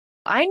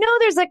I know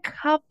there's a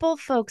couple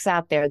folks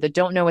out there that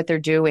don't know what they're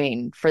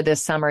doing for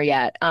this summer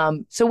yet.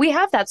 So we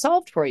have that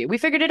solved for you. We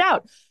figured it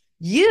out.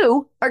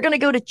 You are going to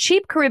go to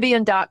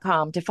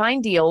cheapcaribbean.com to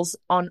find deals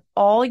on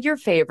all your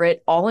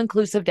favorite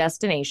all-inclusive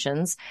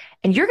destinations,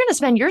 and you're going to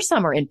spend your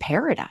summer in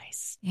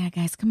paradise. Yeah,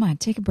 guys, come on,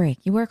 take a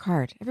break. You work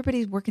hard.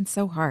 Everybody's working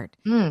so hard.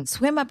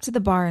 Swim up to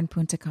the bar in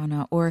Punta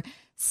Cana or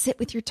sit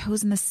with your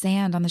toes in the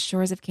sand on the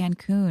shores of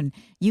Cancun.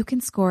 You can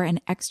score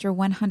an extra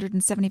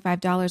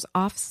 $175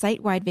 off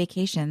site-wide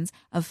vacations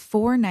of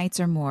 4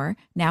 nights or more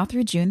now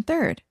through June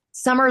 3rd.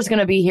 Summer is going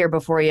to be here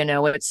before you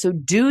know it, so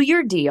do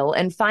your deal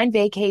and find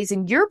vacays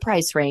in your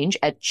price range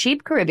at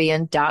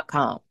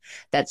cheapcaribbean.com.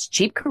 That's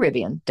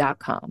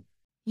cheapcaribbean.com.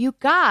 You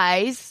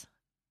guys,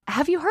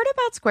 have you heard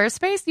about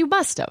Squarespace? You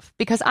must have,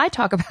 because I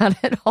talk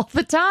about it all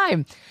the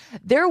time.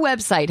 Their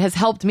website has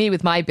helped me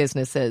with my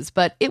businesses,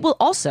 but it will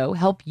also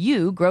help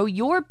you grow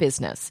your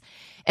business.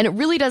 And it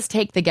really does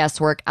take the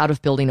guesswork out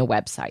of building a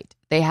website.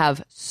 They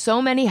have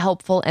so many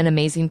helpful and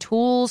amazing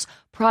tools,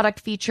 product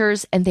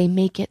features, and they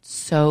make it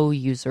so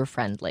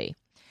user-friendly.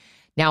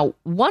 Now,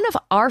 one of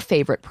our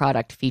favorite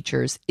product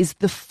features is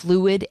the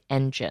Fluid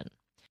Engine.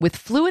 With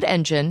Fluid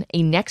Engine,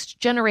 a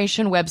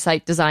next-generation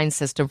website design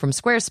system from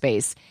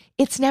Squarespace,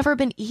 it's never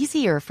been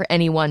easier for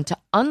anyone to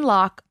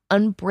unlock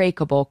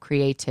unbreakable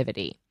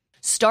creativity.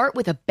 Start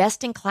with a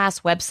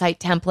best-in-class website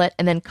template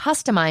and then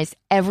customize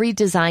every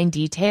design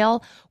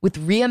detail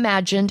with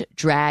reimagined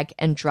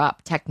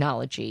drag-and-drop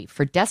technology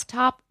for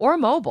desktop or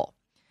mobile.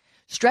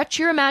 Stretch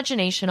your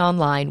imagination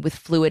online with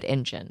Fluid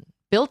Engine,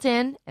 built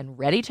in and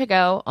ready to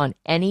go on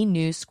any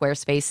new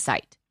Squarespace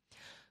site.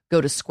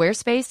 Go to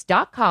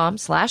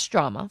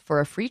squarespace.com/drama for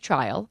a free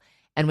trial,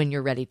 and when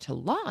you're ready to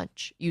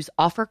launch, use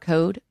offer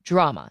code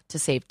DRAMA to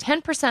save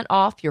 10%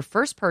 off your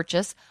first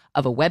purchase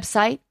of a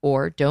website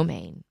or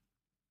domain.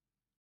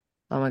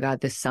 Oh my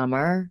God, this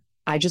summer,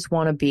 I just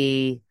want to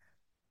be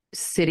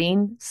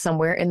sitting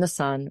somewhere in the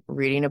sun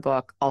reading a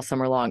book all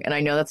summer long. And I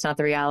know that's not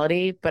the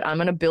reality, but I'm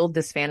going to build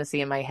this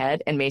fantasy in my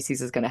head, and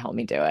Macy's is going to help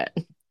me do it.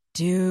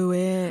 Do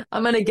it.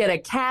 I'm going to get a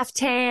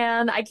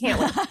caftan. I can't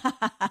wait.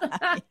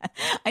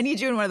 I need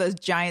you in one of those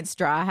giant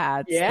straw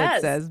hats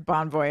Yes. that says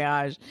Bon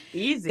Voyage.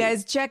 Easy.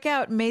 Guys, check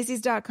out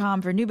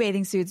Macy's.com for new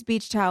bathing suits,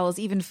 beach towels,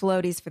 even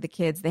floaties for the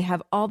kids. They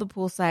have all the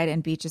poolside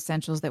and beach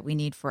essentials that we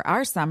need for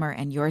our summer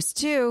and yours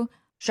too.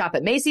 Shop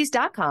at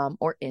Macy's.com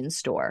or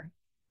in-store.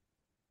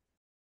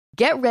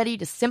 Get ready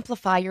to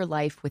simplify your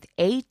life with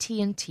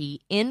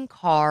AT&T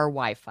in-car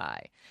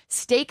Wi-Fi.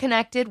 Stay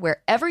connected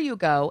wherever you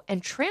go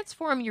and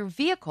transform your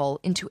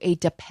vehicle into a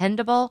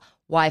dependable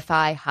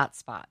Wi-Fi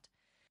hotspot.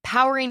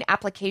 Powering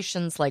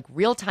applications like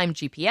real-time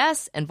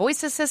GPS and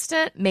voice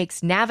assistant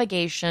makes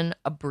navigation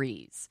a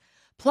breeze.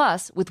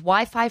 Plus, with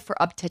Wi-Fi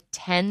for up to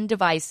 10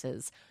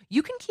 devices,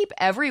 you can keep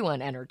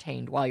everyone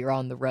entertained while you're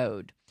on the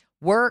road.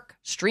 Work,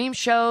 stream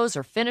shows,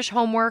 or finish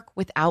homework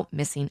without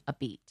missing a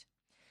beat.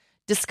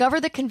 Discover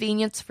the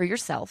convenience for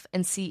yourself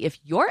and see if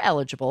you're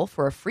eligible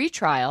for a free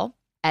trial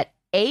at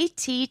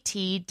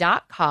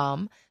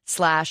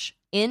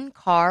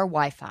att.com/in-car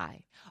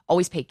Wi-Fi.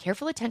 Always pay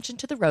careful attention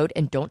to the road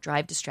and don't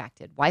drive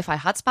distracted. Wi-Fi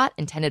hotspot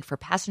intended for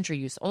passenger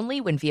use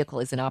only when vehicle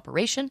is in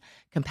operation.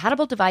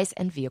 Compatible device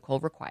and vehicle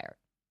required.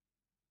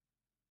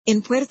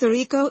 In Puerto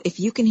Rico, if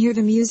you can hear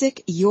the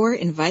music, you're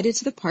invited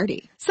to the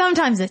party.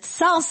 Sometimes it's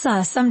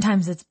salsa,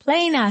 sometimes it's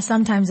plena,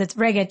 sometimes it's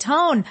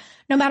reggaeton.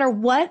 No matter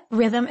what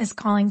rhythm is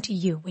calling to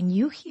you, when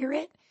you hear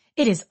it,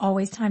 it is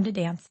always time to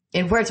dance.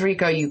 In Puerto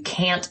Rico, you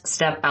can't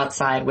step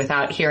outside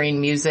without hearing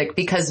music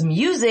because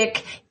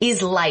music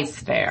is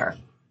life there.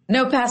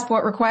 No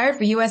passport required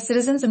for U.S.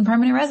 citizens and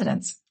permanent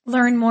residents.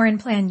 Learn more and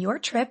plan your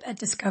trip at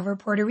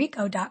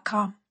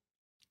discoverpuertorico.com.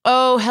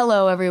 Oh,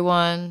 hello,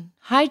 everyone.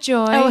 Hi,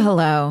 Joy. Oh,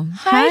 hello.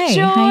 Hi,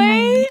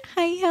 Joy.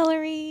 Hi,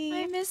 Hillary.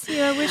 I miss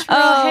you. I wish we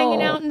were all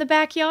hanging out in the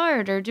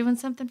backyard or doing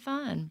something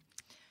fun.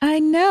 I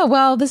know.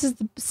 Well, this is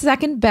the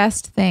second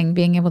best thing,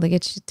 being able to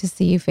get to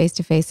see you face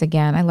to face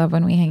again. I love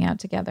when we hang out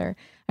together.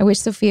 I wish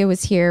Sophia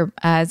was here.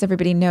 As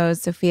everybody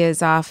knows, Sophia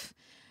is off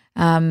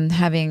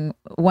having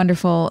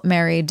wonderful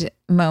married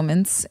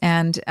moments,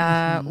 and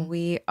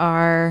we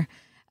are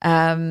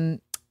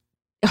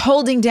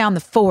holding down the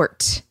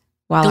fort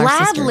while our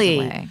sister's Gladly.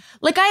 away.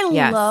 Like, I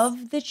Yes.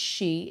 love that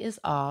she is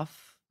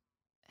off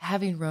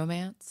having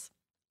romance.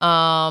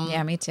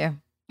 Yeah, me too.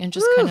 And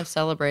just kind of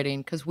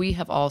celebrating, because we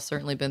have all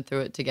certainly been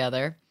through it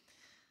together.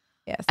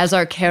 Yes. As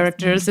our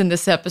characters in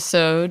this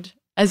episode,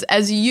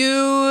 as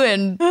you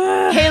and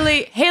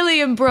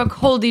Haley and Brooke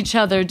hold each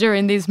other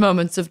during these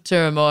moments of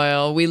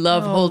turmoil. We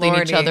love holding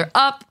each other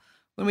up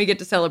when we get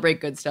to celebrate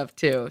good stuff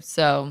too.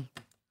 So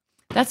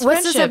that's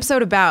What's this friendship.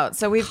 episode about?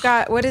 So we've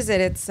got, what is it?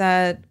 It's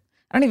I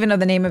don't even know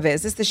the name of it.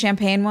 Is this the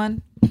champagne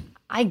one?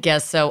 I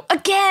guess so.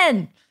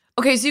 Again.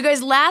 Okay, so you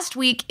guys, last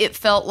week it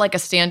felt like a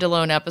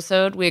standalone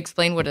episode. We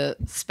explained what a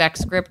spec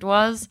script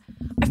was.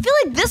 I feel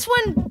like this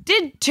one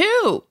did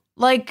too.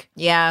 Like,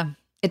 Yeah,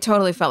 it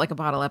totally felt like a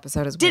bottle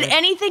episode as well. did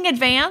anything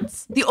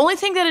advance? The only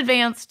thing that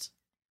advanced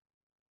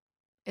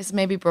is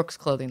maybe Brooke's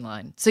clothing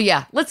line. So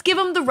yeah, let's give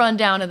them the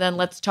rundown and then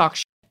let's talk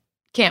shit.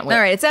 Can't wait.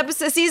 All right,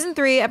 it's season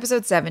 3,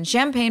 episode 7.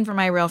 Champagne for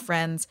my real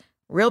friends,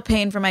 real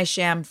pain for my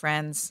sham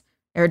friends.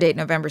 Air date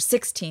November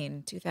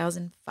 16,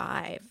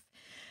 2005.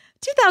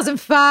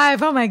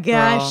 2005. Oh my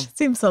gosh,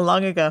 seems so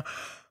long ago.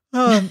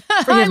 I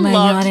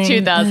loved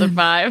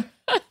 2005.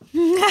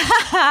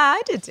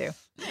 I did too.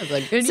 That was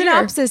a good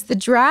Synopsis: the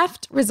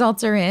draft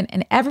results are in,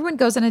 and everyone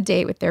goes on a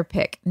date with their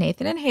pick.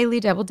 Nathan and Haley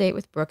double date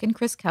with Brooke and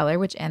Chris Keller,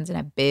 which ends in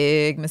a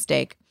big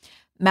mistake.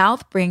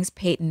 Mouth brings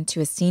Peyton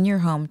to a senior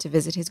home to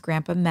visit his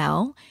grandpa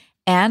Mel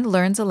and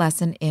learns a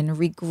lesson in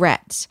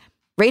regret.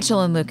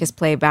 Rachel and Lucas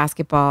play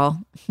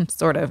basketball,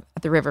 sort of,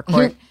 at the river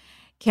court.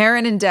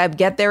 Karen and Deb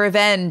get their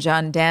revenge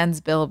on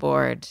Dan's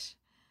billboard.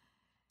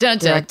 Dun,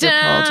 dun, Director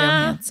dun. Paul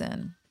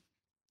Johansson.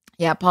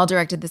 Yeah, Paul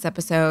directed this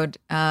episode.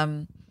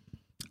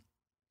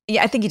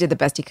 Yeah, I think he did the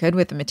best he could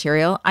with the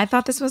material. I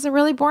thought this was a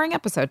really boring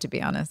episode, to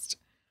be honest.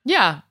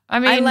 Yeah, I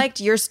mean, I liked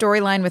your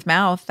storyline with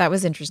Mouth. That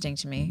was interesting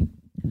to me.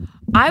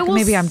 I will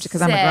Maybe I'm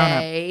because I'm a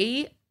grown-up.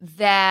 say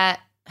that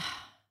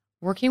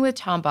working with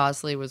Tom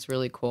Bosley was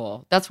really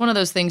cool. That's one of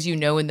those things in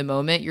the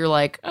moment. You're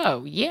like,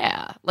 oh,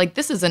 yeah. Like,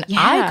 this is an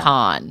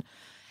icon.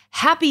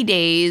 Happy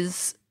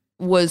Days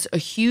was a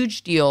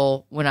huge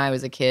deal when I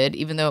was a kid,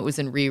 even though it was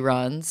in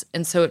reruns.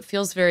 And so it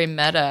feels very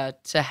meta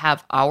to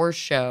have our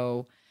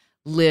show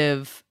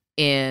live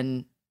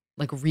in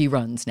like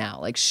reruns now,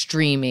 like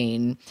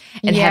streaming,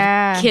 and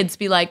have kids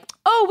be like,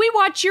 oh, we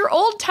watch your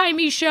old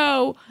timey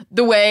show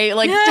the way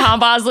like Tom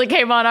Bosley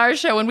came on our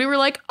show and we were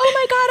like, oh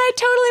my God, I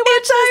totally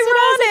watched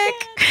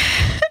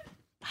this. Ironic.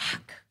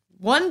 Fuck.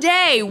 One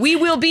day we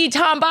will be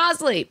Tom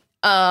Bosley.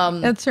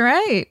 That's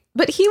right.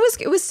 But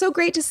it was so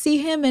great to see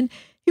him, and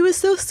he was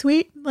so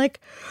sweet. Like,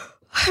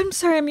 I'm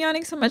sorry, I'm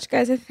yawning so much,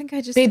 guys. I think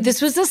I just... Babe,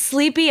 this was a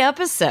sleepy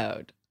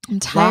episode. I'm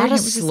tired. A lot of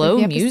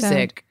slow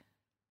music.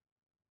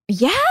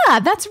 Yeah,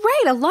 that's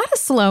right. A lot of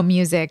slow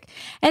music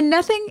and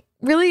nothing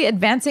really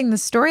advancing the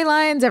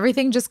storylines.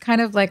 Everything just kind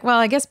of like, well,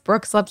 I guess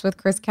Brooke slept with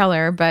Chris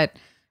Keller, but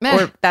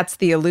or that's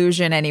the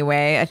illusion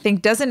anyway. I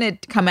think, doesn't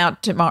it come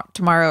out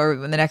tomorrow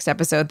or in the next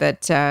episode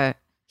that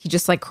he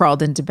just like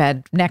crawled into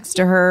bed next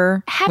to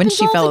her when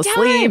she fell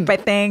asleep, I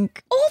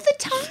think. All the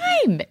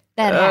time.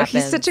 That happens.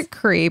 He's such a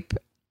creep.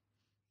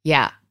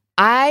 Yeah.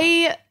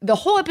 The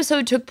whole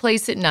episode took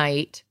place at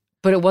night,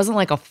 but it wasn't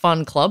like a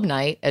fun club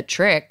night at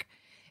Trick.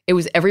 It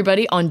was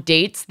everybody on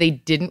dates they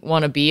didn't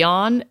want to be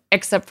on,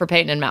 except for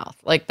Peyton and Mouth.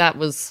 Like, that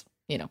was,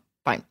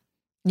 fine.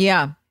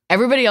 Yeah.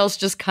 Everybody else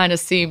just kind of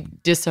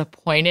seemed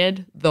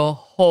disappointed the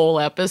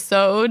whole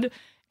episode.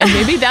 And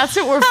maybe that's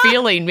what we're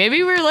feeling.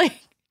 Maybe we're like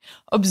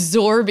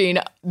absorbing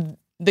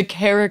the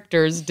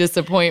character's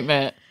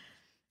disappointment.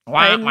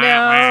 I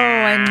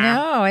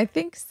know. I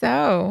think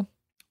so.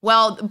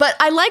 Well, but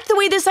I like the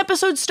way this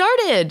episode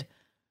started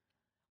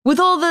with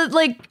all the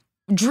like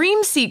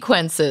dream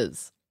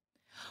sequences.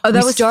 Oh,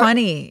 that was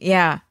funny.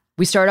 Yeah.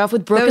 We start off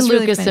with Brooke and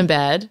Lucas in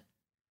bed,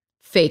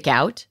 fake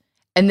out.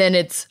 And then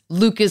it's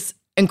Lucas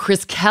and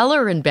Chris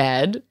Keller in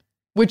bed,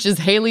 which is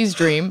Haley's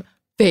dream,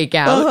 fake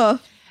out. Uh-huh.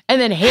 And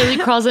then Haley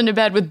crawls into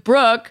bed with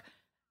Brooke,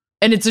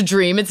 and it's a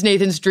dream. It's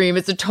Nathan's dream.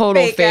 It's a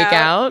total fake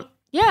out.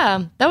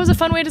 Yeah, that was a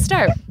fun way to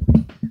start.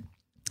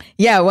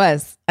 Yeah, it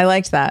was. I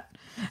liked that.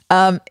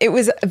 It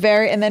was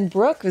and then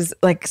Brooke was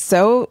like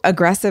so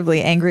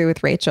aggressively angry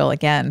with Rachel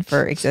again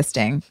for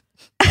existing.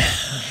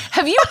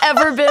 Have you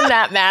ever been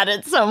that mad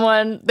at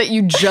someone that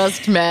you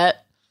just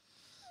met?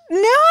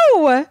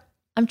 No.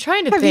 I'm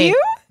trying to think. Have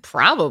you?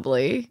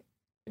 Probably.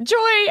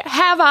 Joy,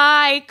 have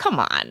I? Come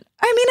on. I mean,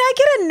 I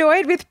get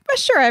annoyed with,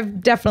 sure,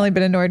 I've definitely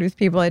been annoyed with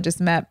people I just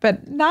met,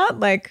 but not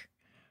like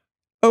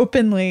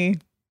openly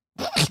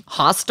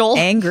hostile,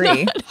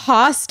 angry,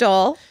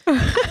 hostile.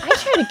 I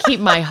try to keep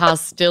my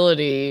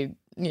hostility,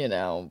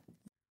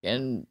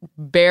 and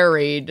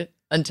buried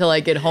until I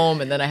get home,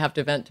 and then I have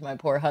to vent to my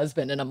poor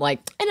husband, and I'm like,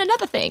 and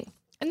another thing,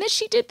 and then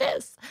she did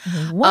this.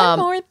 One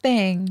more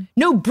thing.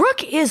 No,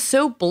 Brooke is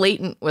so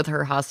blatant with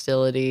her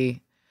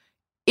hostility.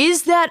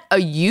 Is that a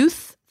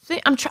youth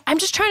thing? I'm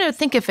just trying to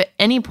think if at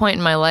any point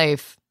in my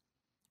life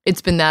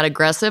it's been that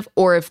aggressive,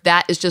 or if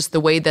that is just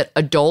the way that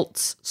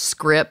adults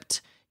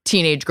script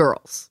teenage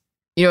girls.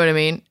 You know what I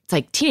mean? It's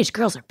like, teenage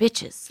girls are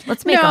bitches.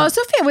 Let's make No,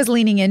 Sophia was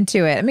leaning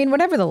into it. I mean,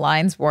 whatever the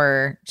lines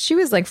were, she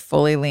was like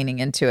fully leaning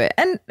into it.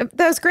 And that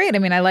was great. I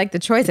mean, I like the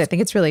choice. I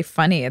think it's really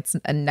funny. It's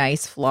a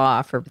nice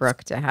flaw for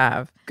Brooke to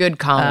have. Good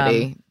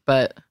comedy,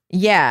 but...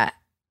 Yeah.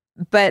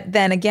 But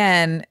then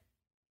again,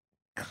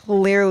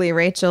 clearly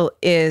Rachel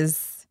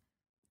is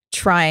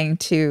trying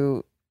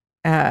to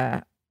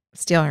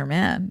steal her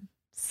man.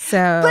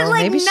 So but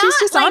like, maybe she's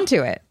just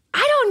onto it.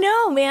 I don't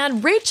know,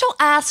 man. Rachel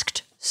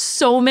asked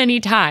so many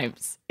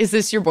times, is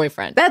this your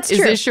boyfriend? That's true.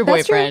 Is this your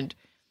boyfriend?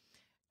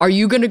 Are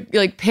you going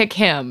to pick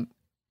him?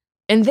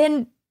 And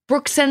then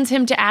Brooke sends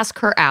him to ask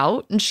her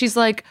out. And she's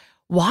like,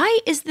 why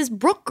is this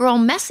Brooke girl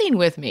messing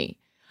with me?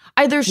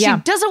 Either she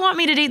doesn't want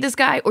me to date this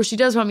guy, or she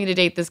does want me to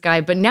date this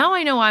guy. But now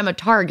I know I'm a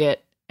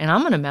target and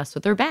I'm going to mess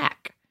with her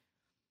back.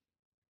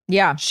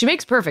 Yeah. She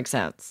makes perfect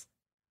sense.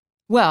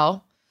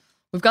 Well,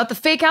 we've got the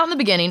fake out in the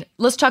beginning.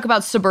 Let's talk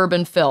about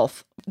suburban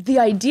filth. the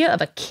idea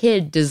of a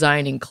kid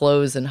designing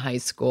clothes in high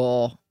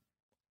school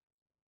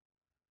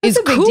is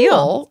a big cool.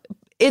 deal.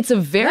 It's a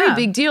very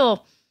big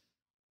deal.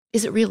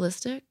 Is it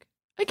realistic?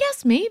 I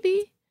guess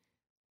maybe.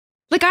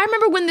 Like, I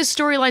remember when this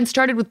storyline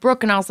started with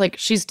Brooke, and I was like,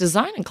 she's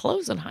designing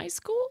clothes in high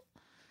school?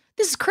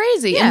 This is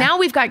crazy. Yeah. And now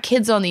we've got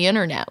kids on the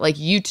internet, like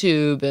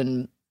YouTube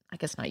and, I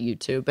guess not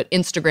YouTube, but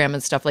Instagram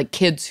and stuff, like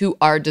kids who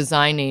are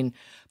designing.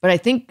 But I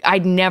think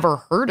I'd never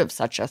heard of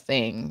such a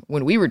thing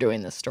when we were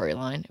doing this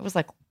storyline. It was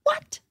like,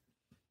 what?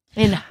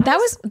 And that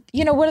was,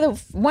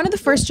 one of the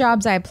first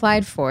jobs I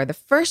applied for. The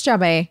first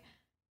job I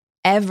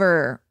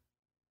ever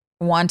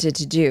wanted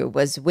to do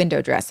was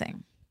window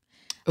dressing.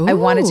 Ooh. I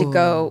wanted to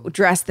go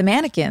dress the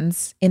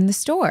mannequins in the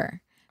store,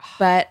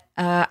 but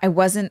I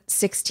wasn't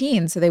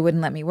 16, so they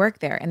wouldn't let me work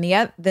there. And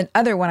the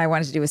other one I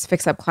wanted to do was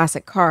fix up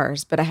classic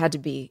cars, but I had to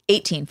be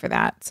 18 for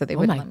that, so they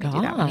wouldn't let me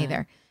do that one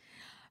either.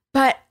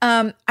 But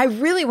I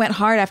really went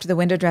hard after the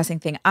window dressing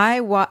thing.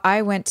 I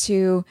went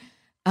to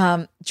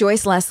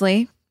Joyce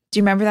Leslie. Do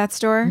you remember that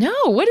store? No,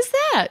 what is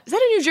that? Is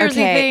that a New Jersey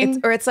thing?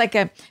 It's like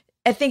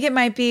I think it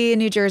might be in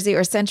New Jersey,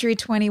 or Century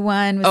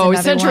 21 was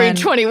another Century one.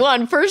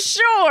 21 for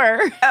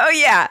sure. Oh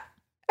yeah.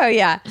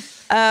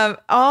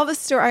 All the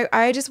store.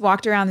 I just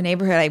walked around the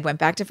neighborhood. I went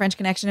back to French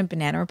Connection and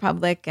Banana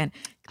Republic and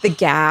the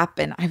Gap,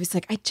 and I was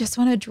like, I just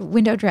want to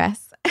window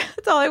dress.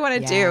 That's all I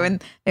want to do.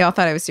 And they all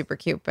thought I was super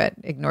cute, but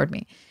ignored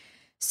me.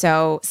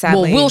 So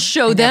sadly, well, we'll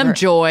show them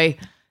joy.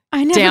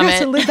 I never got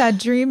to live that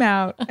dream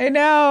out. I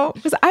know,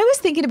 because I was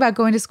thinking about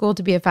going to school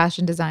to be a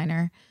fashion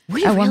designer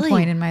at one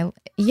point in my.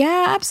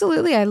 Yeah,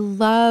 absolutely. I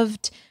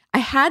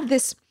had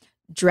this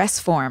dress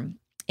form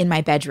in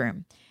my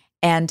bedroom,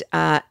 and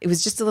it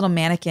was just a little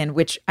mannequin,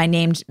 which I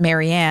named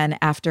Marianne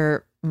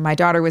after my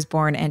daughter was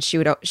born, and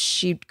she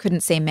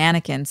couldn't say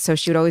mannequin, so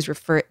she would always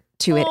refer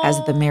to it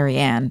as the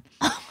Marianne.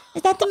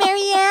 Is that the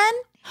Marianne?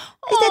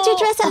 Is that your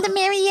dress on the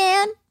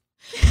Marianne?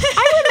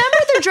 I remember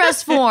the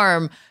dress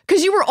form,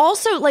 because you were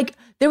also like,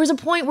 there was a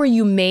point where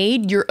you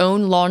made your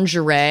own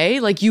lingerie,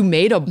 like you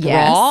made a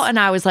bra, and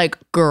I was like,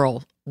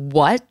 girl,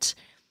 what?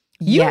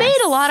 You made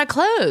a lot of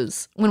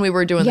clothes when we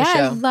were doing the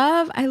show.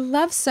 I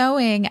love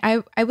sewing.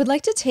 I would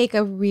like to take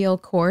a real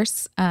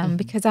course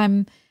because I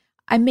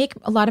make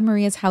a lot of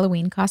Maria's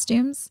Halloween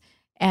costumes,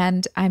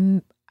 and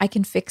I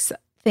can fix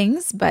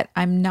things, but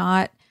I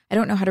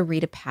don't know how to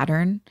read a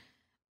pattern.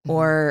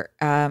 Or,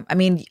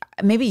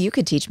 maybe you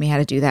could teach me how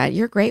to do that.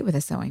 You're great with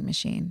a sewing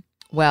machine.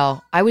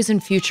 Well, I was in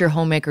Future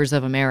Homemakers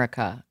of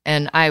America,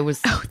 and I was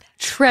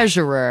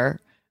treasurer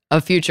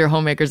of Future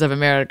Homemakers of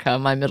America,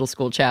 my middle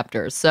school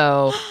chapter.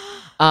 So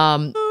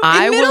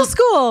middle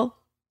school.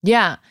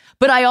 Yeah.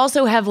 But I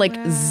also have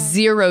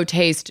zero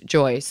taste,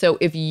 Joy. So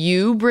if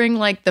you bring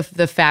like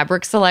the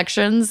fabric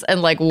selections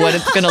and like what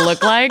it's going to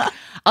look like,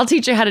 I'll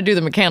teach you how to do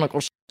the mechanical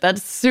shit.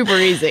 That's super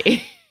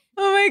easy.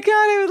 Oh my God,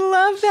 I would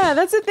love that.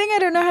 That's the thing. I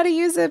don't know how to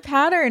use a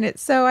pattern.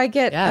 So I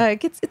get,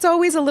 it's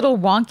always a little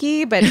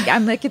wonky, but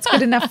I'm like, it's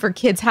good enough for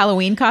kids'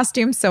 Halloween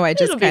costumes. So I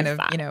just kind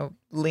of,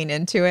 lean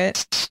into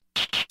it.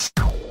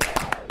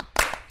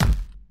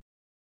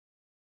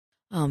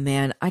 Oh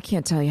man, I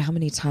can't tell you how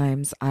many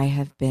times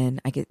I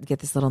get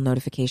this little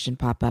notification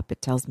pop up.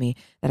 It tells me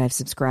that I've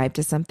subscribed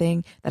to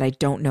something that I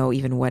don't know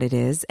even what it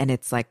is. And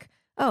it's like,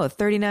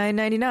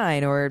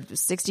 $39.99 or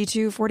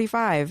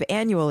 $62.45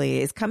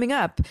 annually is coming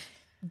up.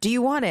 Do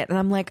you want it? And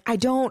I'm like, I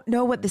don't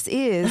know what this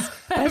is.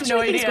 I have too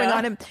many things going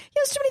on.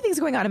 There's too many things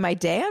going on in my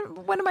day.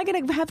 When am I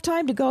going to have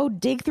time to go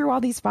dig through all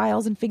these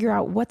files and figure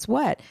out what's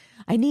what?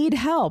 I need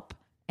help.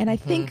 And I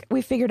think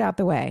we figured out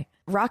the way.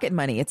 Rocket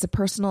Money. It's a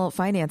personal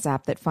finance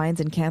app that finds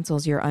and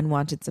cancels your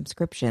unwanted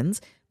subscriptions,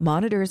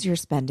 monitors your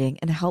spending,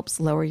 and helps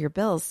lower your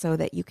bills so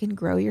that you can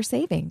grow your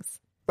savings.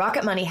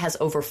 Rocket Money has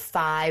over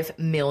 5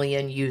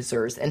 million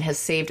users and has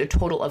saved a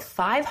total of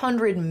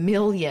 $500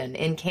 million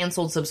in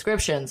canceled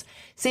subscriptions,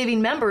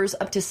 saving members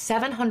up to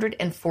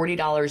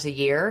 $740 a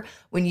year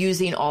when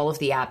using all of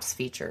the app's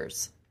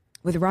features.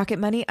 With Rocket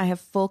Money, I have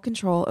full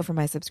control over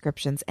my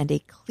subscriptions and a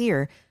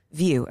clear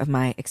view of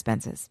my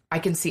expenses. I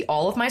can see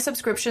all of my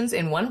subscriptions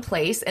in one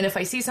place, and if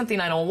I see something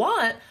I don't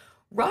want,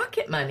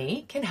 Rocket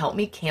Money can help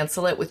me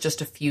cancel it with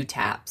just a few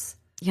taps.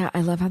 Yeah,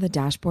 I love how the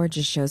dashboard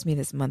just shows me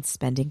this month's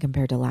spending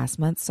compared to last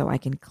month, so I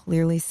can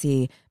clearly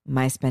see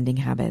my spending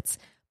habits.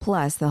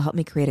 Plus, they'll help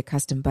me create a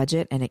custom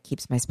budget, and it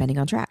keeps my spending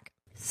on track.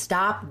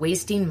 Stop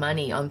wasting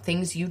money on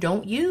things you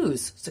don't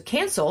use. So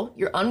cancel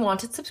your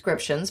unwanted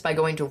subscriptions by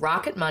going to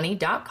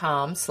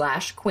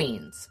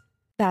rocketmoney.com/queens.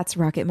 That's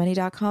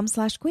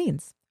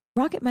rocketmoney.com/queens.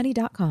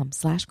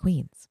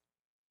 rocketmoney.com/queens.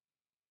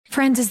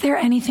 Friends, is there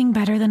anything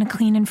better than a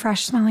clean and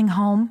fresh smelling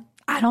home?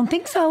 I don't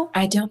think so.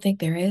 I don't think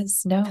there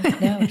is. No.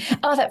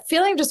 Oh, that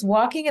feeling of just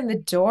walking in the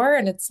door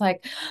and it's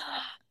like,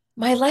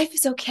 my life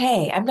is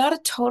okay. I'm not a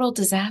total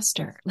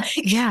disaster.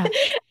 Yeah.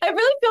 I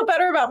really feel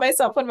better about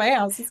myself when my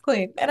house is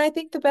clean. And I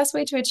think the best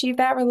way to achieve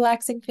that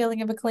relaxing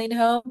feeling of a clean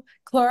home,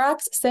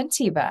 Clorox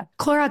Scentiva.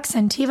 Clorox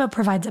Scentiva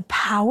provides a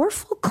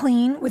powerful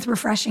clean with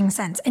refreshing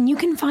scents. And you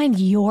can find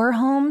your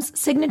home's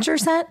signature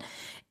scent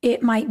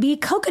It might be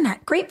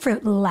coconut,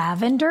 grapefruit,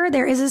 lavender.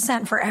 There is a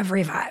scent for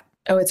every vibe.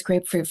 Oh, it's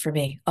grapefruit for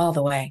me all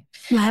the way.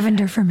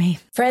 Lavender for me.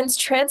 Friends,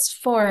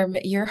 transform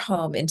your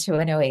home into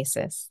an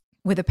oasis.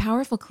 With a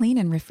powerful, clean,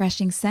 and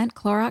refreshing scent,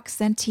 Clorox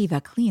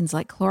Scentiva cleans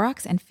like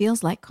Clorox and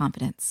feels like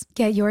confidence.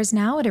 Get yours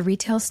now at a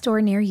retail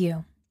store near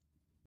you.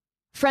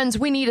 Friends,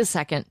 we need a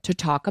second to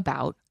talk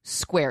about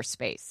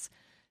Squarespace.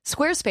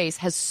 Squarespace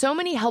has so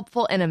many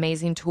helpful and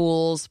amazing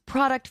tools,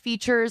 product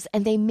features,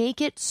 and they make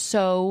it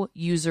so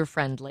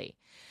user-friendly.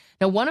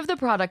 Now, one of the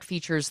product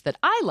features that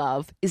I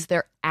love is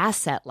their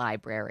asset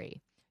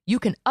library. You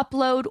can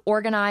upload,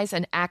 organize,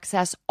 and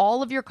access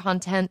all of your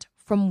content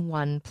from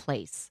one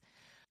place.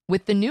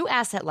 With the new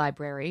asset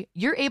library,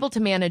 you're able to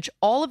manage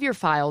all of your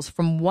files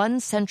from one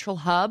central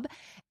hub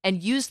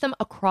and use them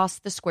across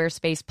the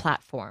Squarespace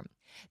platform.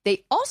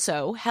 They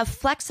also have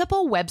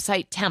flexible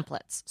website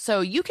templates,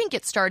 so you can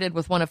get started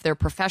with one of their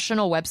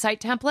professional website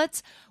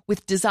templates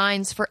with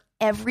designs for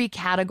every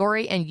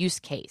category and use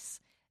case.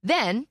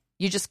 Then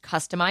you just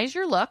customize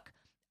your look,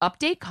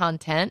 update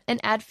content, and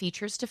add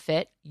features to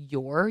fit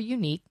your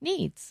unique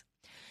needs.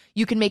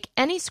 You can make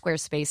any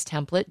Squarespace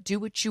template do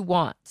what you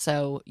want,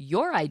 so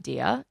your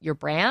idea, your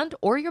brand,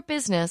 or your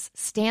business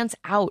stands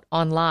out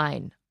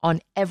online on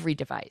every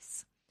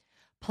device.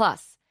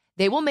 Plus,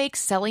 they will make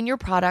selling your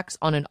products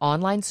on an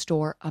online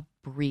store a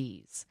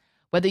breeze.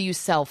 Whether you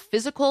sell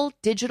physical,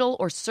 digital,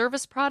 or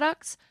service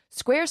products,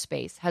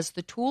 Squarespace has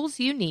the tools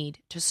you need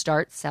to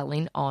start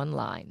selling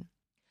online.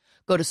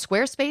 Go to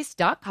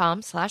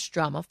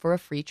squarespace.com/drama for a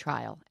free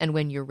trial. And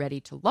when you're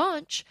ready to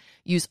launch,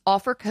 use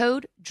offer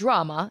code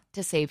DRAMA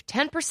to save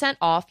 10%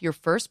 off your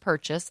first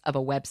purchase of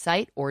a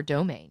website or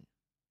domain.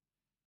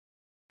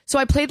 So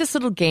I play this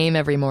little game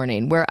every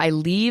morning where I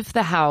leave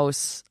the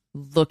house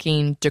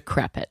looking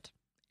decrepit.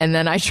 And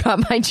then I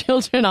drop my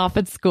children off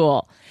at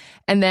school.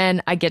 And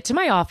then I get to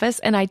my office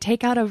and I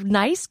take out a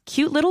nice,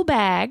 cute little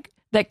bag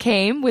that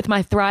came with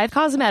my Thrive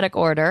Cosmetic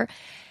order.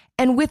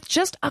 And with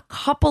just a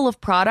couple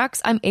of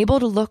products, I'm able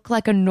to look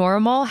like a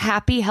normal,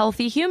 happy,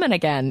 healthy human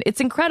again.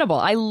 It's incredible.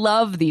 I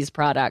love these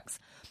products.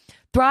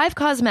 Thrive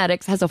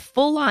Cosmetics has a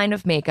full line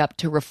of makeup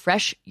to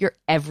refresh your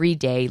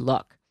everyday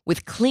look.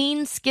 With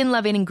clean,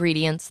 skin-loving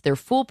ingredients, their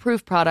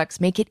foolproof products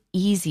make it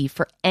easy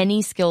for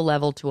any skill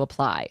level to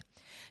apply.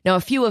 Now,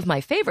 a few of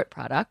my favorite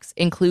products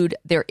include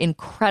their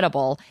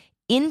incredible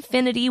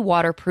Infinity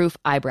Waterproof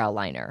Eyebrow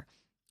Liner.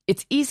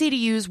 Its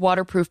easy-to-use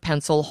waterproof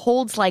pencil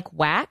holds like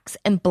wax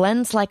and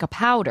blends like a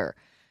powder.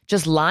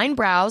 Just line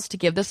brows to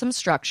give them some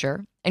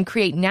structure and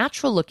create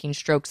natural-looking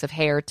strokes of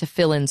hair to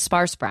fill in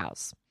sparse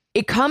brows.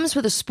 It comes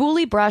with a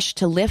spoolie brush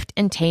to lift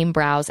and tame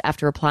brows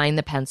after applying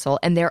the pencil,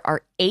 and there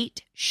are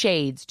 8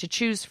 shades to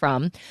choose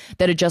from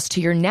that adjust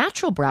to your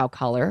natural brow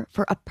color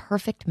for a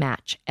perfect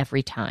match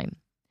every time.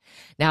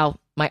 Now,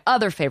 my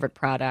other favorite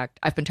product,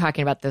 I've been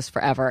talking about this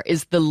forever,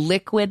 is the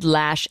Liquid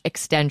Lash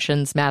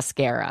Extensions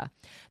Mascara.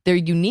 Their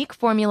unique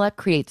formula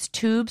creates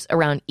tubes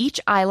around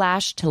each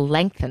eyelash to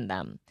lengthen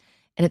them.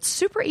 And it's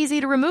super easy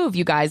to remove,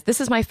 you guys.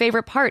 This is my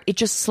favorite part. It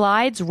just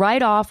slides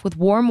right off with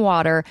warm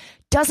water,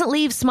 doesn't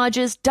leave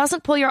smudges,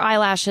 doesn't pull your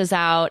eyelashes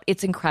out.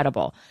 It's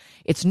incredible.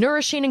 Its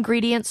nourishing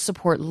ingredients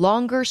support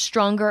longer,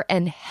 stronger,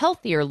 and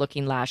healthier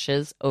looking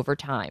lashes over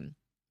time.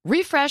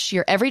 Refresh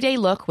your everyday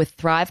look with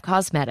Thrive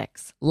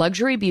Cosmetics,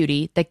 luxury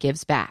beauty that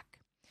gives back.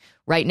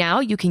 Right now,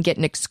 you can get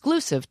an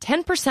exclusive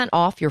 10%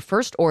 off your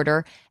first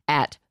order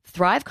at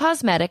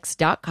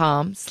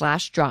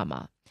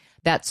thrivecosmetics.com/drama.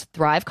 That's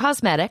Thrive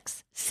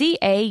Cosmetics,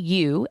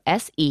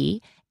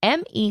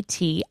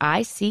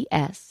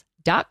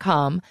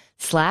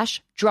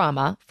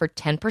 CAUSEMETICS.com/drama for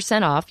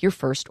 10% off your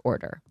first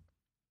order.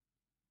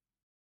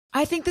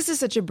 I think this is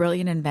such a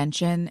brilliant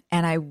invention,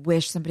 and I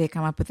wish somebody had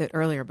come up with it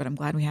earlier, but I'm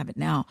glad we have it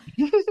now.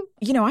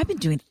 You know, I've been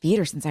doing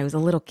theater since I was a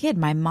little kid.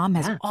 My mom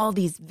has all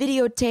these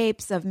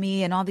videotapes of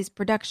me and all these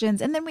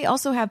productions. And then we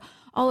also have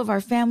all of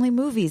our family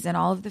movies and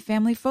all of the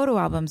family photo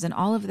albums and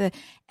all of the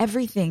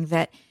everything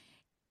that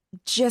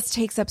just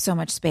takes up so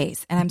much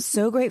space. And I'm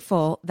so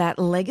grateful that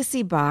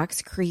Legacy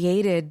Box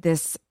created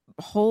this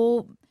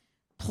whole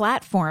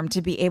platform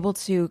to be able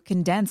to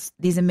condense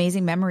these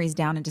amazing memories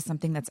down into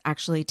something that's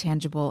actually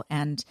tangible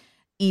and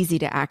easy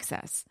to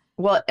access.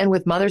 Well, and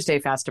with Mother's Day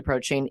fast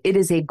approaching, it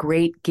is a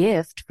great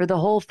gift for the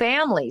whole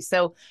family.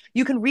 So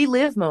you can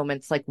relive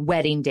moments like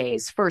wedding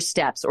days, first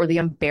steps, or the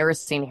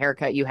embarrassing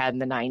haircut you had in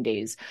the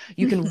 90s.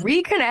 You can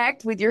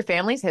reconnect with your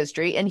family's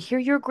history and hear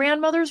your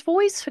grandmother's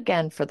voice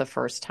again for the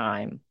first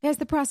time. Yes,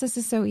 the process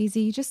is so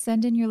easy. You just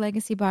send in your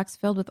Legacy Box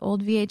filled with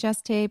old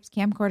VHS tapes,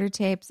 camcorder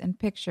tapes, and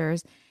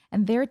pictures,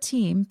 and their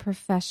team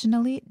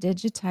professionally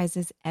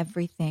digitizes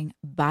everything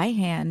by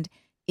hand.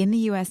 In the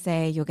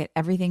USA, you'll get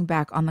everything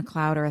back on the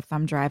cloud or a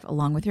thumb drive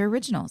along with your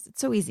originals.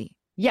 It's so easy.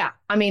 Yeah,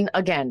 I mean,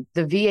 again,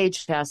 the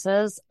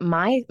VHSs,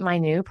 my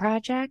new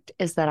project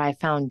is that I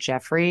found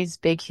Jeffrey's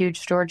big, huge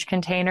storage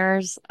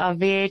containers of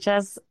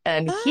VHS,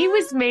 and he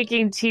was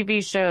making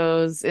TV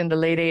shows in the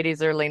late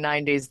 80s, early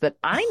 90s that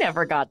I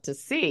never got to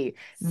see.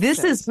 This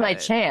So is my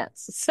good.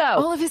 chance. So,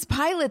 All of his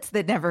pilots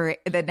that never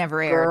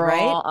aired, girl,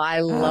 right? I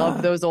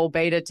love those old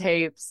beta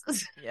tapes.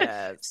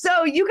 Yes.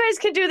 So you guys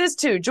can do this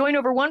too. Join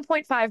over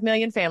 1.5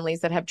 million families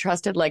that have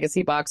trusted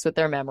Legacy Box with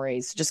their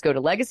memories. Just go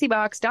to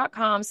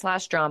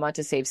legacybox.com/drama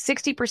to save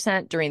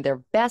 60% during their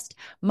best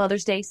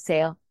Mother's Day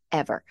sale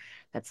ever.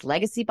 That's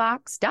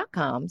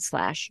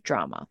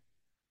legacybox.com/drama.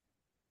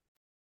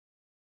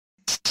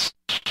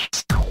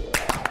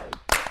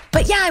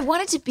 But yeah, I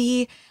wanted to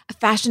be a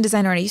fashion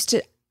designer.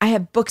 And I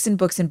have books and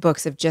books and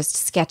books of just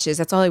sketches.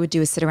 That's all I would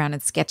do is sit around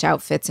and sketch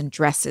outfits and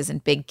dresses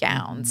and big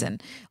gowns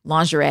and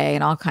lingerie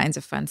and all kinds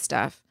of fun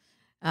stuff.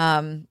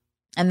 And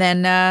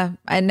then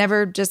I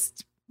never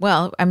just,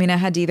 well, I mean, I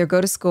had to either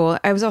go to school.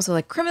 I was also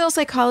like criminal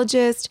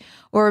psychologist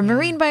or a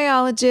marine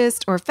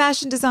biologist or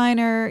fashion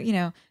designer. You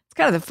know, it's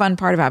kind of the fun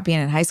part about being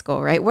in high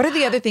school, right? What are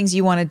the other things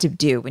you wanted to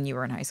do when you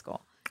were in high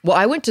school? Well,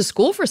 I went to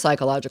school for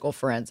psychological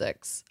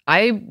forensics.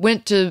 I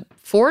went to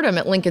Fordham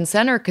at Lincoln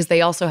Center because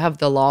they also have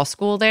the law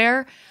school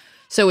there.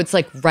 So it's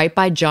like right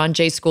by John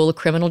Jay School of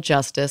Criminal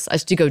Justice. I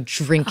used to go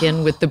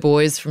drinking with the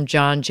boys from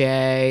John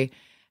Jay.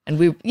 And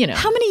we, you know.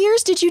 How many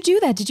years did you do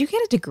that? Did you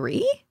get a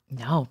degree?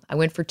 No, I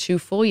went for 2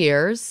 full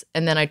years.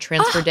 And then I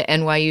transferred to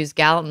NYU's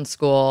Gallatin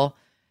School.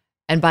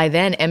 And by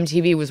then,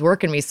 MTV was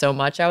working me so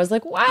much. I was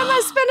like, why am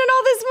I spending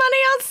all this money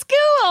on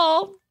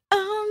school?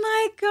 Oh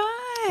my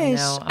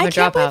gosh. I'm a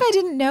can't believe dropout. I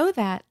didn't know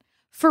that.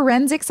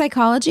 Forensic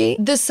psychology?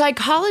 The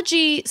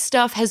psychology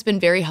stuff has been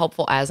very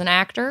helpful as an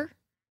actor.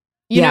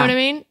 You know what I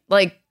mean?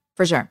 Like,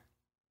 for sure.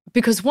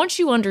 because once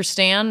you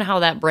understand how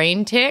that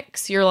brain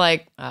ticks, you're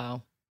like,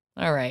 oh,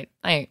 all right.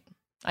 I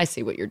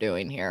see what you're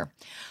doing here.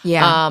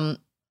 Yeah.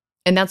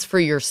 And that's for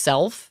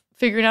yourself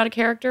figuring out a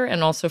character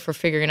and also for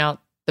figuring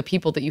out the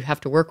people that you have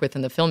to work with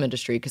in the film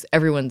industry because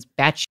everyone's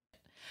batshit.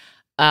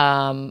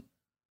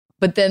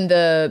 But then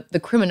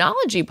the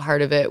criminology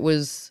part of it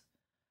was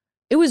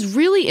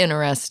really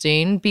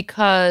interesting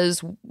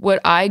because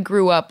what I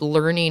grew up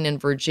learning in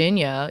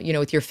Virginia, you know,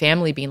 with your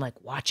family being like,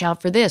 watch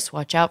out for this,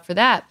 watch out for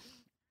that.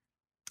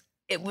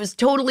 It was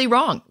totally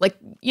wrong. Like,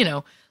 you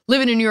know,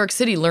 living in New York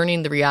City,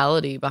 learning the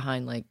reality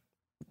behind like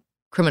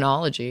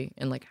criminology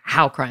and like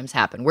how crimes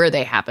happen, where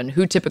they happen,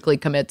 who typically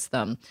commits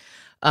them.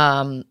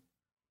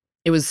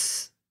 It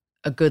was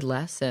a good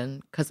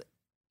lesson because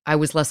I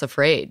was less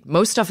afraid.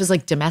 Most stuff is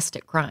like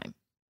domestic crime,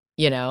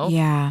 you know?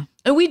 Yeah.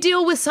 And we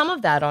deal with some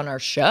of that on our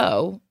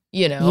show,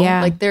 you know?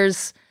 Yeah. Like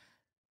there's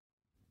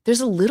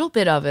a little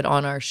bit of it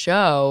on our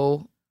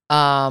show.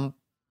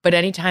 But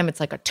anytime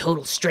it's like a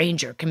total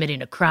stranger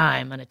committing a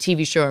crime on a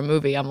TV show or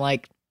movie, I'm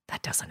like,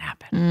 that doesn't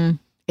happen.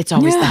 It's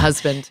always the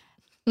husband.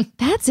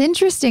 That's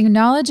interesting.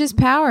 Knowledge is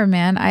power,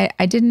 man.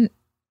 I didn't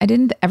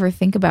ever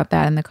think about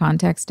that in the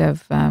context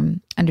of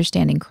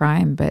understanding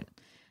crime, but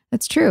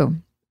that's true.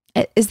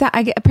 Is that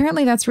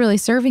apparently that's really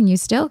serving you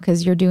still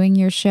because you're doing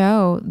your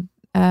show.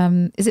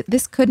 Is it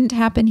This Couldn't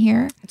Happen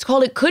Here? It's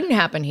called It Couldn't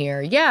Happen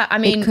Here. Yeah, I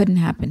mean, It Couldn't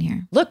Happen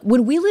Here. Look,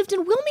 when we lived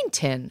in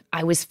Wilmington,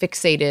 I was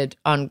fixated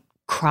on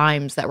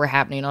crimes that were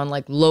happening on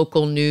like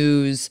local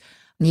news.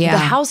 Yeah. The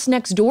house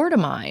next door to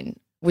mine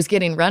was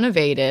getting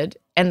renovated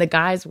and the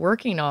guys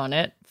working on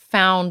it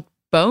found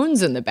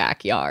bones in the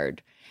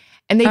backyard.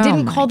 And they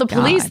didn't call the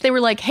police. They were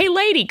like, hey,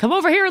 lady, come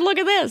over here and look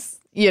at this.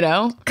 You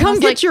know? Come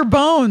get your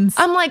bones.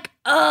 I'm like,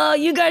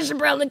 you guys should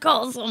probably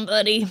call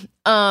somebody.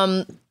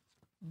 Wow.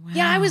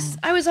 Yeah,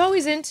 I was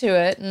always into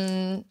it.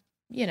 And,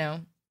 you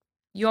know,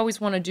 you always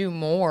want to do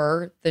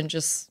more than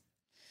just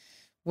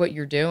what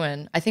you're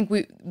doing. I think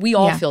we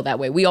all feel that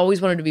way. We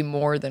always wanted to be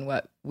more than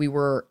what we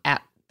were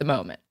at the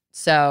moment.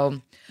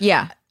 So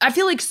Yeah. I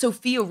feel like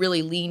Sophia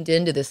really leaned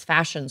into this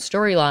fashion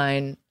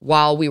storyline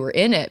while we were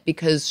in it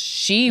because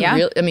she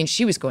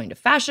she was going to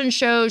fashion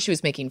shows. She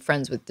was making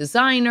friends with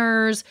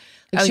designers.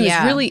 Like she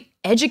was really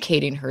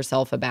educating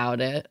herself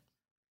about it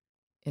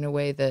in a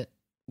way that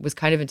was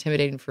kind of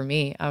intimidating for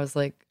me. I was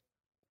like,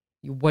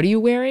 what are you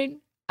wearing?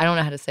 I don't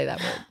know how to say that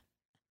word.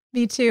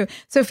 Me too.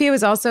 Sophia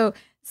was also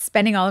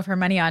spending all of her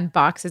money on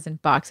boxes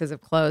and boxes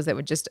of clothes that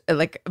would just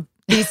like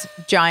these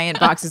giant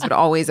boxes would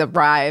always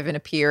arrive and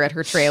appear at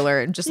her trailer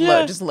and just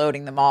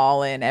loading them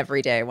all in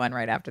every day, one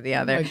right after the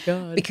other. Oh my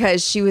God.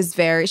 Because she was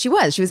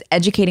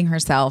educating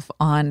herself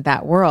on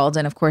that world.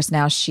 And of course,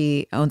 now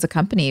she owns a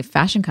company,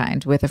 Fashion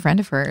Kind, with a friend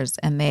of hers,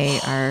 and they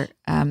are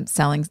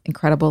selling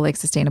incredible, like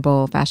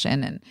sustainable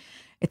fashion. And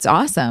it's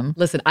awesome.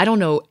 Listen, I don't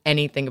know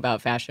anything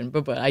about fashion,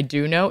 but what I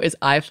do know is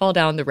I fall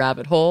down the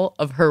rabbit hole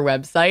of her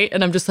website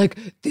and I'm just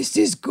like, this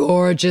is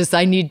gorgeous.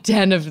 I need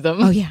 10 of them.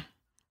 Oh, yeah.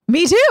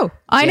 Me too.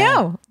 I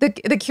know. The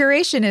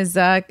curation is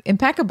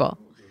impeccable.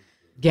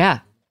 Yeah.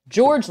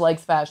 George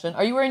likes fashion.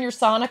 Are you wearing your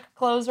Sonic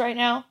clothes right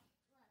now?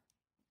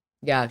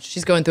 Yeah,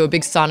 she's going through a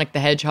big Sonic the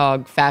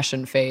Hedgehog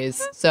fashion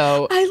phase.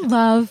 So I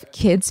love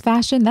kids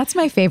fashion. That's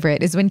my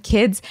favorite is when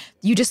kids,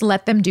 you just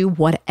let them do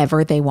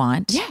whatever they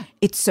want. Yeah.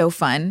 It's so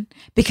fun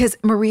because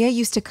Maria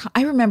used to,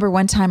 I remember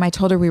one time I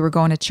told her we were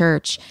going to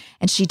church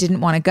and she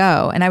didn't want to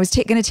go. And I was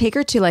going to take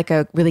her to like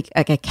a really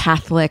like a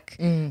Catholic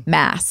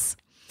mass.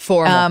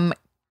 Formal.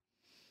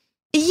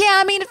 Yeah,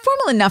 I mean,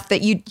 formal enough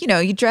that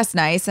you dress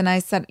nice. And I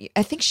said,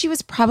 I think she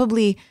was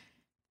probably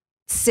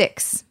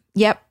 6.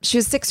 Yep. She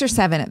was 6 or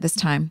 7 at this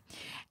time.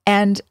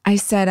 And I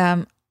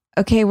said,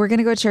 okay, we're going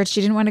to go to church.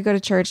 She didn't want to go to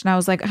church. And I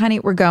was like, honey,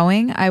 we're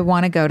going. I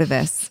want to go to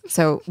this.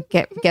 So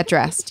get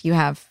dressed. You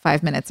have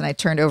 5 minutes. And I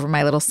turned over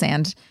my little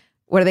sand.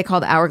 What are they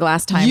called?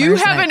 Hourglass timers. You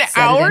have an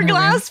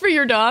hourglass for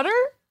your daughter?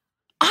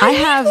 I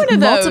have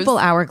multiple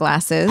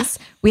hourglasses.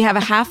 We have a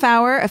half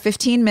hour, a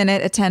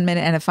 15-minute, a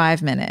 10-minute, and a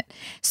 5-minute.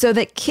 So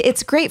that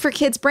it's great for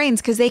kids'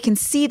 brains because they can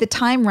see the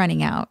time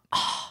running out.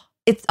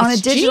 It's on a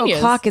digital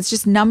clock. It's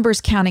just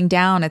numbers counting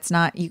down. It's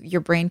not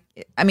your brain.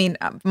 I mean,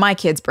 my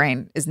kid's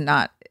brain is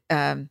not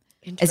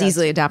as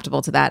easily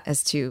adaptable to that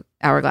as to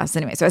hourglass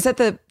anyway. So I set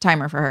the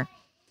timer for her.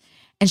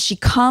 And she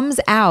comes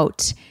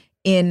out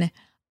in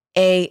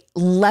a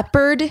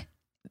leopard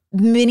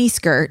mini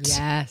skirt.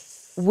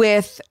 Yes.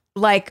 With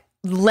like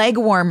leg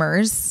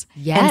warmers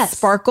and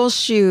sparkle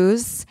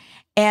shoes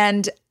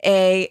and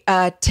a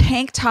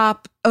tank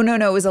top. Oh, no,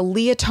 it was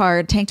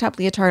a tank top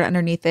leotard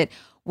underneath it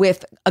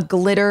with a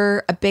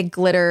big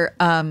glitter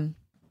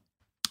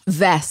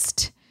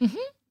vest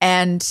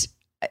and,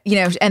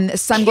 and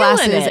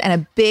sunglasses and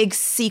a big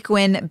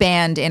sequin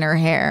band in her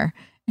hair.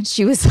 And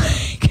she was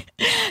like,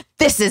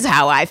 this is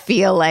how I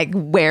feel like I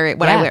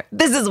wear.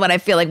 This is what I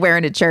feel like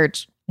wearing to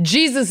church.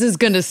 Jesus is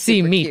going to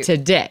see me cute.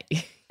 Today.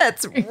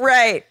 That's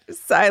right.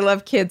 So I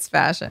love kids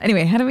fashion.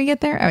 Anyway, how do we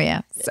get there? Oh,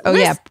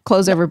 yeah.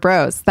 Clothes over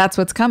bros. That's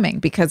what's coming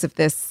because of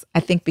this. I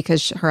think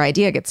because her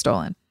idea gets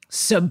stolen.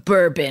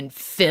 Suburban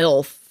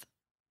filth.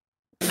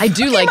 I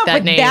do like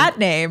that name. That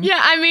name. Yeah,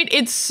 I mean,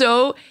 it's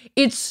so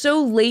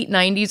late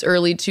 90s,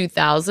 early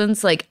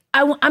 2000s. Like,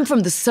 I'm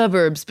from the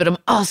suburbs, but I'm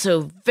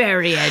also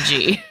very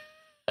edgy.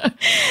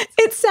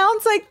 It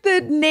sounds like the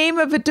name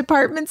of a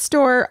department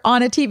store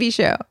on a TV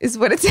show is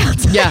what it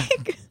sounds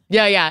like.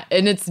 Yeah.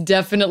 And it's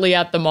definitely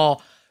at the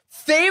mall.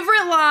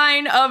 Favorite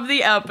line of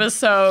the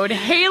episode.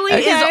 Haley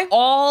is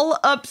all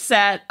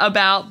upset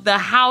about the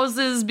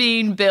houses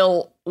being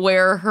built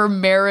where her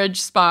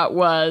marriage spot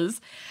was.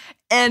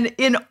 And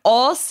in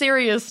all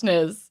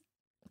seriousness,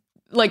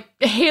 like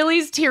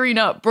Haley's tearing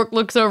up. Brooke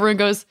looks over and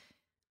goes,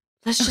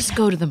 let's just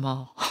go to the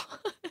mall.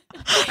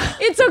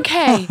 It's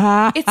okay.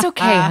 It's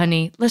okay,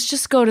 honey. Let's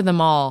just go to the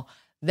mall.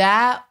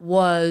 That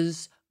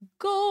was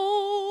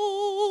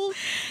gold.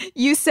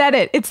 You said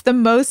it. It's the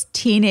most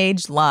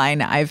teenage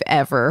line I've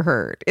ever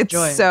heard. It's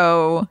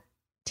so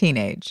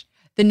teenage.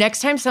 The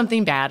next time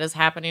something bad is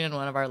happening in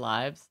one of our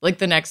lives, like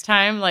the next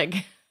time,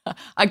 like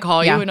I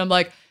call you and I'm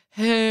like,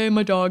 hey,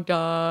 my dog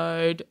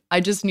died. I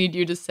just need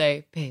you to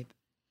say, babe,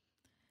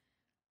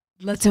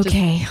 it's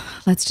okay.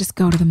 Let's just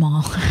go to the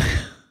mall.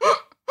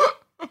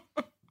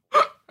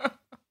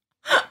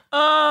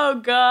 Oh,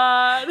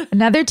 God.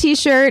 Another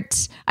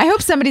t-shirt. I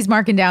hope somebody's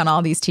marking down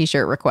all these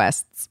t-shirt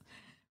requests.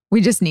 We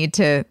just need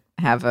to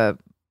have a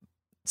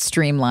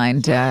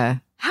streamlined, how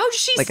does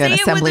she like say an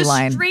assembly it with a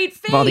line straight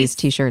face? Of all these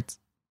t-shirts.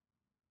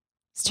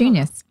 It's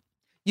genius.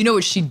 You know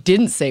what she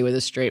didn't say with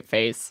a straight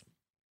face?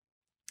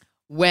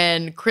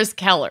 When Chris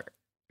Keller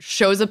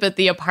shows up at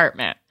the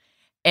apartment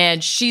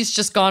and she's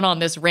just gone on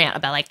this rant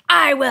about like,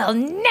 I will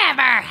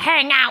never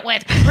hang out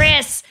with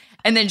Chris.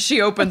 And then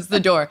she opens the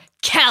door,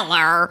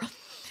 Keller.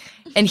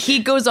 And he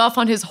goes off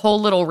on his whole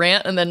little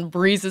rant and then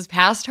breezes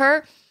past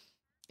her.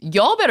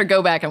 Y'all better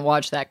go back and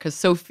watch that because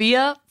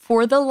Sophia,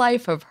 for the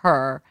life of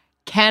her,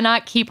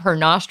 cannot keep her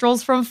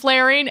nostrils from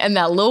flaring and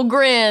that little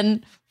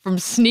grin from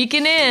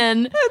sneaking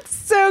in. That's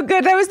so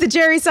good. That was the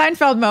Jerry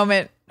Seinfeld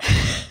moment.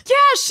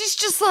 Yeah, she's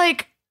just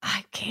like,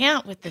 I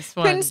can't with this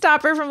one. Couldn't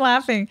stop her from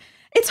laughing.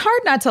 It's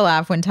hard not to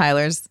laugh when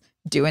Tyler's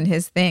doing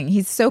his thing.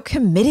 He's so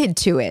committed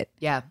to it.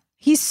 Yeah.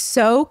 He's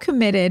so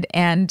committed,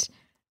 and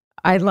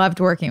I loved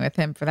working with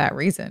him for that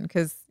reason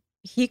because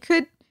he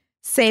could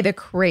say the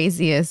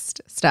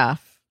craziest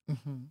stuff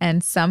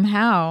and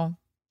somehow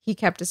he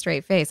kept a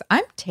straight face.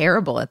 I'm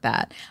terrible at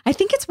that. I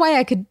think it's why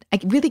I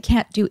really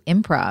can't do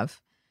improv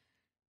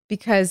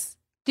because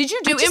did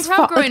you do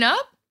improv growing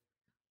up?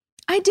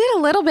 I did a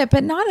little bit,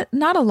 but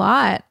not a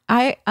lot.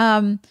 I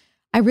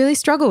really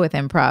struggle with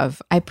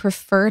improv. I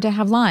prefer to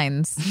have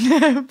lines.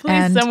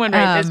 Please, someone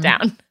write this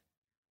down.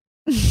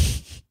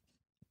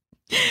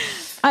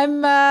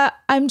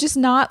 I'm just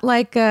not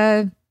like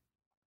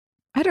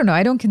I don't know.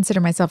 I don't consider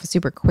myself a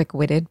super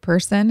quick-witted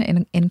person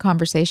in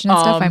conversation and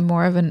stuff. I'm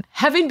more of an...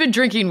 Having been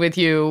drinking with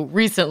you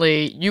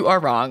recently, you are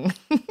wrong.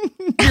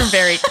 You're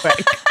very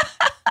quick.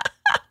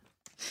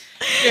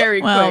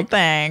 Very quick. Well,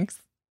 thanks.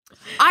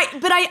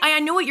 But I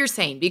know what you're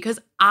saying because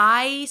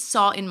I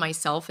saw in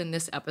myself in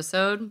this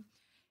episode,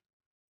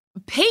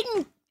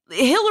 little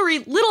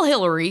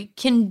Hillary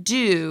can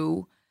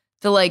do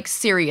the like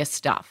serious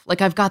stuff.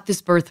 Like I've got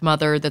this birth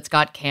mother that's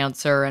got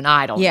cancer and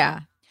I don't know.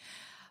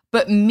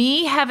 But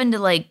me having to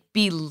like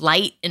be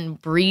light and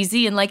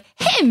breezy and like,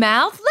 hey,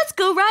 Mouth, let's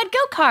go ride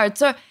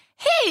go-karts. Or,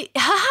 hey,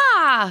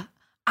 haha,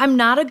 I'm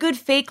not a good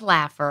fake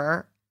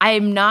laugher.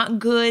 I'm not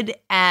good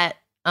at,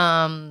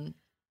 I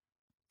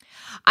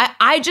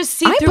just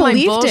see through my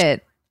bullshit. I believed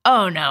it.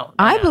 Oh, no.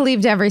 I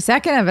believed every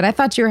second of it. I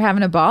thought you were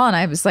having a ball, and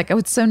I was like, oh,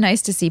 it's so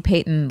nice to see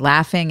Peyton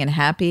laughing and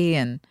happy,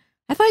 and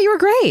I thought you were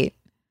great.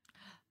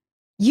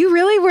 You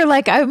really were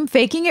like, I'm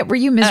faking it. Were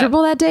you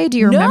miserable that day? Do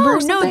you remember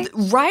something?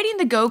 No, riding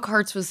the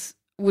go-karts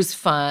was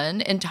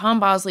fun, and Tom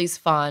Bosley's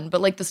fun,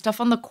 but like the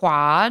stuff on the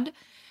quad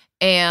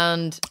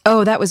and...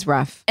 Oh, that was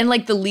rough. And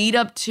like the lead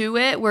up to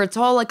it, where it's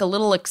all like a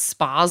little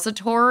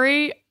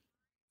expository.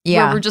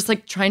 Yeah. Where we're just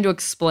like trying to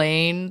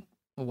explain...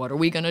 What are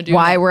we going to do?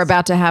 Why next? we're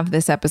about to have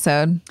this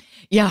episode.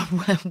 Yeah.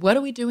 What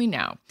are we doing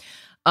now?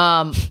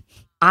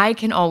 I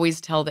can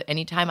always tell that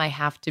anytime I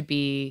have to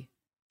be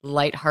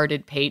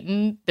lighthearted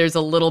Peyton, there's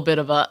a little bit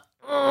of a,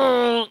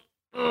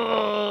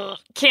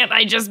 can't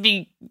I just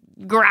be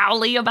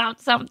growly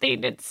about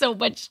something? It's so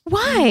much.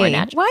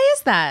 Why? Why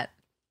is that?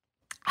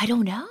 I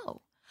don't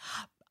know.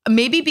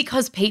 Maybe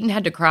because Peyton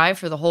had to cry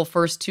for the whole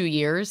first 2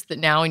 years, that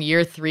now in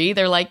year 3,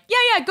 they're like,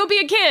 yeah, go be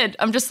a kid.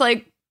 I'm just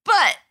like,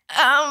 but,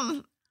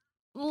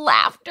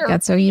 laughter.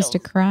 Got so used to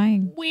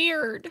crying.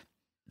 Weird.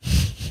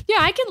 Yeah,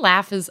 I can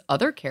laugh as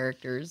other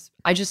characters.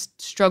 I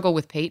just struggle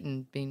with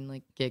Peyton being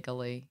like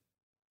giggly.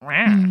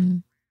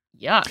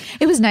 Yeah.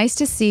 It was nice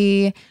to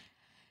see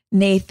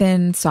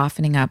Nathan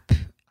softening up.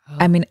 Oh.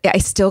 I mean, I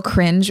still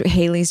cringe.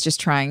 Haley's just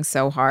trying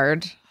so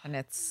hard, and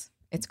it's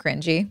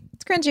cringy.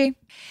 It's cringy.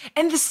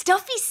 And the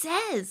stuff he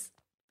says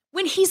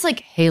when he's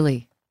like,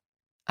 Haley,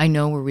 I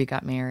know where we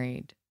got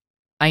married.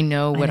 I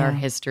know what our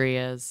history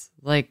is.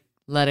 Like,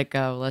 let it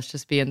go. Let's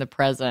just be in the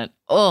present.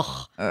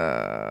 Ugh.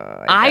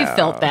 I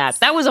felt that.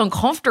 That was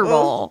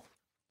uncomfortable.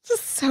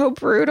 Just so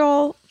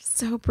brutal.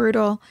 So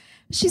brutal.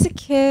 She's a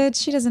kid.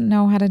 She doesn't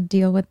know how to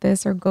deal with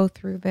this or go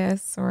through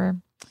this.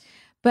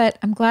 But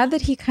I'm glad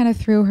that he kind of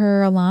threw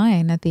her a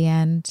line at the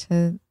end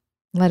to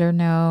let her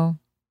know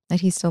that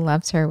he still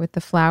loves her with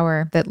the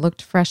flower that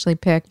looked freshly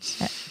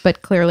picked,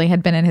 but clearly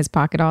had been in his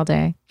pocket all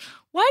day.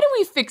 Why do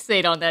we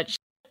fixate on that?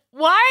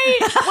 Why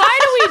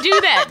do we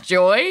do that,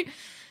 Joy?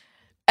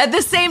 At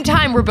the same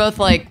time, we're both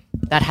like,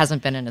 that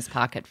hasn't been in his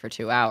pocket for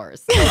 2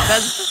 hours. Like,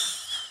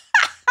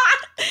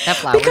 that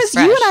flower's because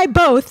fresh. You and I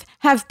both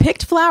have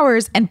picked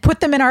flowers and put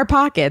them in our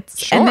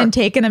pockets and then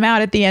taken them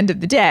out at the end of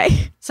the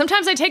day.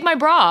 Sometimes I take my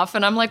bra off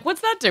and I'm like,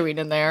 what's that doing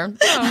in there?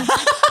 Oh.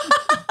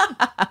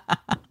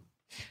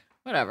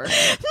 Whatever.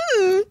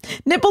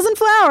 Nipples and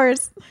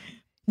flowers.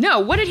 No,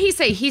 what did he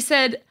say? He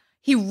said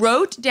he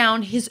wrote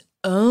down his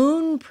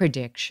own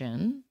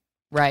prediction.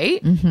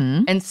 Right?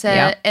 Mm-hmm. And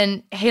said,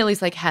 and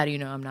Haley's like, how do you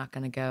know I'm not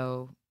going to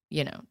go,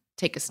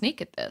 take a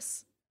sneak at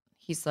this?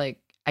 He's like,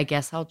 I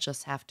guess I'll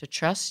just have to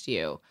trust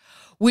you,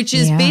 which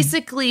is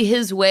basically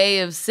his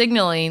way of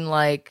signaling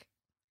like,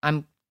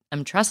 I'm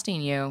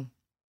trusting you.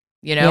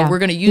 We're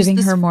going to use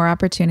giving her more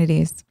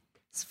opportunities.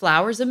 This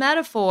flower's a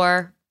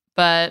metaphor,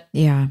 but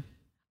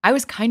I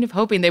was kind of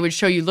hoping they would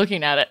show you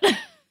looking at it.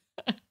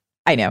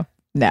 I know.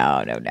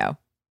 No.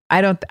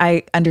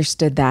 I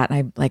understood that.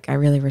 I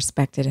really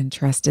respected and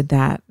trusted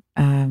that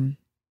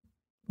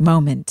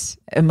moment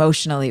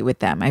emotionally with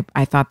them.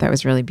 I thought that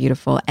was really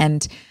beautiful.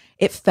 And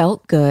it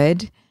felt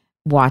good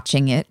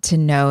watching it to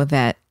know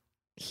that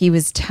he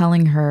was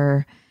telling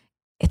her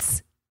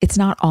it's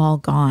not all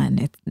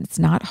gone. It's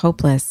not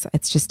hopeless.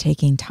 It's just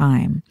taking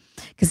time.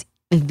 Because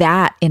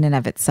that in and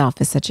of itself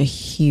is such a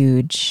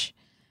huge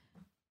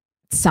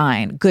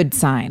good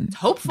sign. It's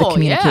hopeful, the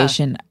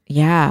communication,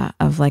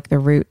 of like the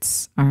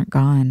roots aren't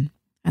gone.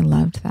 I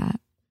loved that.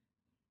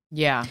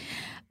 Yeah.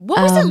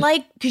 What was it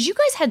like? Because you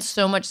guys had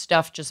so much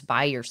stuff just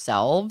by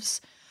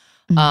yourselves.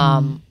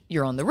 Mm-hmm.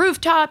 You're on the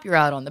rooftop, you're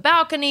out on the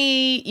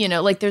balcony,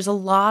 like there's a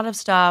lot of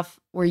stuff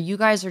where you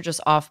guys are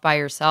just off by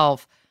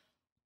yourself.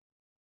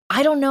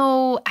 I don't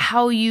know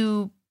how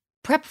you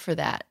prep for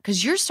that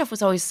because your stuff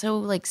was always so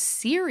like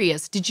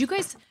serious. Did you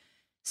guys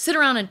sit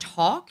around and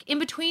talk in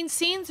between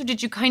scenes, or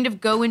did you kind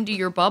of go into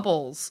your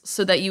bubbles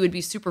so that you would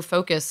be super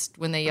focused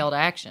when they yelled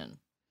action?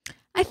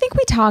 I think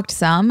we talked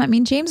some. I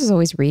mean, James was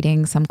always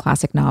reading some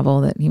classic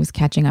novel that he was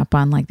catching up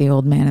on, like The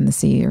Old Man and the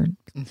Sea or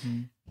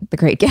The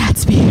Great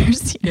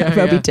Gatsby or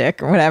Moby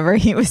Dick or whatever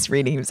he was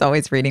reading. He was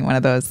always reading one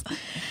of those.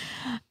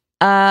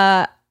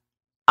 I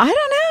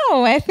don't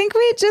know. I think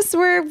we just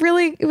were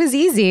really, it was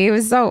easy. It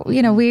was so,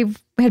 we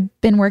had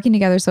been working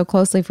together so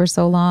closely for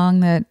so long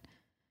that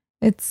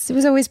it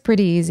was always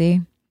pretty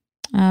easy.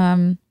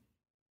 I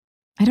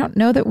don't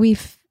know that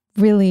we've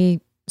really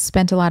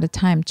spent a lot of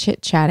time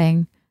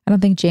chit-chatting. I don't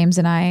think James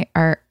and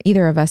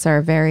either of us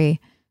are very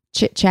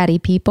chit-chatty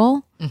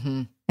people.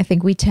 Mm-hmm. I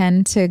think we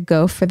tend to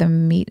go for the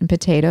meat and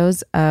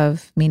potatoes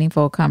of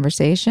meaningful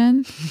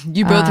conversation.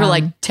 You both were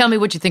like, tell me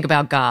what you think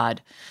about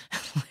God.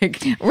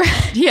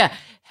 Yeah.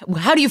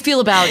 How do you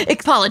feel about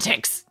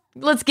politics?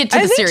 Let's get to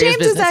the serious business. I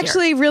think James is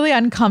actually really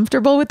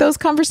uncomfortable with those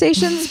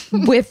conversations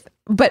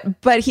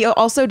but he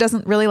also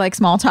doesn't really like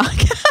small talk.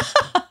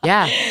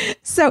 Yeah.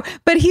 So,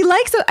 but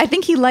I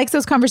think he likes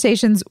those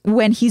conversations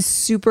when he's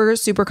super,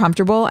 super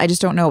comfortable. I just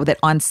don't know that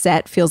on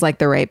set feels like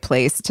the right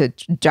place to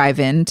dive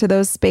into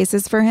those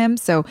spaces for him.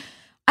 So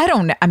I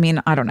don't know.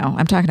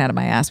 I'm talking out of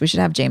my ass. We should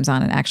have James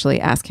on and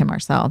actually ask him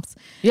ourselves.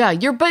 Yeah,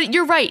 you're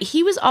right.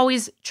 He was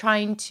always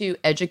trying to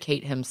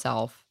educate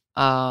himself.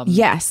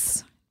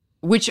 Yes.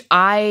 Which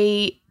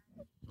I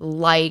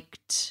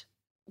liked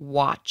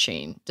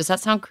watching. Does that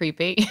sound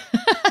creepy?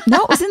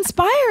 No, it was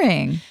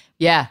inspiring.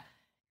 Yeah.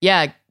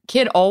 Yeah.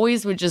 Kid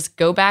always would just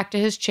go back to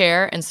his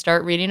chair and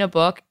start reading a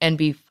book and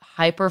be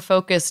hyper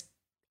focused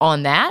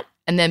on that,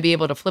 and then be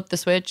able to flip the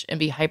switch and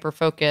be hyper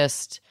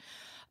focused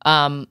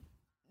in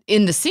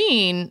the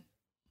scene.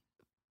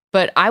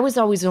 But I was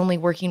always only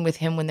working with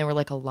him when there were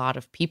like a lot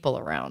of people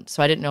around.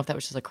 So I didn't know if that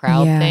was just a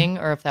crowd thing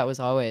or if that was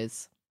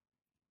always.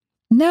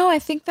 No, I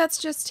think that's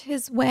just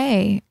his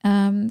way.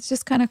 It's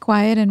just kind of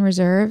quiet and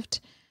reserved.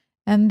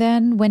 And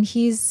then when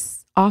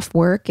he's off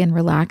work and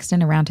relaxed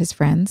and around his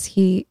friends,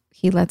 he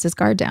lets his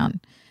guard down,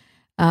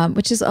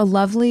 which is a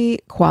lovely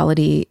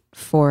quality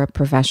for a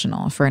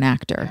professional, for an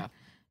actor,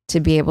 to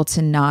be able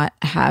to not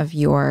have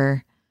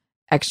your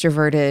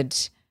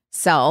extroverted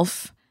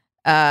self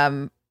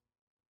in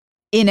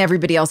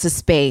everybody else's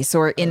space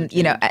or in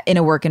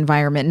a work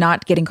environment,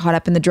 not getting caught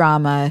up in the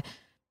drama.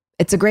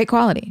 It's a great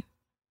quality.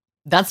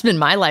 That's been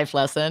my life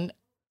lesson.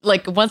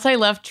 Like once I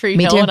left Tree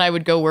Hill and I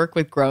would go work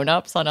with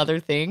grownups on other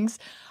things,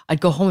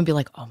 I'd go home and be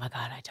like, oh my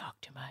God, I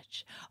talk too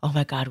much. Oh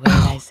my God, what did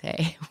I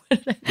say?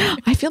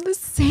 I feel the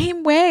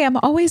same way. I'm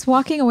always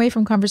walking away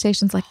from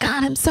conversations like,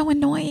 God, I'm so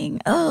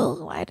annoying.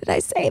 Oh, why did I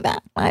say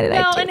that? Why did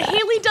I do that?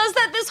 Haley does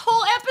that this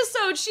whole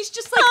episode. She's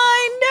just like,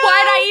 I know.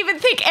 Why did I even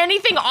think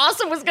anything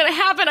awesome was going to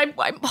happen?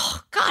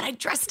 I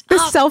dressed the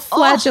up. The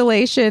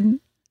self-flagellation.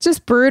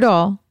 Just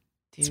brutal.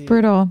 Dude. It's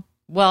brutal.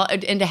 Well,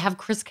 and to have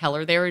Chris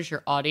Keller there as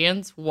your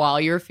audience while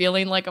you're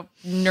feeling like a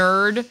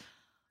nerd.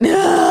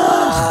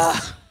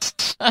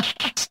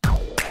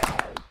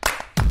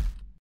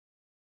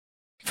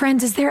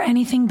 Friends, is there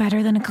anything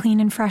better than a clean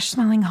and fresh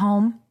smelling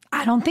home?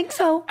 I don't think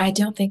so. I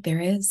don't think there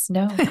is.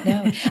 No.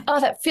 Oh,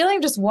 that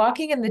feeling just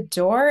walking in the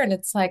door and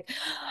it's like,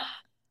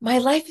 my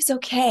life is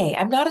okay.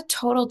 I'm not a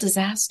total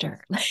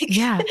disaster.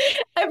 I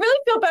really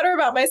feel better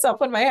about myself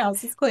when my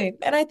house is clean.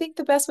 And I think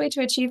the best way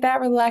to achieve that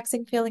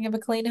relaxing feeling of a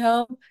clean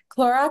home,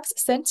 Clorox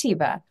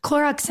Scentiva.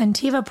 Clorox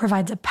Scentiva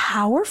provides a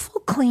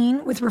powerful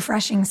clean with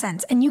refreshing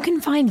scents. And you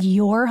can find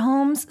your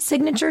home's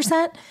signature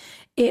scent.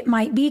 It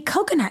might be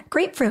coconut,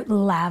 grapefruit,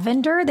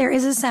 lavender. There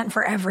is a scent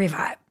for every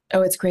vibe.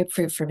 Oh, it's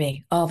grapefruit for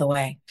me, all the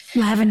way.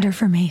 Lavender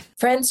for me.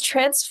 Friends,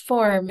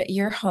 transform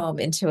your home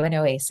into an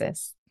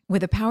oasis.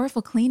 With a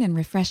powerful, clean, and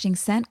refreshing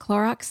scent,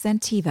 Clorox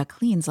Scentiva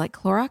cleans like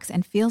Clorox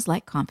and feels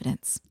like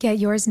confidence. Get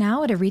yours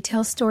now at a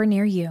retail store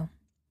near you.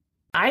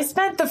 I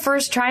spent the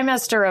first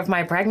trimester of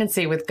my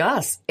pregnancy with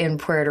Gus in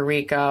Puerto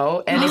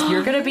Rico. And if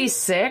you're going to be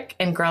sick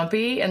and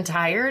grumpy and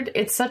tired,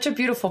 it's such a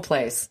beautiful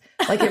place.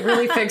 Like it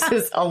really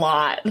fixes a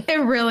lot. It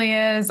really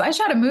is. I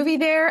shot a movie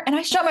there and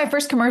I shot my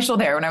first commercial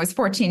there when I was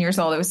 14 years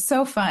old. It was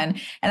so fun.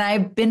 And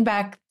I've been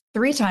back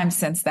 3 times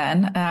since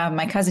then.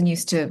 My cousin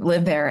used to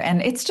live there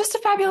and it's just a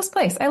fabulous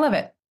place. I love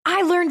it.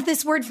 I learned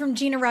this word from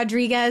Gina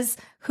Rodriguez,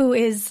 who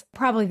is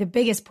probably the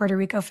biggest Puerto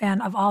Rico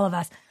fan of all of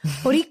us.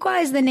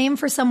 Boricua is the name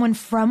for someone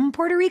from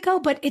Puerto Rico,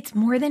 but it's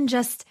more than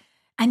just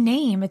a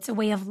name. It's a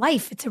way of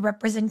life. It's a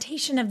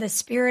representation of the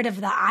spirit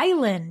of the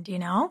island, you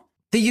know?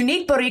 The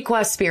unique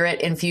Boricua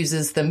spirit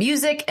infuses the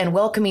music and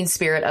welcoming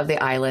spirit of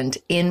the island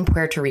in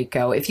Puerto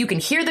Rico. If you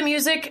can hear the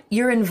music,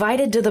 you're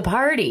invited to the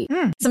party.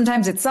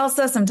 Sometimes it's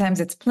salsa,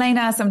 sometimes it's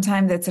plena,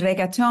 sometimes it's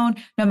reggaeton.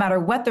 No matter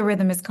what the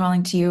rhythm is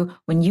calling to you,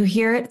 when you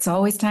hear it, it's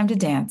always time to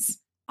dance.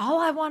 All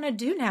I want to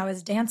do now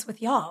is dance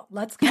with y'all.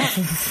 Let's go.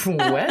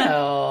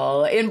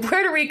 Well, in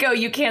Puerto Rico,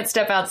 you can't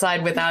step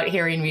outside without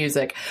hearing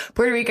music.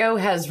 Puerto Rico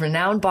has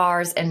renowned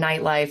bars and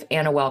nightlife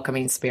and a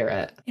welcoming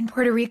spirit. In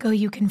Puerto Rico,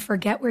 you can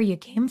forget where you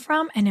came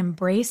from and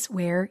embrace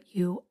where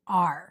you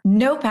are.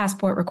 No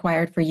passport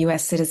required for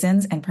U.S.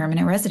 citizens and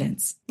permanent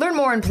residents. Learn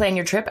more and plan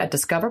your trip at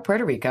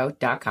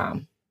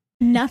discoverpuertorico.com.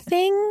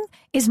 Nothing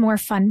is more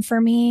fun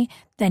for me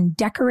than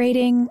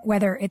decorating,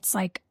 whether it's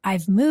like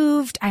I've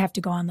moved, I have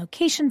to go on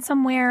location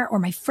somewhere, or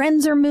my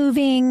friends are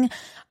moving.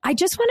 I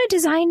just want to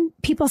design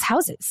people's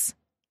houses.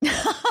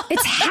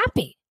 It's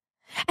happy.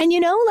 And,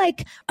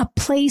 like a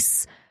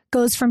place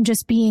goes from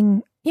just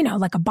being,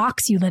 like a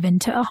box you live in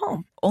to a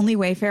home. Only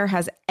Wayfair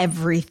has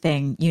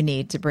everything you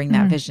need to bring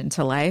that vision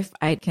to life.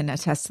 I can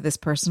attest to this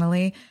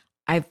personally.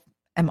 I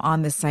am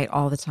on this site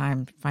all the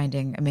time,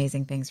 finding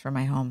amazing things for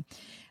my home.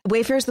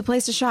 Wayfair is the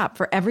place to shop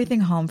for everything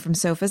home, from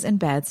sofas and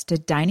beds to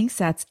dining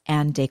sets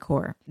and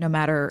decor. No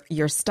matter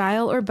your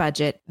style or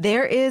budget,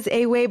 there is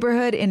a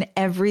Wayborhood in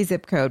every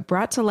zip code,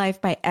 brought to life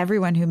by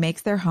everyone who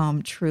makes their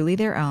home truly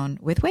their own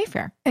with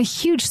Wayfair. A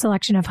huge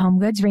selection of home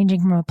goods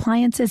ranging from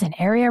appliances and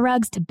area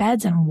rugs to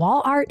beds and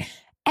wall art.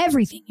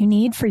 Everything you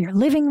need for your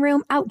living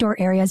room, outdoor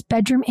areas,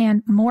 bedroom,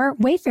 and more.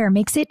 Wayfair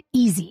makes it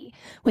easy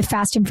with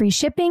fast and free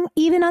shipping,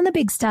 even on the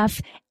big stuff,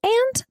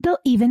 and they'll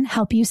even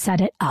help you set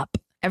it up.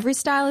 Every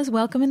style is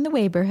welcome in the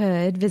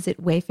Wayborhood.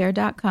 Visit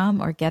wayfair.com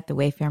or get the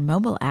Wayfair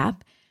mobile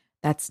app.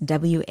 That's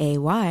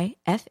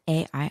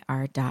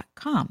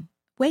WAYFAIR.com.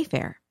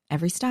 Wayfair.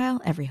 Every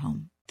style, every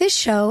home. This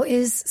show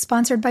is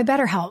sponsored by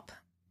BetterHelp.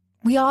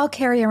 We all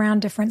carry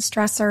around different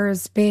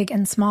stressors, big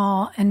and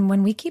small, and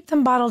when we keep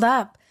them bottled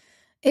up,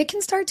 it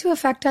can start to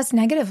affect us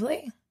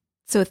negatively.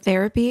 So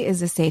therapy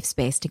is a safe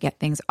space to get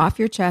things off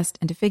your chest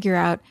and to figure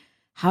out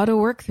how to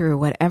work through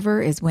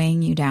whatever is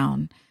weighing you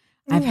down.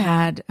 I've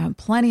had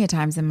plenty of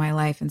times in my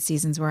life and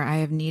seasons where I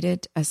have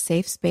needed a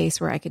safe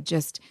space where I could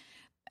just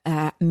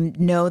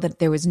know that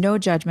there was no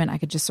judgment. I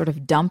could just sort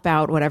of dump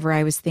out whatever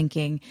I was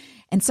thinking.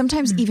 And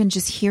sometimes even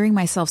just hearing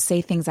myself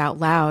say things out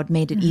loud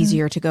made it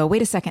easier to go,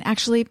 wait a second,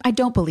 actually, I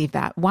don't believe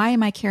that. Why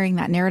am I carrying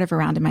that narrative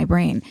around in my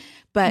brain?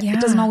 But it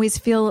doesn't always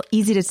feel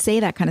easy to say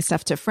that kind of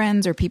stuff to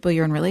friends or people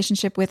you're in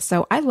relationship with.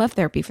 So I love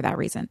therapy for that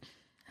reason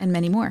and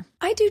many more.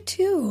 I do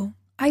too.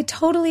 I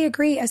totally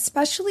agree,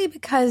 especially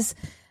because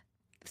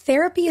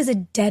therapy is a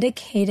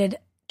dedicated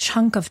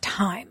chunk of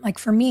time. Like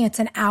for me, it's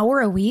an hour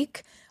a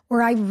week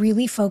where I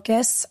really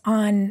focus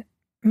on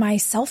my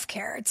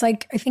self-care. It's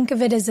like, I think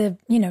of it as a,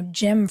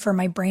 gym for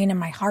my brain and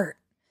my heart.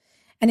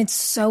 And it's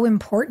so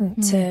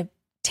important to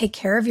take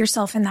care of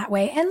yourself in that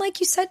way. And like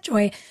you said,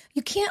 Joy,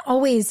 you can't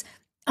always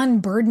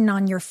unburden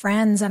on your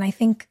friends. And I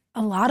think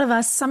a lot of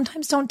us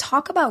sometimes don't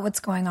talk about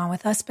what's going on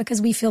with us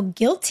because we feel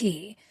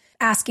guilty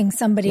asking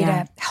somebody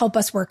to help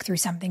us work through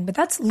something. But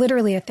that's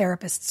literally a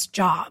therapist's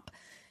job.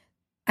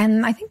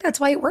 And I think that's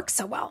why it works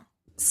so well.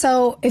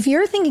 So if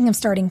you're thinking of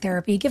starting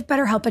therapy, give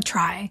BetterHelp a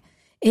try.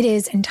 It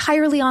is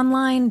entirely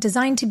online,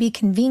 designed to be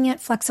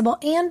convenient, flexible,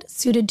 and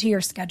suited to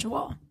your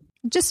schedule.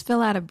 Just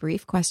fill out a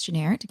brief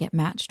questionnaire to get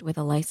matched with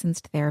a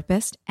licensed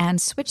therapist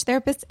and switch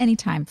therapists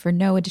anytime for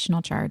no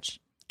additional charge.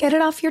 Get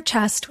it off your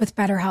chest with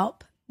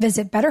BetterHelp.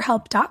 Visit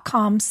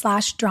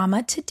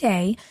betterhelp.com/drama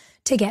today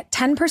to get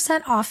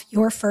 10% off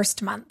your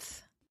first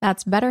month.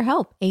 That's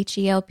BetterHelp,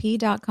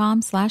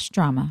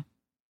 HELP.com/drama.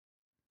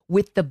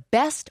 With the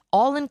best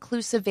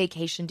all-inclusive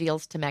vacation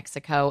deals to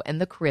Mexico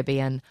and the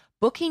Caribbean,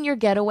 booking your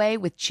getaway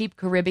with Cheap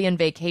Caribbean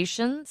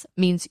Vacations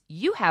means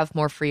you have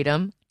more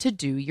freedom to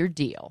do your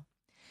deal.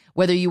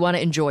 Whether you want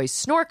to enjoy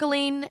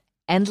snorkeling,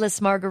 endless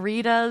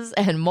margaritas,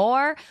 and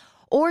more,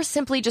 or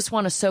simply just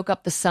want to soak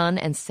up the sun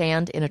and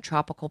sand in a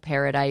tropical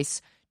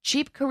paradise,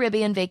 Cheap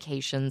Caribbean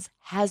Vacations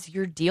has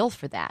your deal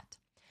for that.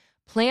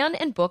 Plan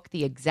and book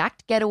the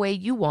exact getaway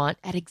you want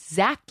at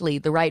exactly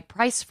the right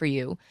price for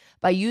you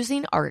by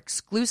using our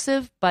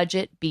exclusive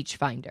budget beach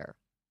finder.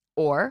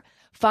 Or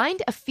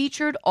find a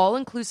featured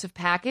all-inclusive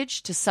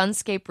package to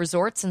Sunscape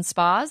Resorts and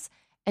Spas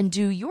and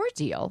do your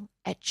deal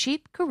at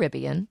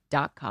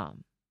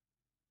cheapcaribbean.com.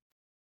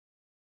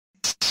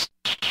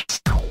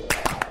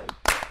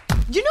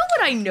 You know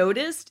what I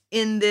noticed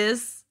in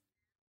this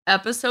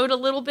episode a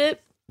little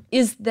bit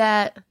is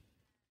that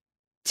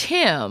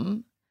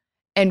Tim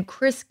and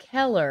Chris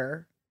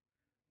Keller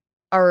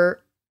are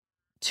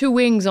two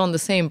wings on the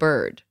same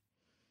bird.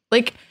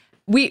 Like,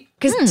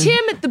 because Tim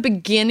at the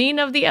beginning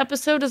of the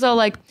episode is all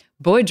like,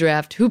 boy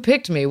draft, who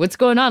picked me? What's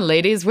going on,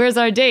 ladies? Where's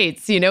our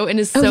dates? And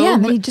is so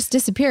and then he just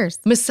disappears.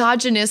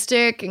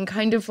 Misogynistic and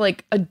kind of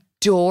like a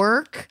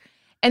dork.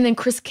 And then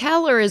Chris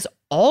Keller is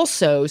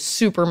also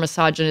super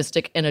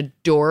misogynistic and a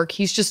dork.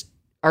 He's just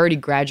already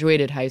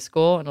graduated high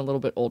school and a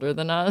little bit older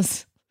than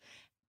us.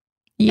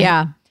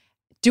 Yeah. And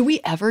do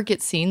we ever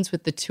get scenes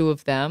with the two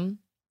of them?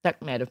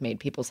 That might have made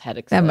people's head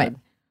explode.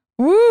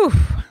 Woo!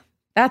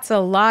 That's a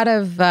lot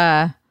of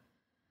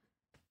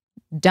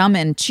dumb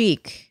and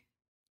cheek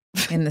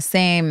in the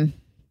same.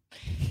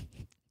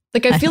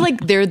 Like, I feel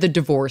like they're the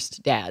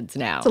divorced dads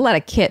now. It's a lot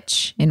of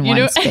kitsch in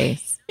one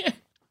space.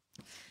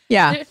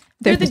 Yeah.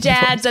 They're the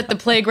dads at the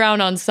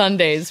playground on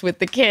Sundays with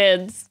the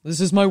kids.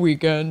 This is my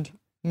weekend.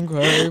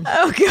 Okay.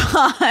 Oh,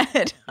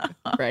 God.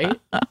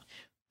 Right?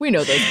 We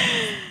know those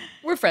guys.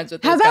 We're friends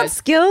with those How about guys.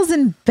 Skills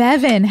and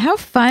Bevan? How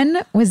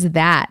fun was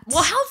that?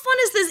 Well, how fun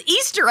is this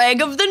Easter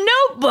egg of the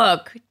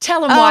Notebook?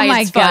 Tell them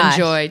why it's fun,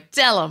 Joy.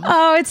 Tell them.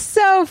 Oh, it's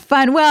so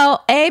fun.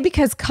 Well,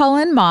 because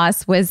Cullen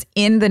Moss was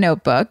in the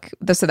Notebook,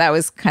 so that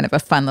was kind of a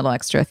fun little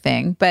extra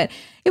thing. But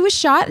it was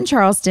shot in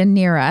Charleston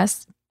near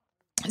us.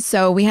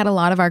 So we had a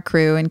lot of our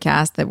crew and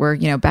cast that were,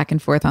 back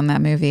and forth on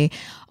that movie.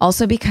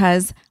 Also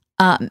because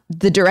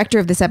the director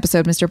of this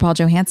episode, Mr. Paul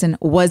Johansson,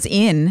 was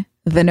in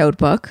the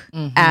Notebook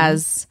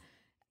as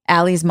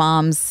Allie's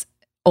mom's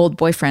old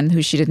boyfriend,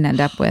 who she didn't end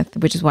up with,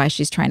 which is why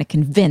she's trying to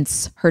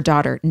convince her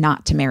daughter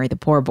not to marry the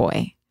poor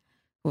boy.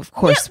 Of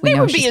course, we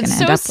know she's going to end up.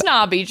 They were being so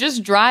snobby,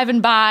 just driving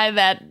by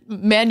that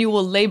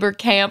manual labor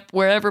camp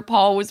wherever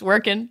Paul was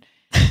working.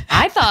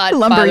 I thought,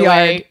 by the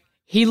way,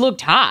 he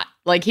looked hot.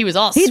 Like he was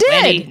all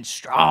sweaty and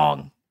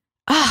strong.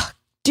 Oh,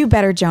 do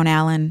better, Joan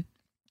Allen.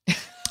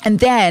 And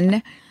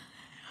then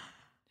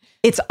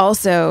it's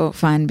also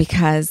fun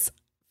because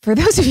for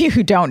those of you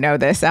who don't know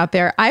this out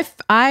there,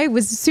 I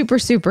was super,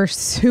 super,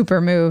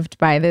 super moved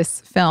by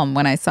this film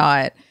when I saw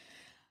it.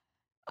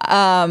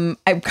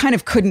 I kind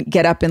of couldn't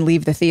get up and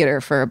leave the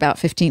theater for about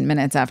 15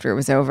 minutes after it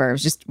was over. I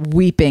was just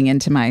weeping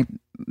into my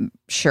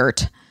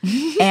shirt.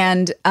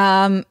 And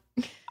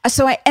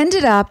so I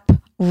ended up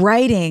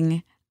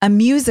writing a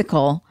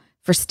musical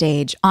for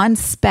stage on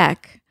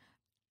spec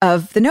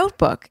of The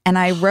Notebook. And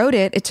I wrote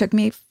it. It took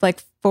me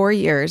like 4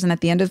 years. And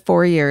at the end of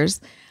 4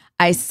 years,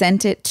 I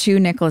sent it to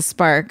Nicholas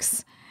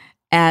Sparks.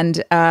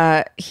 And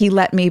he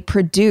let me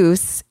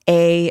produce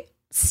a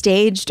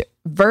staged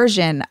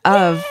version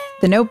of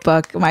The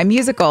Notebook, my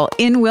musical,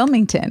 in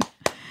Wilmington.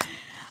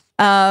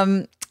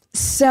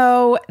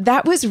 So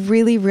that was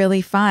really,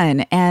 really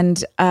fun.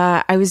 And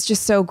I was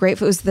just so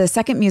grateful. It was the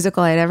second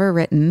musical I'd ever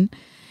written.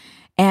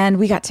 And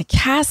we got to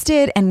cast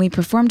it and we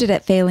performed it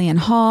at Thalian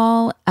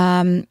Hall.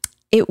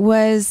 It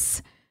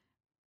was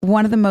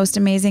one of the most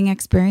amazing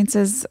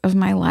experiences of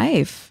my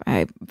life.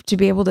 To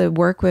be able to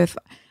work with,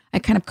 I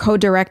kind of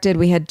co-directed.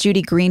 We had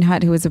Judy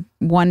Greenhut, who was a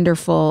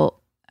wonderful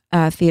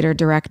theater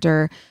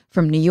director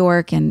from New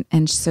York.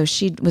 And so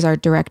she was our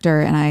director,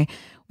 and I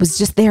was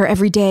just there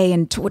every day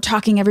and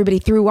talking everybody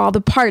through all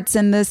the parts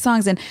and the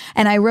songs. And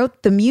I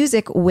wrote the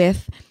music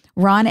with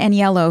Ron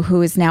Aniello,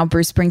 who is now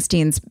Bruce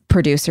Springsteen's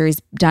producer.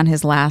 He's done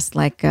his last,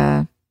 like,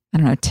 I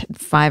don't know,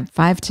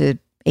 5 to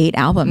 8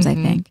 albums, I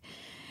think.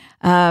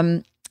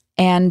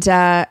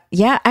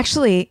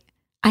 Actually,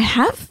 I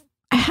have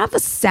a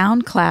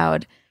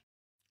SoundCloud.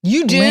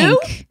 You do?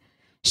 Link.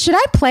 Should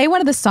I play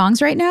one of the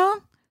songs right now?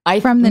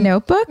 From The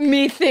Notebook?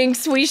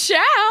 Methinks we shall.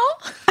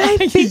 I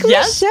think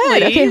yes, we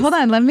should. please. Okay, hold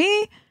on. Let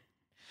me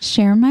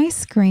share my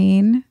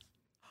screen.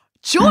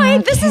 Joy,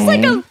 this is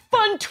like a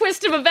fun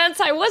twist of events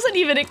I wasn't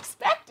even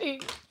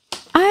expecting.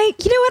 You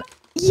know what?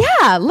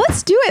 Yeah,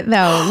 let's do it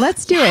though.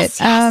 Let's do it.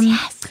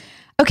 Yes.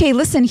 Okay,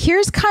 listen,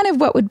 here's kind of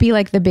what would be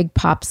like the big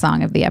pop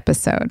song of the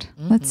episode.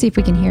 Let's see if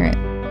we can hear it.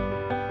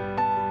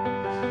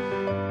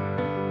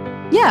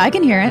 Yeah, I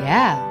can hear it.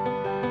 Yeah.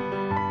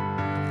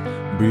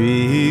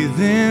 Breathe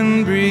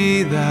in,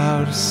 breathe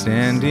out,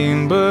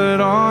 standing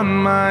but on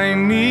my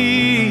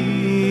knees.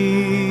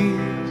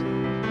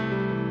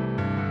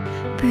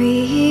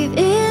 Breathe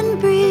in,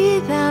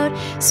 breathe out,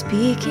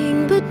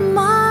 speaking but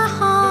my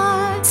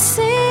heart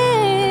sings.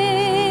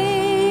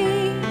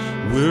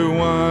 We're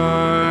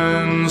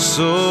one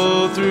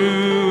soul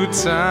through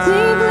time.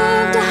 We've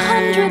lived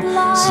 100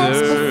 lives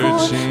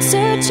before,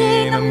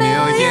 searching a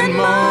million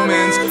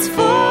moments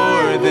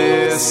for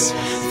this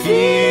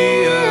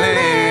feeling.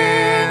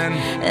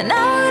 And I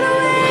would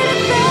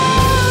wait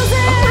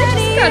 1,000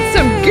 years. Got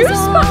some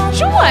goosebumps,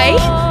 Joy.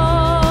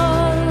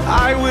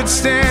 I would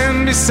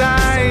stand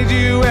beside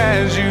you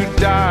as you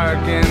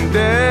darken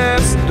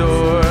death's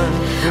door.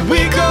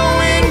 We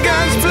go in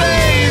guns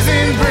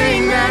blazing,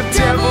 bring that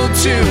devil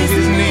to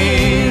his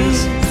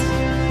knees.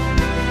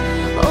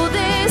 Oh,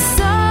 there's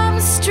some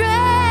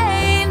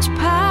strange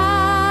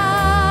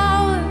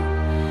power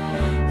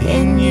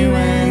in you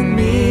and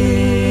me.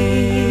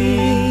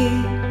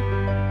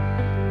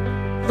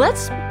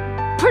 Let's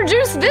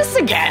produce this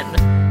again.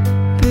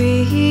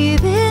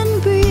 Breathe in,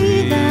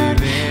 breathe out,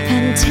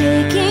 and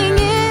taking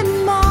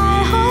in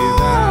my heart.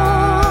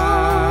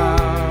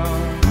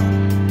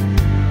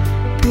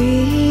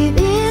 Breathe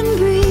in,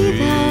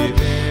 breathe out,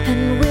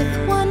 and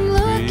with one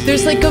look.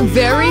 There's like a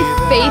very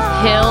Faith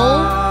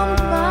Hill,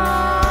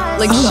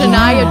 like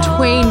Shania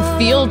Twain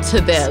feel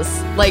to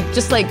this. Like,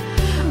 just like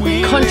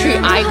country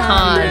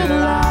icon,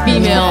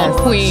 female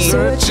queen.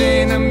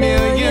 Searching a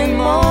million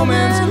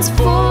moments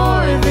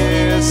for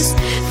this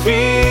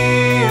feeling.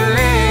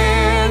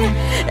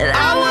 And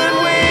I would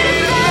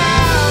wait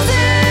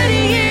 1,000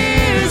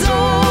 years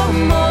or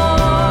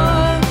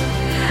more.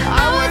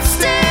 I would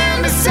stand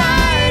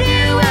beside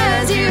you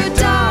as you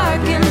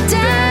darken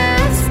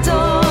death's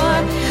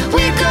door.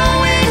 We go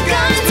in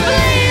guns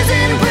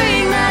blazing,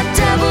 bring that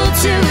devil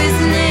to his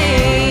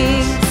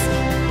knees.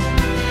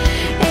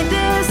 Ain't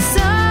there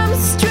some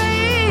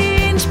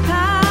strange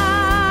power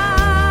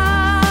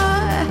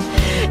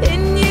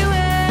in you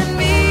and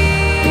me?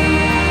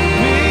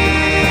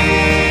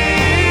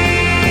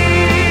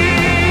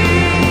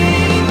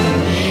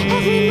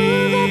 Every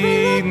move, every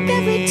look,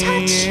 every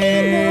touch,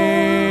 you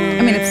know.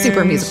 I mean, it's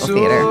super musical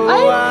theater. I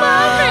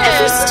love it.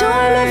 Every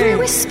storm, every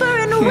whisper,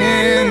 and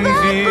wind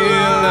that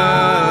blows.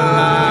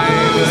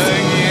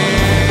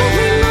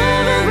 Every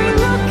move, every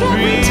look,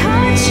 every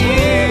touch,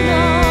 you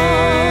know.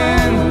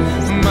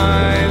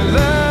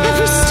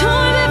 Every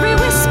storm, every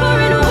whisper,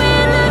 and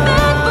wind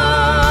that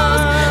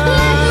blows.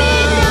 Let me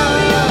know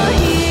you're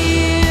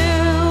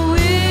here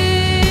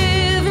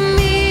with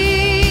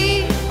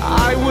me.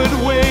 I would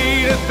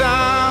wait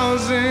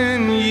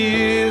 1,000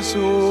 years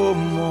or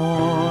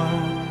more.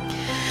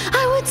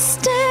 I would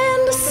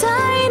stand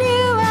beside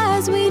you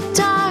as we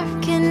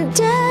darken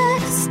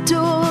death's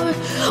door.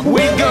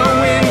 We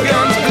go in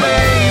guns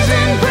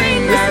blazing,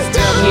 bring that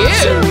devil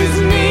to his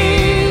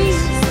knees.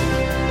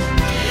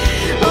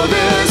 Oh,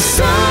 there's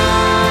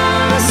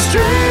some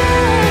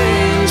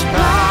strange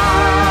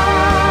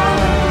power.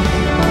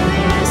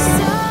 There's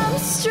some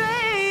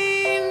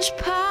strange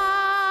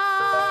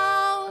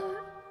power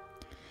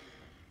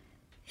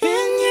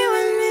in you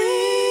and me.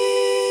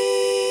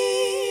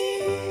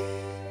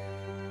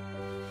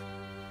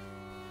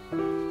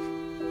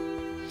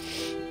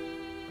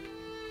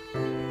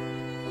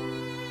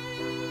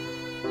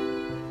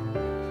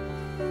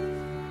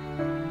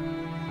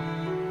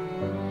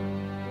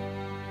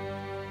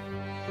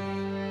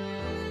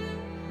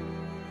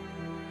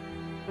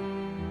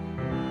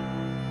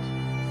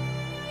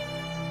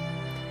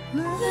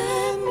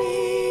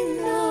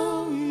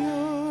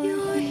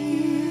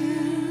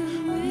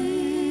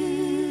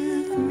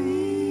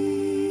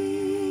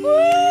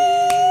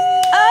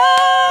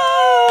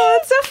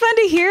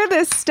 hear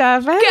this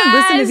stuff. I haven't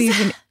listened to these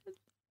in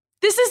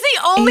This is the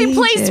only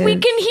place we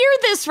can hear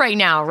this right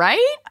now,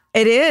 right?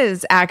 It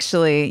is,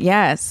 actually.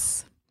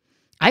 Yes.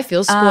 I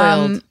feel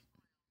spoiled.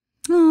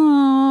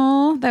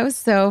 Oh, that was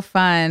so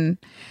fun.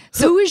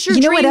 So who is your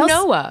dream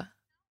Noah?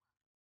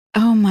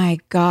 Oh my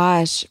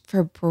gosh.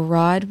 For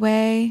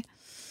Broadway,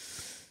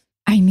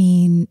 I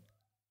mean,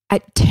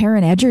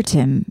 Taron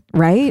Egerton,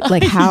 right?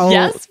 Like how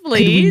yes, could we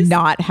please.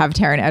 not have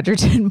Taron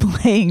Egerton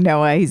playing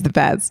Noah? He's the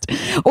best.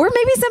 Or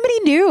maybe somebody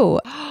new.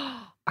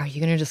 Are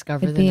you going to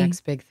discover the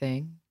next big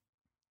thing?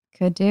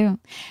 Could do.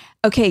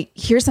 Okay,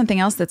 here's something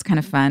else that's kind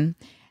of fun.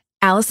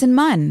 Allison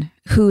Munn,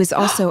 who is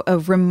also a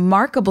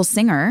remarkable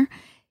singer,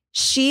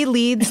 she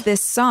leads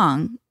this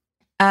song,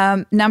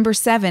 number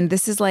 7.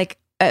 This is like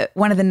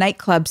one of the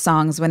nightclub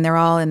songs when they're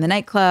all in the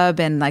nightclub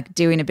and like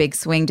doing a big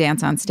swing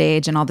dance on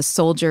stage, and all the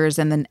soldiers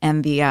and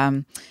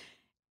the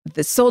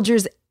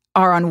soldiers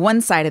are on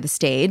one side of the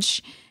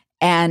stage,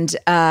 and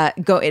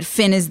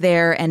Finn is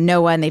there and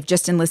Noah, and they've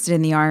just enlisted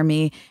in the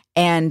army.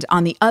 And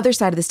on the other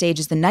side of the stage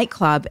is the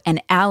nightclub, and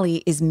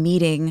Allie is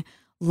meeting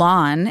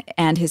Lon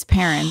and his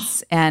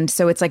parents. And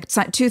so it's like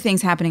two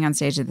things happening on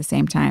stage at the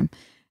same time.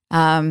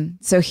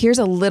 So here's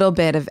a little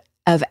bit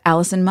of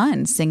Allison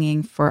Munn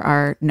singing for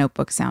our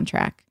Notebook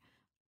soundtrack.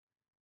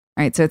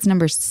 All right, so it's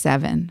number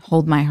 7,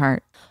 Hold My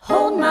Heart.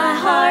 Hold my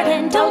heart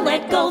and don't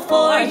let go,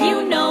 for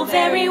you know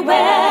very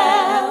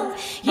well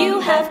you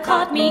have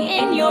caught me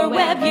in your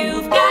web.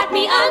 You've got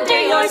me under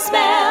your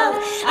spell.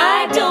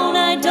 I don't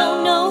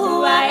know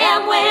who I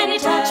am when you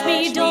touch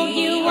me. Don't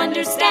you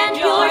understand?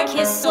 Your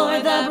kiss or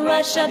the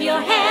brush of your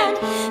hand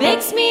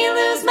makes me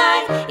lose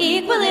my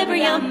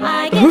equilibrium.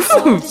 I get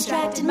so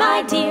distracted,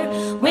 my dear,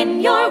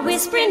 when you're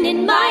whispering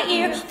in my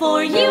ear.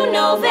 For you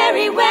know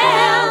very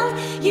well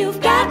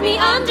you've got me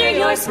under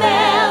your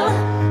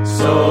spell.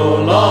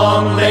 So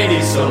long,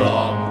 lady, so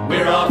long.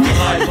 We're off to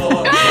my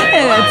boy.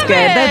 That's good.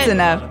 That's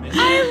enough.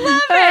 I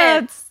love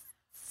it. That's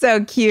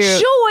so cute.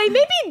 Joy,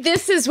 maybe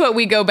this is what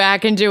we go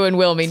back and do in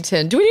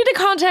Wilmington. Do we need to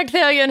contact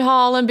Thalia and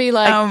Hall and be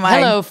like,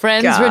 hello,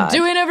 friends, God. we're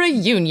doing a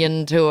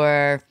reunion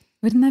tour?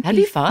 Wouldn't that That'd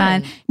be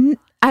fun?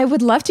 I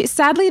would love to.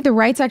 Sadly, the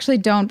rights actually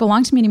don't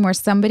belong to me anymore.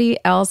 Somebody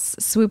else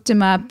swooped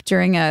him up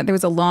during there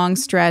was a long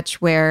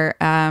stretch where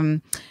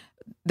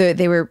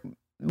they were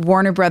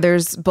Warner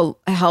Brothers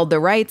held the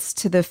rights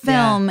to the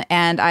film,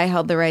 and I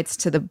held the rights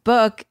to the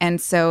book. And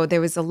so there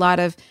was a lot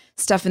of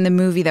stuff in the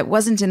movie that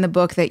wasn't in the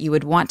book that you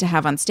would want to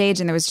have on stage.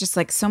 And there was just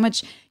like so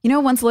much,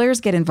 once lawyers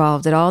get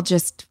involved, it all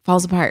just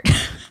falls apart.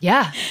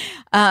 Yeah.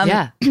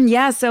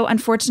 Yeah. So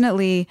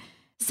unfortunately,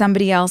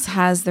 somebody else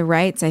has the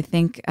rights. I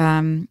think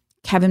Kevin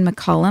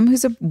McCullum,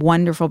 who's a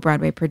wonderful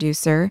Broadway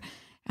producer,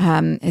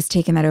 has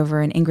taken that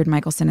over. And Ingrid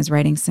Michaelson is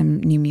writing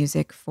some new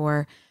music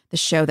for the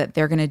show that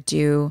they're going to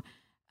do.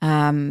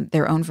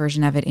 Their own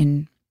version of it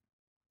in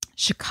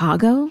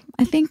Chicago,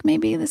 I think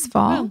maybe this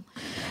fall.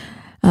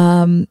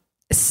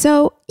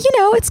 So,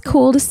 it's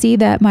cool to see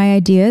that my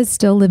idea is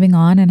still living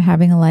on and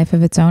having a life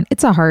of its own.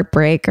 It's a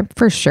heartbreak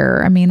for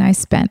sure. I mean, I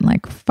spent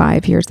like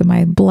 5 years of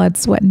my blood,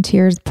 sweat, and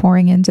tears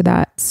pouring into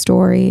that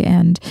story.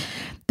 And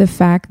the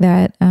fact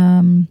that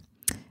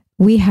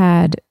we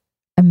had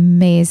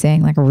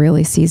amazing, like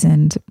really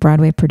seasoned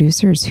Broadway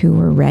producers who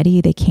were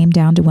ready. They came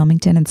down to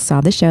Wilmington and saw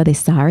the show. They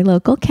saw our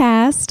local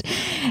cast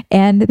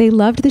and they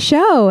loved the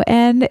show.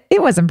 And it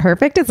wasn't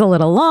perfect. It's a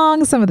little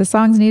long. Some of the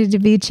songs needed to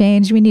be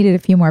changed. We needed a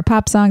few more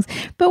pop songs,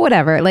 but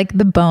whatever. Like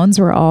the bones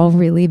were all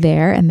really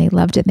there and they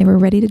loved it. And they were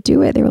ready to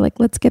do it. They were like,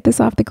 let's get this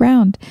off the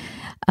ground.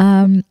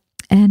 And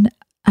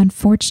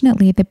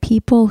unfortunately, the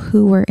people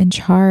who were in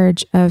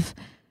charge of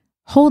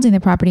holding the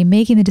property,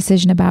 making the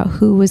decision about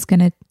who was going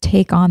to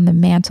take on the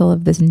mantle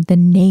of the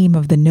name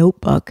of the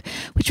Notebook,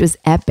 which was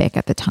epic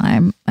at the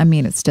time. I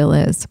mean, it still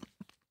is.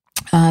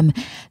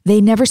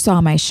 They never saw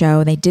my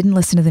show. They didn't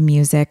listen to the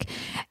music.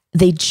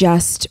 They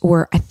just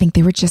were, I think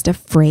they were just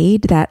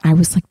afraid that I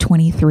was like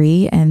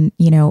 23 and,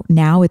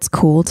 now it's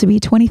cool to be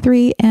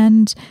 23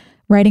 and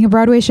writing a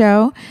Broadway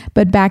show.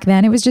 But back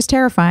then it was just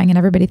terrifying and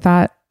everybody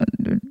thought,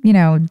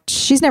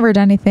 she's never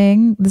done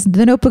anything.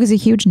 The Notebook is a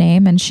huge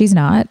name and she's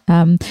not.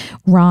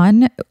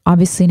 Ron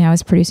obviously now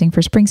is producing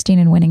for Springsteen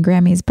and winning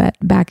Grammys, but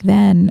back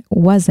then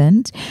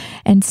wasn't.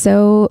 And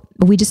so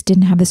we just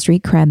didn't have the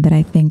street cred that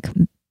I think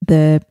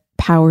the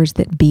powers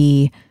that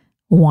be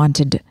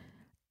wanted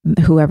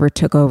whoever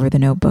took over the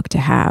Notebook to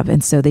have.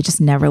 And so they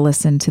just never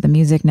listened to the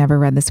music, never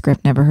read the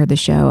script, never heard the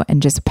show,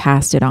 and just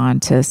passed it on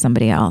to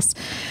somebody else.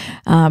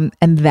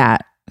 And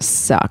that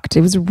sucked.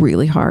 It was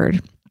really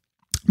hard.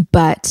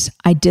 But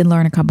I did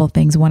learn a couple of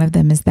things. One of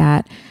them is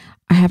that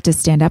I have to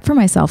stand up for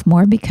myself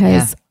more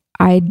because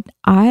I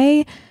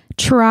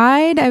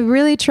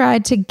really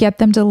tried to get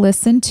them to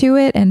listen to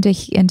it and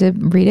to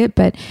read it,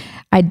 but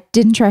I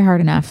didn't try hard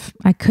enough.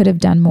 I could have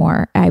done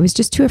more. I was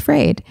just too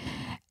afraid.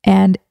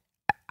 And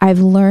I've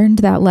learned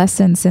that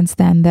lesson since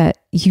then, that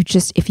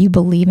if you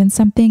believe in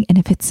something and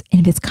if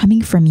it's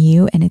coming from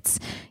you and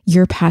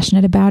you're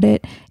passionate about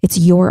it, it's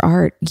your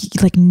art.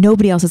 Like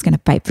nobody else is going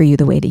to fight for you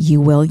the way that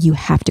you will. You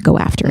have to go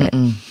after it.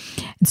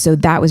 And so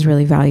that was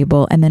really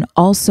valuable. And then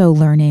also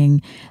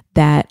learning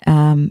that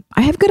I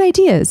have good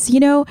ideas. You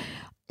know,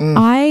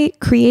 I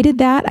created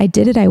that. I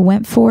did it. I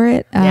went for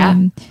it.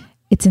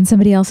 It's in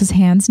somebody else's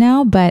hands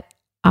now, but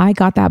I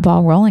got that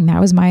ball rolling. That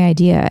was my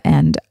idea.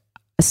 And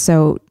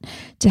so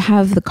to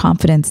have the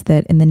confidence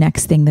that in the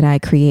next thing that I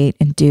create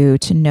and do,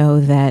 to know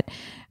that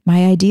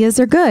my ideas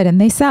are good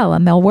and they sell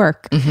and they'll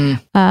work.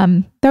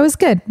 That was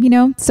good, you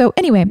know? So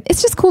anyway,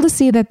 it's just cool to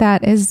see that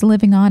that is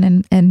living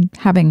on and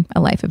having a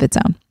life of its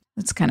own.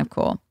 It's kind of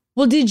cool.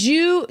 Well,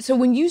 so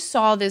when you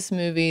saw this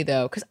movie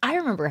though, because I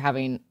remember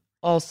having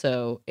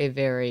also a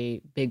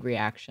very big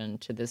reaction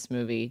to this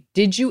movie.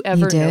 Did you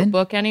ever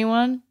notebook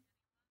anyone?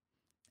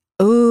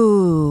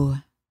 Ooh.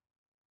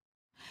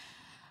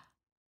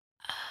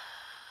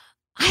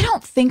 I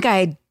don't think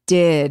I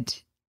did.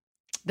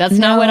 That's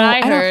not what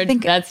I heard.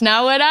 That's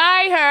not what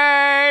I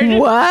heard.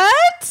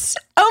 What?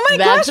 Oh my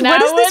gosh,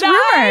 what is this rumor?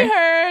 I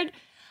heard.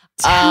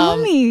 Tell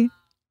me.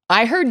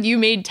 I heard you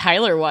made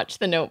Tyler watch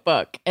The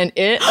Notebook and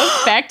it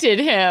affected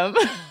him.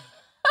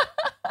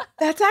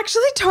 That's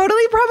actually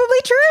totally probably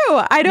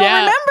true. I don't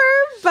remember,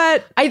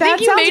 but I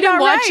think you made him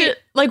watch it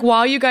like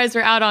while you guys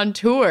were out on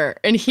tour.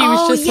 And he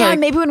was just like,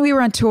 maybe when we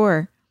were on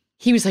tour.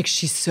 He was like,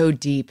 she's so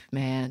deep,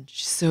 man.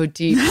 She's so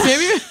deep.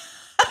 Maybe.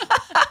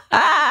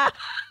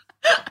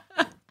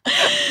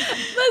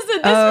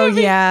 Listen, this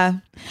movie. Yeah.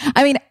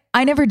 I mean,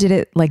 I never did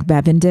it like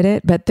Bevan did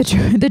it, but the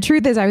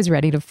truth is I was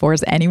ready to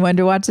force anyone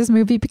to watch this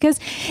movie because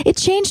it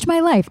changed my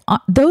life.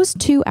 Those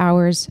 2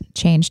 hours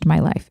changed my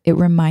life. It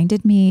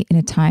reminded me in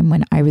a time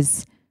when I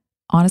was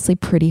honestly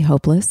pretty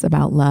hopeless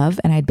about love,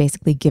 and I'd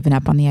basically given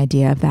up on the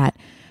idea of that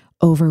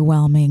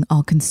overwhelming,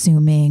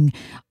 all-consuming,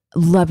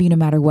 love you no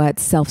matter what,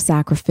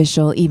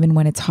 self-sacrificial, even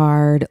when it's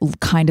hard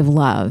kind of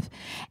love.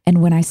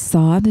 And when I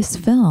saw this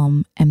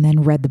film and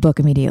then read the book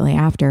immediately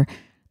after,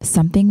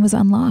 something was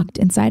unlocked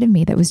inside of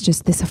me that was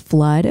just this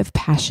flood of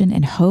passion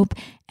and hope,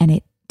 and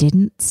it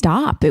didn't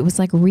stop. It was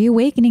like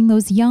reawakening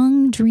those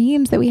young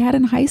dreams that we had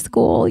in high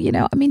school. You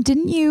know, I mean,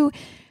 didn't you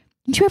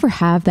ever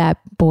have that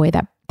boy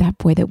that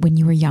when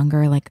you were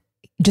younger, like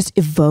just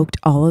evoked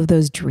all of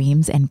those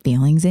dreams and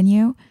feelings in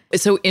you?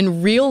 So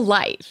in real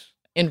life,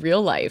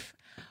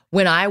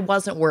 when I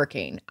wasn't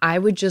working, I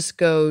would just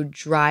go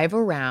drive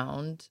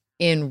around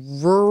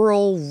in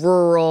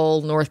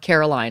rural North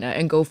Carolina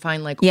and go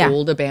find like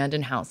old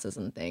abandoned houses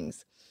and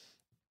things.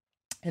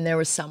 And there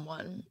was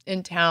someone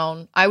in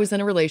town. I was in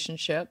a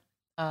relationship.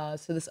 So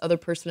this other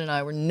person and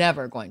I were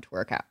never going to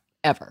work out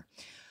ever.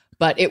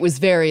 But it was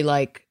very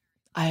like,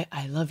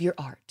 I love your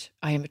art.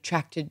 I am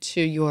attracted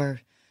to your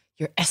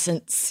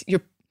essence.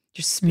 Your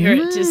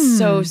spirit is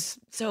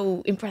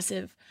so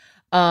impressive.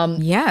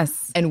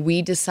 Yes. And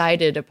we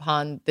decided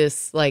upon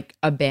this like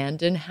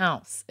abandoned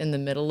house in the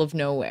middle of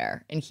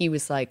nowhere. And he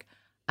was like,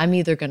 I'm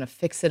either going to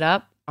fix it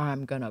up or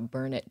I'm going to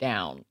burn it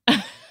down.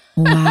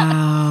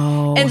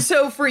 Wow. And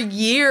so for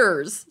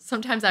years,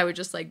 sometimes I would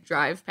just like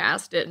drive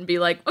past it and be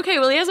like, okay,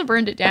 well, he hasn't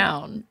burned it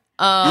down.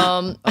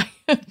 I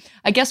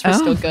guess we're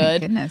still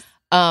good. Goodness.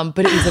 But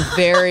it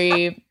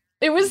was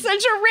it was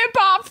such a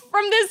ripoff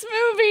from this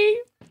movie.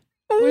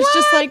 It was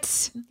just like,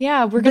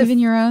 yeah, we're living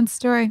your own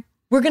story.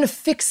 We're going to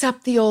fix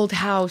up the old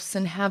house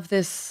and have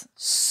this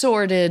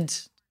sordid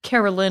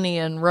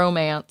Carolinian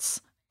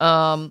romance.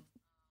 God,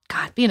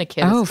 being a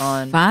kid is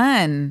fun.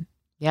 Fun.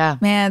 Yeah.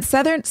 Man,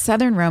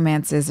 Southern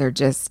romances are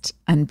just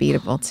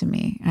unbeatable to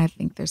me. I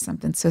think there's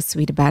something so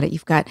sweet about it.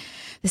 You've got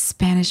the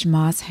Spanish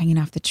moss hanging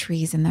off the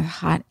trees and the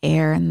hot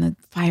air and the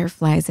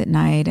fireflies at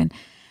night and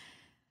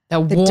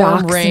the warm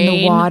docks rain in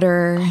the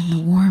water and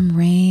the warm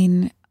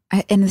rain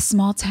and the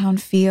small town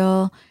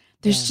feel.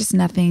 There's just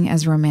nothing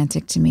as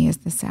romantic to me as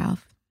the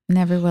South.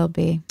 Never will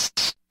be.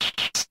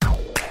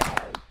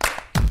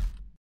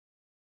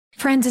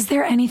 Friends, is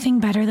there anything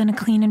better than a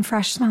clean and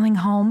fresh smelling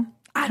home?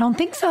 I don't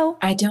think so.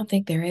 I don't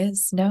think there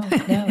is. No.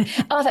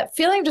 Oh, that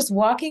feeling just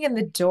walking in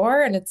the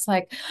door and it's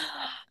like,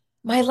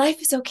 my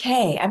life is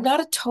okay. I'm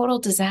not a total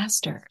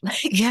disaster. I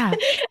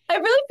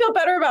really feel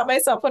better about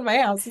myself when my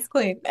house is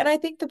clean. And I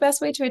think the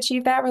best way to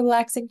achieve that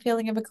relaxing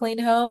feeling of a clean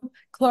home,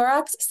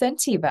 Clorox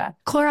Scentiva.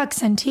 Clorox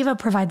Scentiva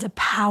provides a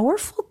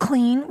powerful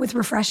clean with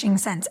refreshing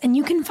scents. And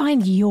you can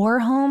find your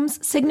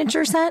home's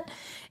signature scent.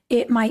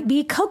 It might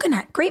be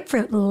coconut,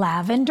 grapefruit,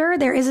 lavender.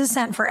 There is a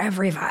scent for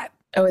every vibe.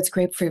 Oh, it's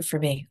grapefruit for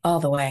me,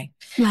 all the way.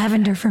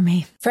 Lavender for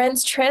me.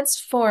 Friends,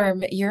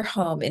 transform your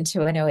home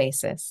into an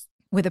oasis.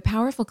 With a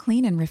powerful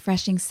clean and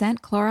refreshing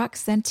scent, Clorox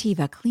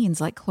Scentiva cleans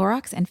like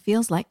Clorox and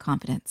feels like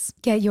confidence.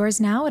 Get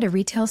yours now at a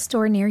retail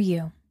store near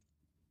you.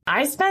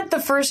 I spent the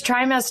first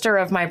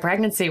trimester of my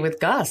pregnancy with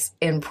Gus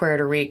in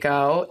Puerto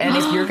Rico. And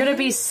if you're going to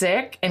be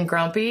sick and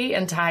grumpy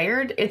and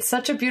tired, it's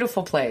such a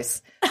beautiful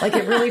place. Like,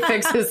 it really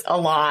fixes a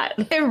lot.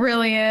 It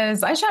really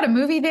is. I shot a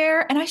movie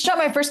there and I shot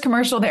my first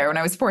commercial there when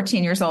I was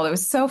 14 years old. It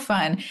was so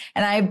fun.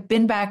 And I've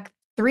been back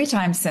 3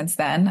 times since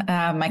then.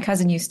 My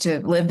cousin used to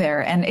live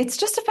there and it's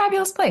just a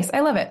fabulous place. I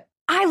love it.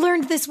 I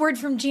learned this word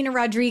from Gina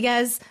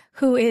Rodriguez,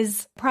 who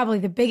is probably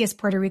the biggest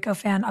Puerto Rico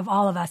fan of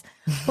all of us.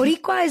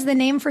 Boricua is the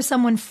name for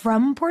someone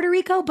from Puerto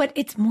Rico, but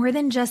it's more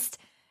than just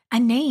a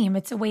name.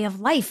 It's a way of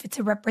life. It's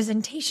a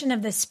representation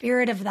of the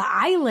spirit of the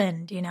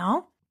island, you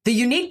know? The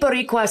unique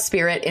Boricua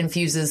spirit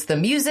infuses the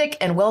music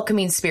and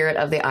welcoming spirit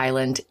of the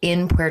island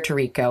in Puerto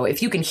Rico.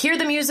 If you can hear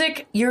the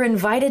music, you're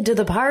invited to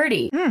the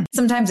party.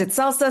 Sometimes it's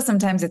salsa,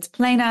 sometimes it's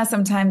plena,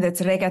 sometimes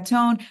it's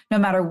reggaeton. No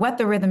matter what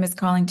the rhythm is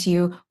calling to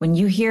you, when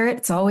you hear it,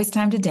 it's always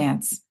time to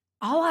dance.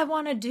 All I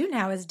want to do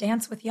now is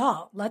dance with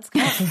y'all. Let's go.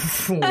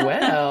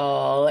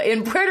 Well,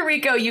 in Puerto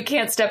Rico, you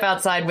can't step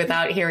outside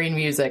without hearing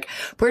music.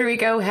 Puerto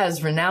Rico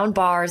has renowned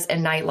bars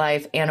and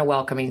nightlife and a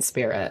welcoming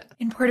spirit.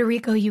 In Puerto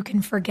Rico, you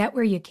can forget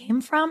where you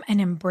came from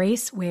and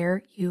embrace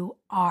where you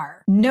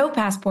are. No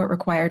passport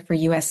required for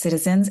U.S.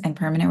 citizens and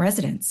permanent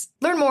residents.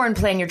 Learn more and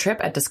plan your trip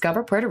at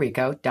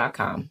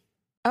discoverpuertorico.com.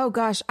 Oh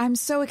gosh, I'm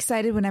so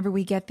excited whenever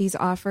we get these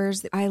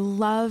offers. I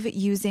love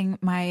using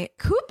my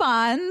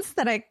coupons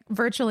that I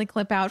virtually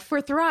clip out for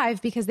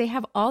Thrive because they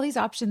have all these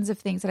options of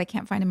things that I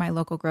can't find in my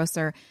local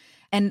grocer.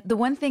 And the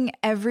one thing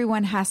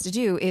everyone has to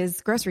do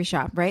is grocery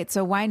shop, right?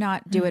 So why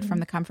not do it from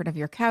the comfort of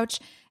your couch?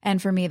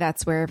 And for me,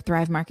 that's where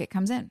Thrive Market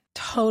comes in.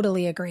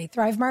 Totally agree.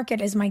 Thrive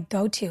Market is my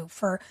go-to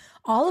for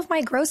all of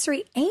my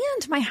grocery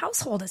and my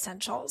household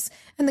essentials.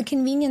 And the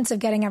convenience of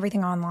getting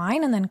everything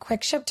online and then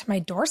quick ship to my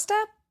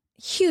doorstep.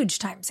 Huge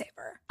time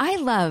saver. I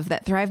love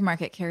that Thrive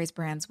Market carries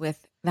brands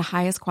with the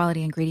highest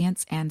quality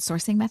ingredients and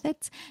sourcing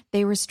methods.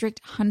 They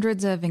restrict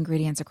hundreds of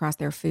ingredients across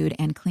their food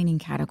and cleaning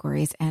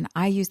categories, and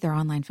I use their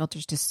online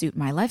filters to suit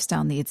my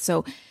lifestyle needs.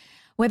 So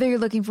whether you're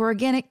looking for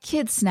organic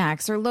kids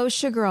snacks or low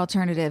sugar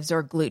alternatives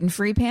or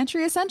gluten-free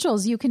pantry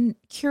essentials, you can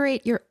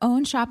curate your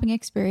own shopping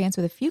experience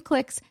with a few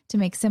clicks to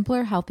make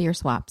simpler, healthier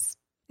swaps.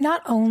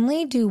 Not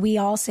only do we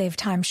all save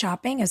time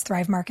shopping as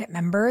Thrive Market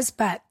members,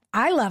 but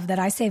I love that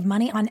I save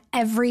money on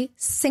every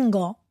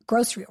single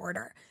grocery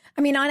order.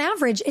 I mean, on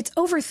average, it's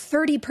over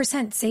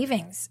 30%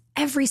 savings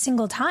every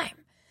single time.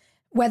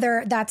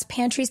 Whether that's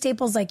pantry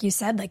staples, like you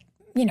said, like,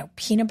 you know,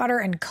 peanut butter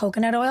and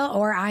coconut oil,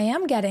 or I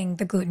am getting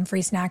the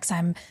gluten-free snacks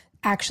I'm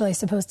actually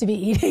supposed to be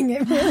eating.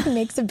 It really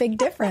makes a big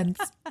difference.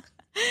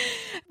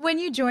 When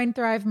you join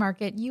Thrive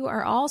Market, you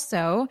are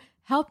also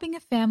helping a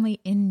family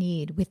in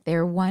need with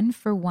their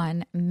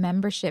 1-for-1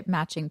 membership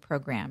matching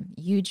program.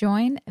 You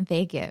join,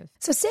 they give.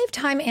 So save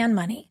time and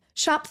money.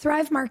 Shop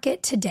Thrive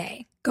Market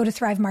today. Go to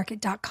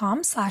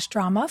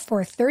thrivemarket.com/drama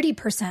for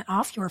 30%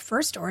 off your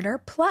first order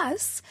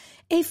plus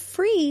a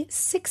free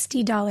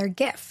 $60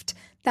 gift.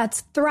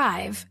 That's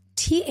Thrive,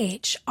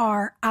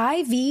 THRIVE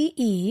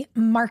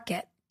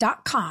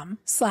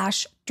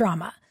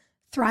market.com/drama.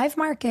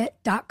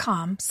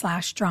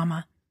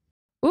 thrivemarket.com/drama.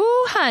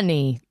 Ooh,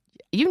 honey.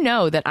 You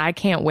know that I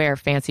can't wear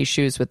fancy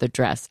shoes with a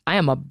dress. I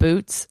am a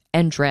boots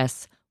and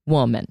dress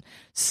woman.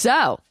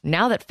 So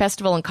now that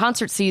festival and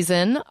concert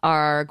season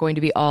are going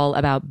to be all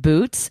about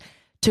boots,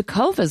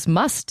 Tecovas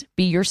must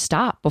be your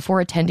stop before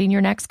attending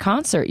your next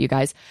concert, you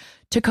guys.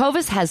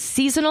 Tecovas has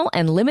seasonal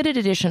and limited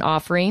edition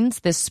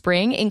offerings this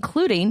spring,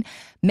 including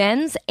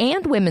men's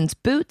and women's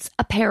boots,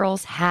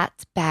 apparels,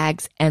 hats,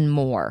 bags, and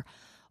more.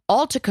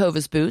 All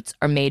Tecovas boots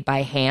are made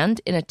by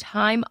hand in a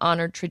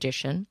time-honored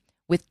tradition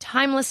with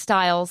timeless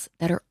styles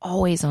that are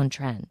always on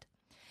trend.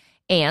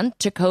 And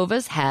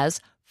Tecovas has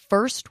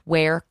first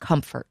wear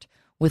comfort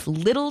with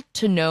little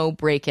to no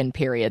break-in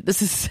period.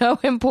 This is so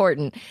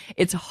important.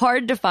 It's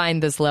hard to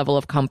find this level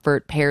of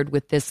comfort paired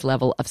with this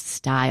level of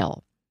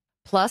style.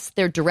 Plus,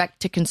 their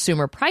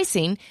direct-to-consumer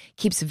pricing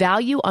keeps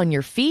value on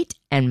your feet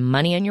and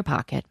money in your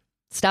pocket.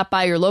 Stop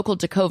by your local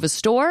Tecovas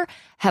store,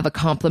 have a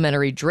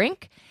complimentary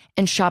drink,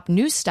 and shop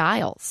new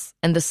styles.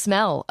 And the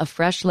smell of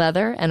fresh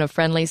leather and a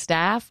friendly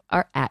staff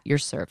are at your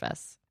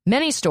service.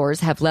 Many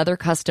stores have leather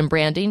custom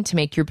branding to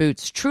make your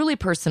boots truly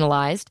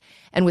personalized.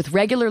 And with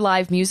regular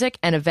live music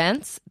and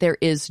events, there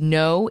is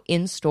no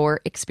in-store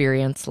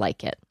experience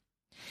like it.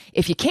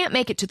 If you can't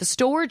make it to the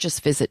store,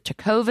 just visit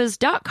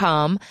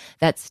tecovas.com.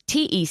 That's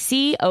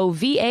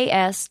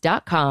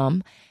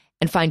TECOVAS.com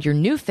and find your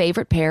new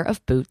favorite pair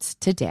of boots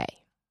today.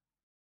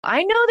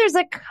 I know there's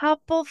a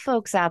couple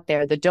folks out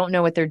there that don't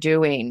know what they're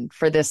doing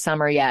for this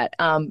summer yet.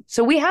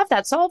 So we have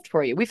that solved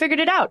for you. We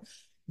figured it out.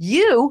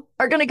 You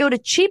are going to go to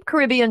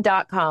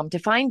cheapcaribbean.com to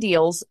find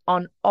deals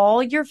on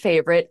all your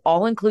favorite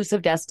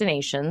all-inclusive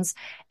destinations,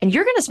 and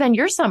you're going to spend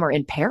your summer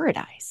in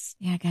paradise.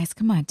 Yeah, guys,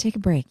 come on, take a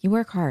break. You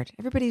work hard.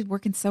 Everybody's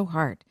working so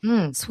hard.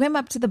 Swim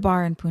up to the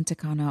bar in Punta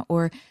Cana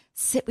or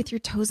sit with your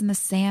toes in the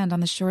sand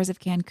on the shores of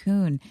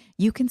Cancun.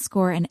 You can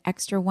score an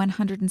extra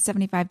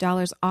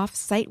 $175 off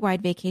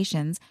site-wide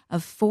vacations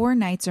of 4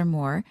 nights or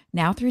more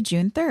now through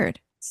June 3rd.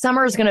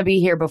 Summer is going to be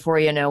here before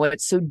you know it,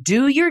 so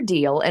do your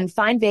deal and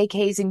find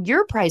vacays in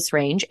your price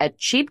range at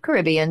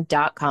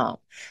cheapcaribbean.com.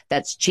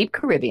 That's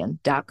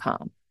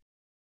cheapcaribbean.com.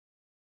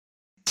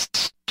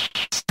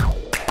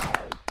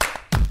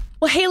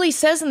 Well, Haley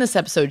says in this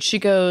episode, she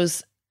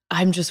goes,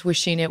 I'm just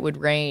wishing it would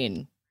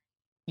rain,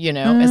 you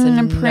know, as a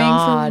I'm nod. praying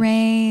for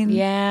rain.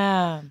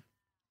 Yeah.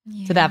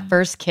 To that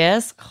first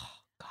kiss. Oh,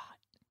 God.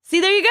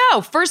 See, there you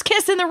go. First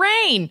kiss in the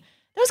rain.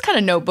 That was kind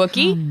of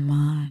notebooky. Come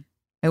on.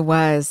 It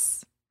was.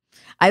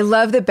 I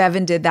love that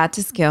Bevan did that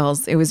to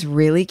Skills. It was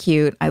really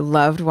cute. I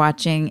loved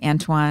watching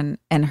Antoine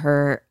and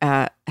her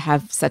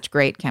have such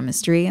great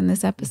chemistry in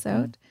this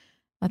episode.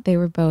 Thought they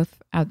were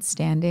both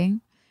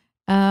outstanding.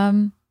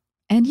 And,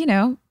 you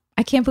know,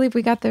 I can't believe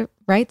we got the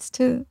rights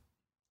to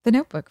the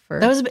Notebook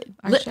for that was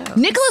our show.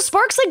 Nicholas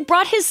Sparks like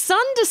brought his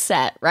son to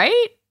set,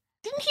 right?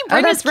 Didn't he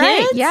bring his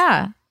kids?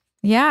 Yeah.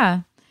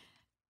 Yeah.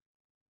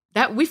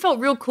 That we felt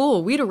real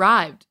cool. We'd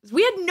arrived.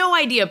 We had no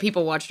idea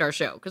people watched our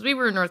show because we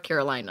were in North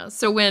Carolina.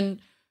 So when,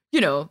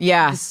 you know,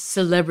 this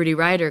celebrity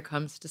writer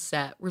comes to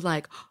set, we're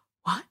like,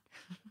 what?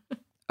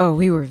 Oh,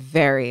 we were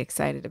very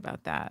excited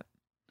about that.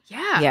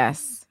 Yeah.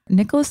 Yes.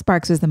 Nicholas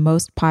Sparks was the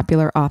most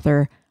popular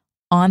author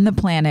on the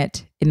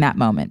planet in that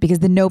moment because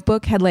the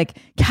Notebook had like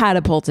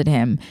catapulted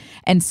him.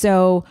 And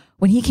so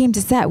when he came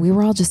to set, we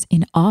were all just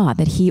in awe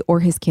that he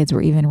or his kids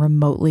were even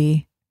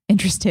remotely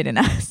interested in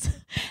us.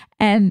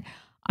 And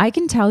I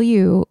can tell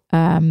you,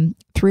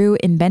 through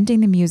inventing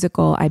the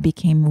musical, I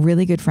became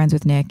really good friends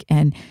with Nick.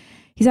 And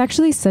he's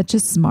actually such a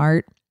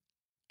smart,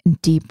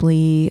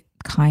 deeply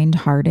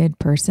kind-hearted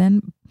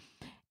person.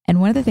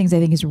 And one of the things I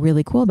think is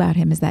really cool about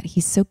him is that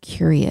he's so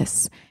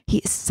curious. He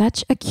is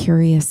such a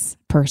curious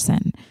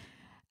person.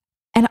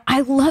 And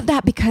I love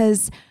that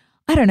because,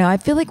 I don't know, I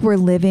feel like we're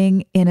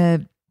living in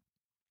a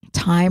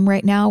time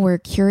right now where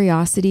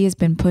curiosity has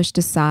been pushed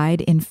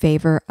aside in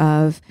favor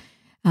of,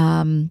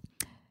 I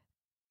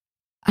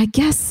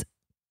guess,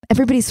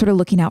 everybody's sort of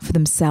looking out for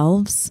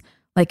themselves,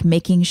 like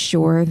making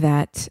sure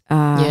that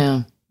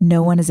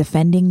no one is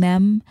offending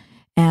them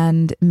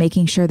and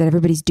making sure that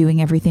everybody's doing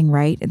everything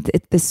right.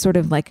 This sort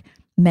of like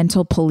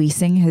mental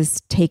policing has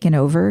taken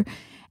over.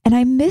 And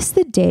I miss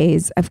the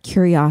days of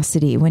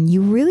curiosity when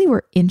you really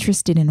were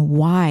interested in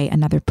why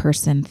another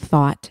person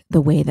thought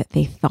the way that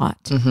they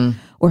thought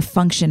or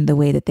functioned the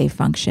way that they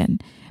function.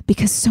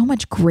 Because so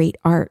much great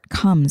art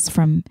comes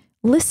from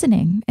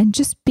listening and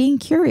just being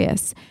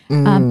curious.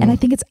 And I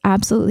think it's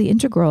absolutely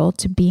integral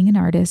to being an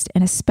artist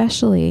and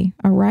especially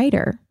a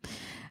writer.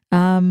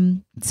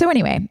 So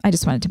anyway, I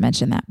just wanted to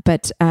mention that.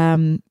 But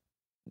one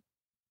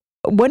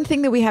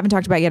thing that we haven't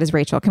talked about yet is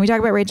Rachel. Can we talk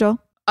about Rachel?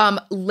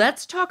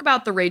 Let's talk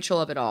about the Rachel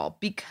of it all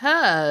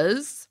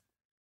because...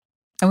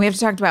 And we have to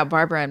talk about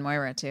Barbara and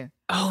Moira too.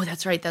 Oh,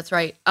 that's right. That's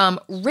right.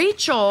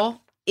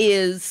 Rachel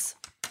is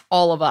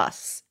all of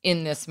us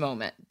in this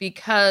moment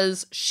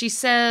because she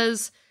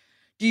says,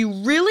 do you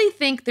really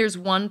think there's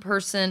one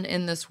person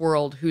in this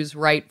world who's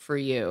right for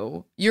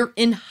you? You're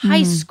in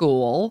high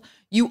school.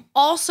 You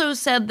also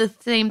said the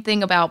same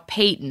thing about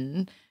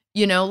Peyton.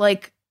 You know,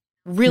 like,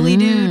 really,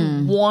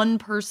 dude, one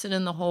person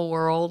in the whole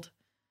world.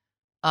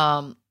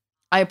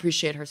 I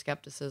appreciate her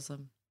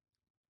skepticism.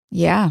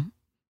 Yeah,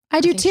 I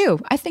do too.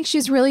 I think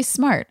she's really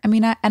smart. I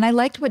mean, I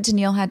liked what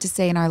Danielle had to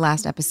say in our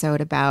last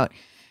episode about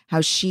how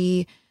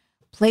she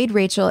played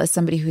Rachel as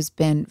somebody who's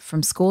been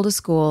from school to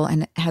school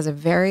and has a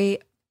very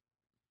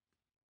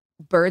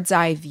bird's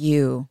eye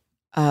view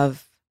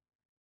of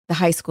the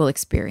high school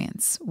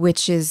experience,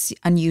 which is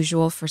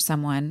unusual for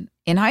someone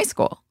in high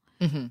school.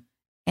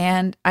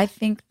 And I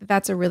think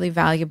that's a really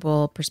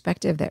valuable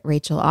perspective that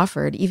Rachel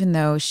offered, even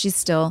though she's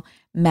still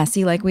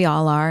messy like we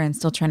all are and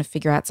still trying to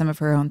figure out some of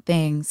her own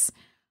things.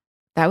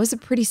 That was a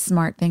pretty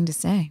smart thing to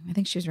say. I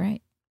think she was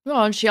right.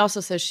 Well, and she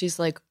also says, she's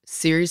like,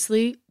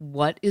 seriously,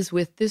 what is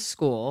with this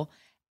school?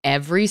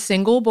 Every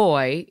single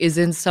boy is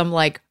in some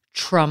like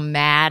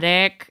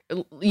traumatic,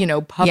 you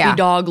know, puppy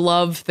dog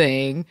love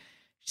thing.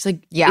 She's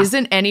like,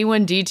 isn't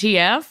anyone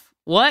DTF?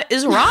 What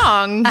is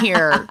wrong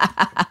here?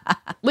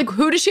 Like,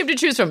 who does she have to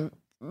choose from?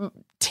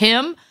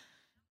 Tim?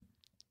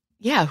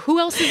 Yeah, who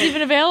else is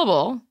even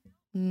available?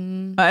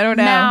 I don't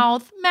know.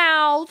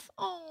 Mouth.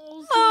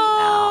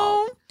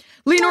 Oh, Mouth.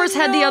 Lee Norris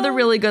had the other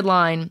really good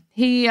line.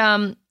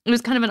 It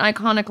was kind of an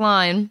iconic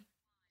line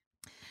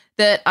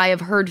that I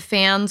have heard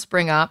fans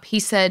bring up.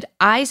 He said,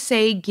 I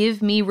say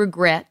give me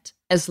regret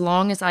as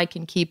long as I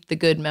can keep the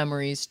good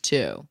memories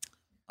too.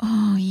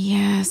 Oh,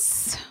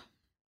 yes.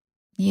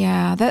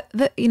 Yeah,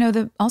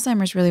 the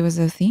Alzheimer's really was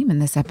a theme in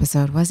this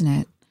episode,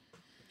 wasn't it?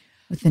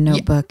 With the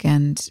Notebook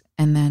and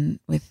then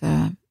with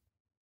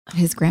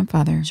his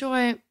grandfather.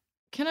 Joy,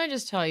 can I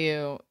just tell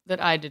you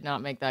that I did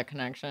not make that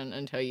connection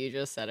until you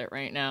just said it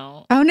right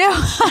now? Oh,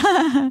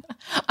 no.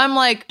 I'm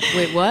like,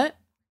 wait, what?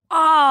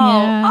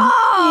 Double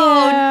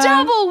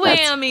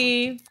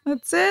whammy.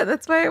 That's it.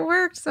 That's why it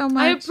worked so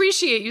much. I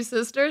appreciate you,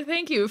 sister.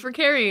 Thank you for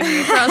carrying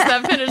me across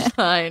that finish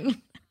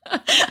line.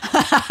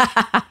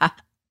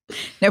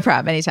 No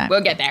problem. Anytime.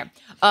 We'll get there.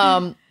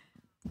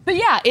 But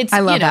yeah, it's. I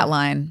love that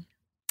line.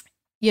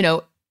 You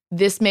know,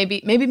 this maybe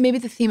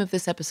the theme of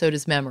this episode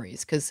is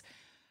memories because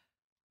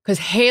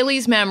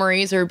Haley's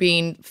memories are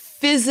being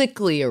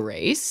physically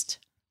erased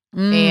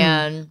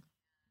and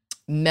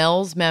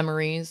Mel's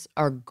memories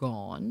are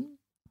gone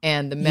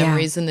and the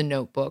memories in the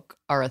Notebook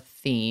are a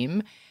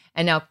theme.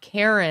 And now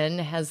Karen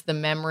has the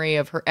memory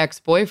of her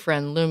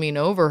ex-boyfriend looming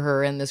over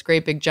her in this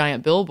great big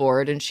giant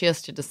billboard, and she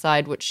has to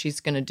decide what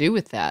she's going to do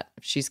with that.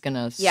 If she's going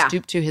to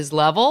stoop to his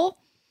level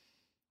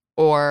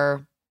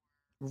or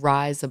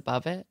rise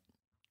above it.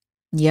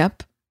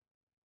 Yep.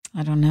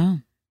 I don't know.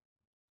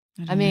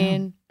 I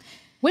mean,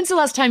 when's the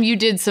last time you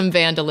did some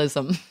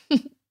vandalism?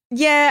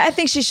 Yeah, I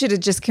think she should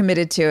have just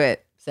committed to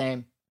it.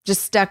 Same.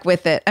 Just stuck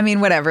with it. I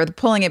mean, whatever.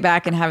 Pulling it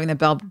back and having the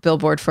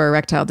billboard for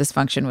erectile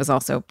dysfunction was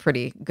also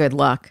pretty good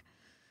luck.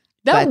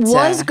 That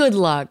was good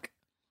luck.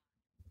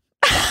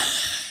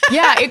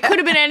 Yeah, it could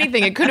have been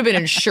anything. It could have been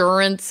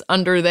insurance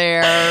under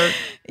there.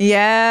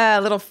 Yeah,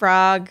 a little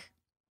frog.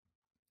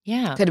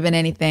 Yeah. Could have been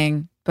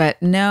anything.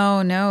 But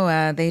no,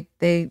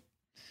 they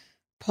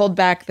pulled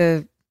back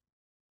all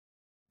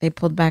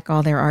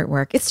their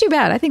artwork. It's too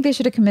bad. I think they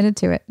should have committed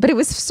to it. But it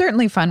was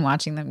certainly fun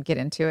watching them get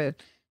into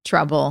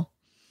trouble.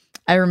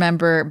 I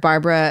remember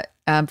Barbara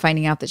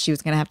finding out that she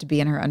was going to have to be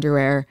in her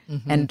underwear.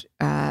 Mm-hmm.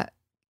 And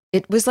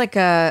it was like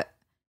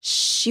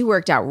she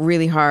worked out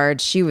really hard.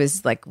 She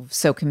was like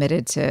so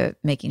committed to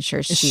making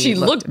sure she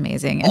looked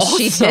amazing. And awesome.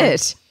 She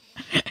did.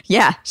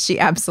 Yeah, she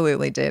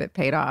absolutely did. It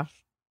paid off.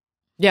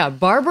 Yeah,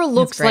 Barbara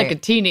looks like a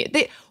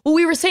teenager.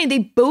 We were saying they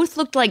both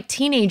looked like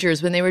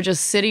teenagers when they were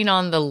just sitting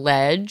on the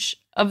ledge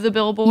of the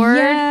billboard.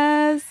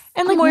 Yes.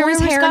 And like Moira's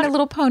hair in a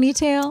little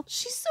ponytail.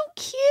 She's so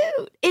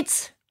cute.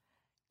 It's,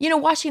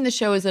 watching the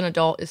show as an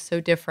adult is so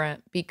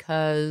different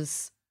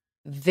because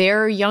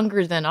they're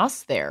younger than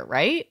us there,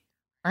 right?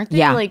 Aren't they?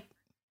 Yeah.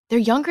 They're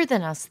younger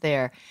than us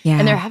there. Yeah,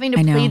 and they're having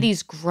to play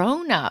these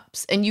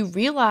grown-ups. And you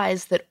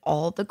realize that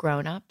all the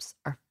grown-ups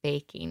are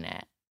faking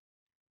it.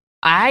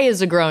 I,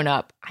 as a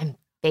grown-up, I'm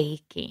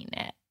faking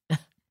it.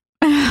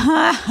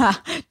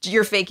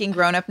 You're faking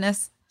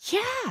grown-upness?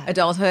 Yeah.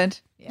 Adulthood?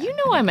 Yeah,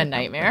 I'm a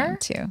nightmare.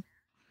 Too.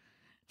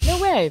 No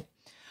way.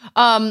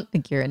 I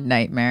think you're a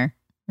nightmare.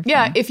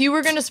 Yeah, if you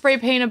were going to spray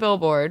paint a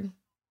billboard,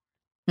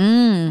 I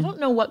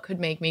don't know what could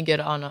make me get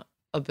on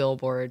a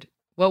billboard.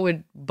 What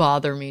would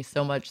bother me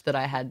so much that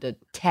I had to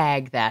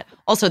tag that?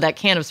 Also, that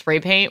can of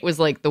spray paint was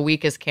like the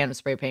weakest can of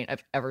spray paint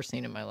I've ever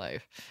seen in my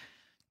life.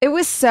 It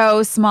was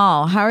so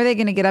small. How are they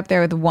going to get up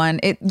there with one?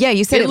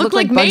 You said it looked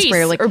like bug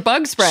spray or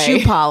bug spray.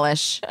 Shoe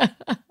polish.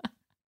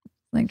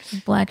 Like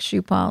black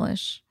shoe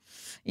polish.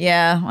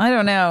 Yeah, I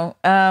don't know.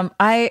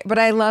 But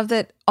I love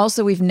that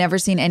also we've never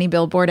seen any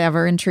billboard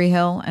ever in Tree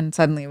Hill, and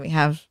suddenly we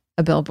have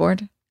a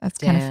billboard. That's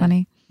kind of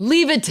funny.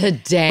 Leave it to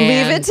Dan.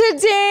 Leave it to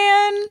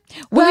Dan.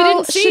 Well, we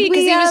didn't see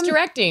because he was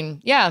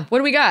directing. Yeah, what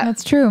do we got?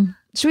 That's true.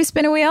 Should we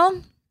spin a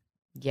wheel?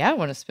 Yeah, I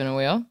want to spin a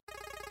wheel.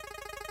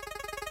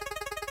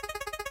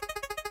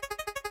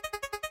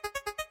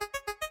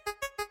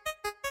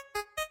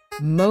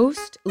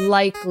 Most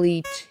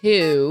likely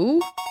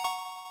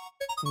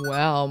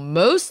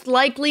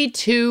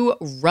to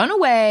run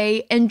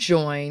away and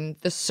join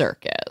the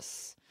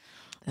circus.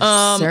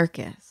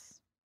 Circus.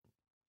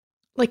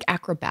 Like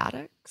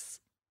acrobatics?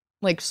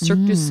 Like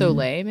Cirque du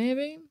Soleil,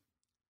 maybe?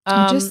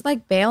 Just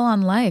like bail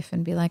on life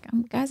and be like,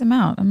 guys, I'm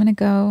out. I'm going to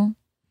go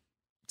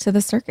to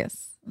the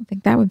circus. I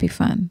think that would be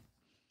fun.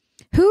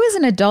 Who is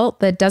an adult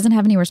that doesn't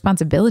have any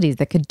responsibilities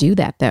that could do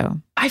that, though?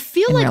 I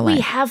feel like we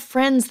have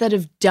friends that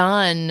have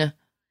done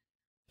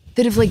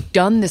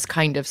this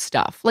kind of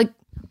stuff. Like,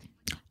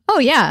 oh,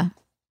 yeah.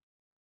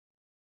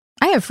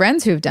 I have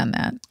friends who've done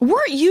that.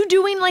 Weren't you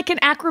doing like an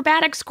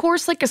acrobatics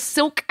course, like a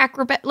silk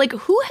acrobat? Like,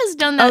 who has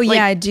done that? Oh,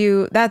 yeah, I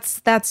do.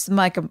 That's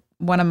like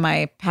one of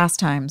my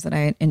pastimes that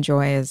I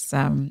enjoy is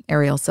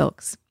aerial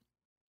silks.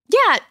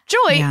 Yeah,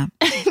 Joy, yeah.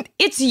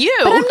 It's you.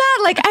 But I'm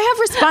not like, I have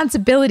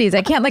responsibilities.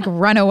 I can't like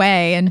run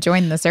away and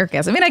join the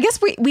circus. I mean, I guess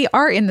we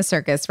are in the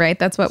circus, right?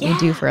 That's what we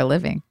do for a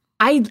living.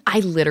 I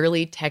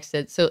literally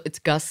texted. So it's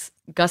Gus.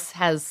 Gus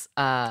has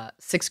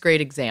 6th grade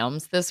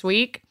exams this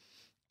week.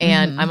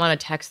 And I'm on a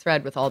text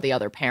thread with all the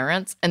other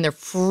parents. And they're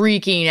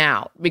freaking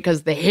out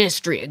because the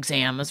history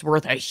exam is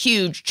worth a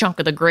huge chunk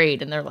of the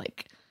grade. And they're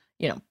like,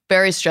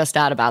 very stressed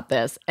out about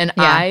this. And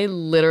I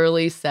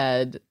literally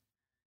said,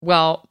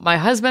 well, my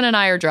husband and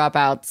I are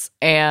dropouts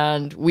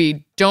and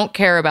we don't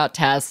care about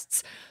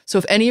tests. So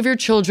if any of your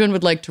children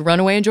would like to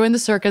run away and join the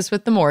circus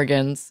with the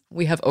Morgans,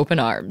 we have open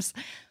arms.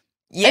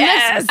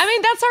 Yes.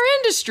 That's our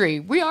industry.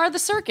 We are the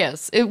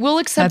circus. It will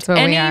accept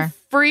any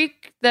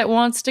freak that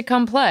wants to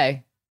come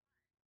play.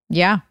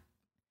 Yeah.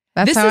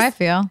 That's how I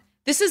feel.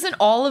 This is an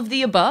all of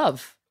the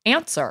above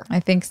answer. I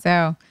think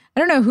so. I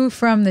don't know who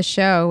from the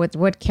show,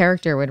 what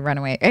character would run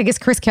away. I guess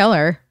Chris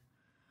Keller.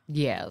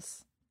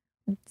 Yes.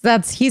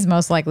 He's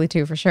most likely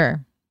to, for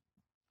sure.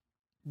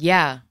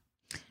 Yeah.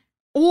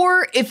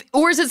 Or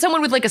is it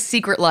someone with like a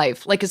secret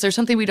life? Like, is there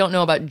something we don't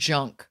know about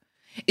Junk?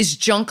 Is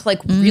Junk like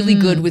really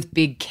good with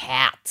big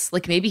cats?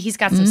 Like maybe he's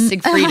got some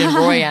Siegfried and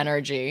Roy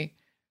energy.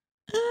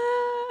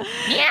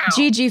 Yeah.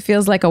 Gigi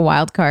feels like a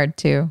wild card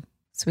too.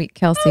 Sweet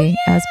Kelsey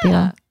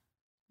Asbiel.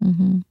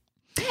 Mm-hmm.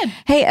 Yeah.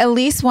 Hey,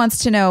 Elise wants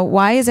to know,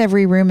 why is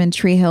every room in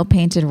Tree Hill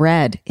painted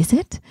red? Is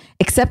it?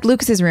 Except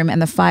Lucas's room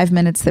and the 5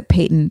 minutes that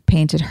Peyton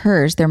painted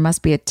hers. There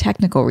must be a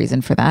technical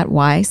reason for that.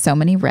 Why so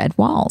many red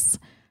walls?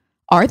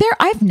 Are there?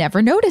 I've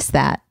never noticed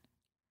that.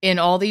 In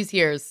all these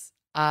years,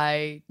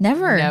 I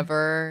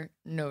never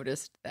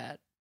noticed that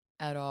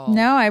at all.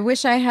 No, I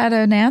wish I had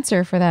an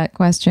answer for that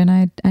question.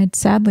 I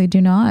sadly do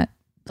not.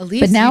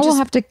 Elise, but now we'll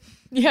have to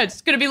Yeah,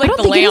 it's going to be like I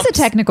don't think it is a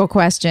technical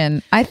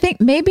question. I think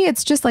maybe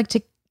it's just like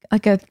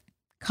a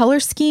color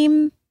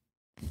scheme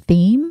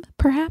theme,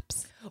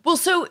 perhaps. Well,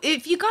 so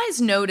if you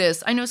guys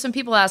notice, I know some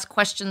people ask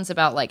questions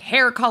about like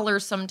hair color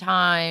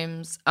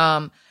sometimes.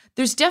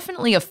 There's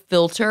definitely a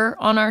filter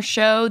on our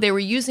show. They were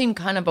using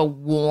kind of a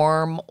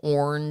warm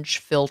orange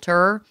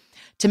filter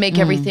to make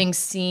everything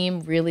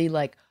seem really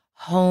like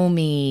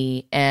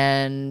homey,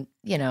 and,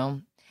 you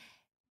know,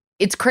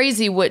 it's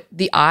crazy what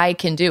the eye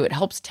can do. It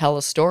helps tell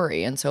a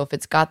story. And so if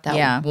it's got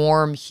that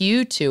warm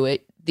hue to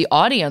it, the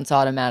audience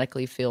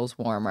automatically feels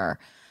warmer.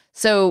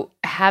 So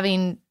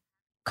having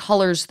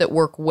colors that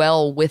work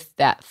well with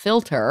that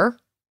filter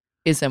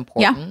is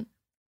important.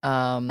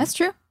 Yeah. That's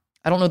true.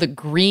 I don't know that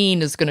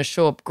green is going to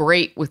show up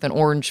great with an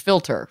orange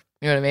filter.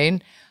 You know what I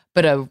mean?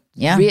 But a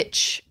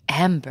rich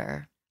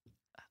amber,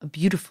 a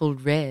beautiful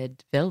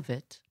red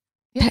velvet.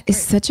 Yeah, that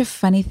is such a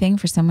funny thing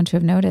for someone to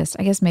have noticed.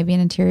 I guess maybe an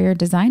interior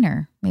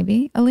designer.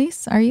 Maybe,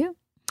 Elise, are you?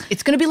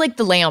 It's going to be like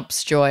the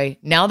lamps, Joy.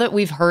 Now that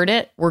we've heard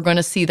it, we're going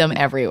to see them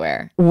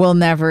everywhere. We'll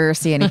never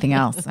see anything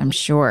else, I'm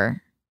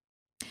sure.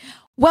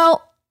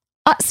 Well,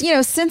 you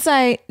know, since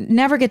I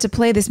never get to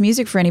play this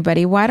music for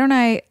anybody, why don't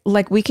I,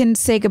 like, we can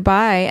say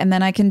goodbye and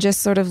then I can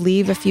just sort of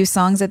leave a few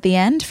songs at the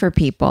end for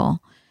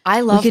people.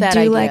 I love that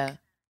idea. Like,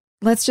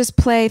 let's just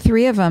play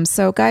 3 of them.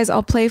 So, guys,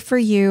 I'll play for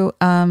you.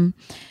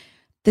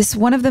 This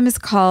one of them is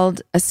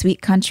called A Sweet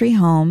Country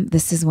Home.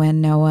 This is when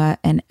Noah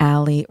and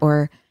Allie,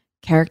 or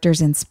characters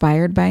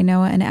inspired by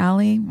Noah and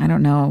Allie. I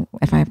don't know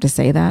if I have to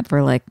say that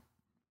for like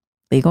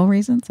legal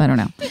reasons. I don't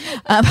know.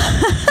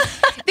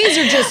 These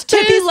are just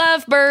 2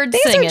 lovebirds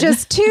singing. These are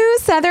just 2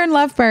 Southern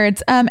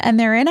lovebirds. And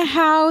they're in a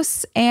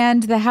house,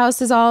 and the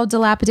house is all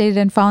dilapidated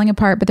and falling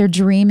apart, but they're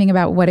dreaming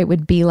about what it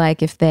would be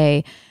like if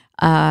they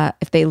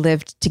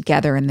lived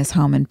together in this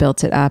home and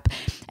built it up.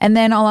 And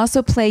then I'll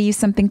also play you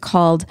something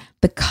called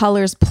The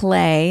Colors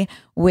Play,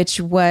 which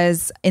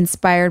was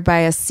inspired by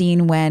a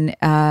scene when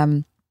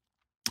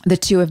the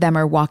 2 of them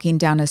are walking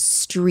down a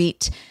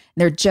street.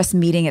 They're just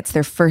meeting. It's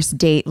their first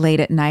date late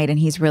at night, and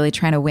he's really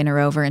trying to win her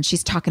over. And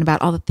she's talking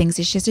about all the things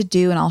that she has to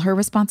do and all her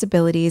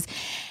responsibilities.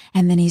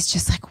 And then he's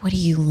just like, what do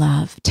you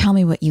love? Tell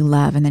me what you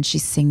love. And then she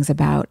sings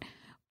about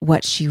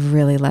what she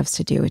really loves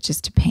to do, which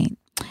is to paint.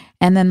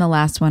 And then the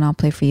last one I'll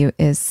play for you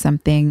is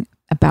something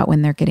about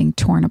when they're getting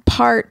torn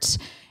apart.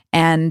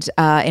 And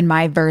in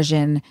my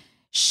version,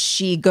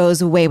 she goes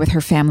away with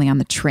her family on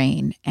the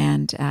train.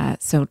 And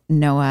so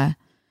Noah,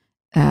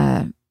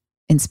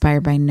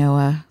 inspired by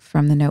Noah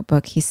from The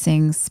Notebook, he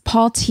sings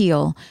Paul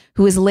Teal,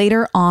 who is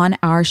later on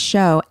our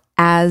show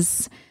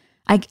as,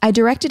 I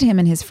directed him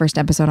in his first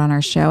episode on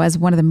our show as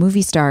one of the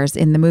movie stars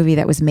in the movie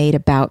that was made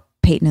about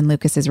Peyton and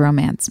Lucas's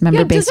romance.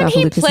 Remember, based off of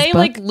Lucas's book? Doesn't he play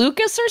like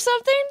Lucas or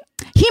something?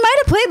 He might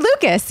have played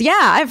Lucas. Yeah,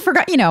 I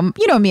forgot. You know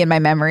me and my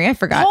memory. I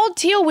forgot. Paul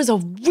Teal was a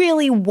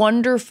really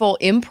wonderful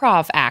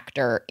improv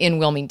actor in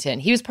Wilmington.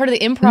 He was part of the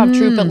improv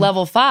troupe at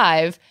Level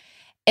 5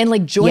 and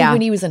like joined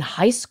when he was in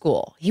high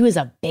school. He was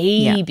a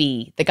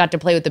baby that got to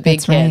play with the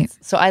big kids. Right.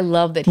 So I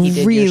love that he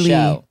did your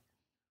show.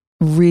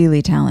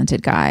 Really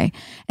talented guy.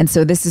 And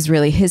so this is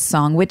really his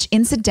song, which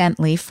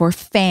incidentally, for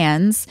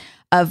fans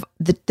of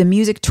the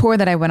music tour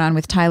that I went on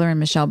with Tyler and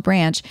Michelle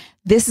Branch,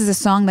 this is a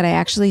song that I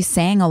actually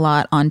sang a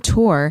lot on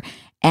tour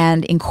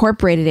and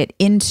incorporated it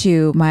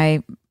into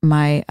my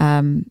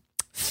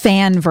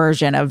fan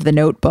version of The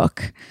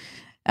Notebook.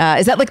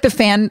 Is that like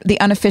the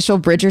unofficial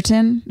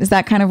Bridgerton? Is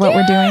that kind of what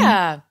we're doing?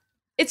 Yeah.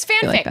 It's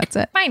fanfic. Like that's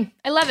it. Fine.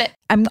 I love it.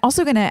 I'm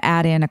also going to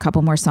add in a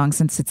couple more songs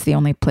since it's the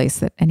only place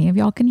that any of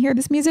y'all can hear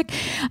this music.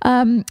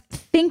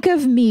 Think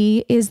of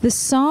Me is the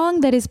song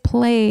that is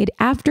played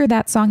after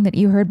that song that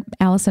you heard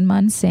Allison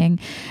Munn sing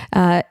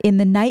in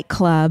the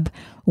nightclub,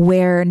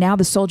 where now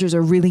the soldiers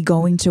are really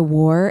going to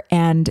war.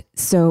 And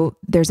so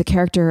there's a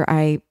character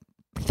I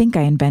think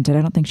I invented.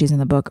 I don't think she's in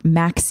the book,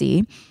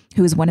 Maxie,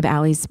 who is one of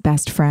Allie's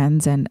best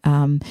friends and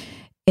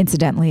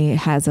incidentally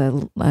has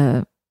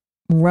a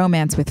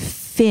romance with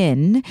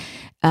Finn,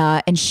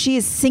 and she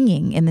is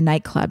singing in the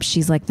nightclub.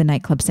 She's like the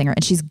nightclub singer,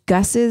 and she's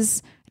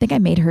Gus's, I think I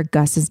made her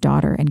Gus's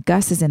daughter, and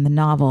Gus is in the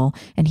novel,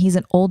 and he's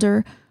an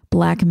older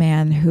black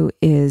man who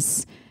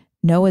is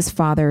Noah's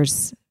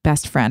father's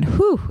best friend.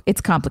 Whew,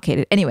 it's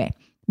complicated. Anyway,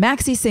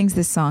 Maxie sings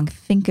this song,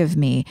 Think of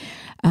Me,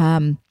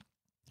 in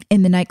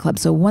the nightclub.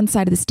 So one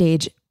side of the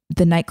stage,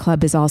 the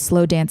nightclub is all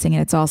slow dancing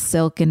and it's all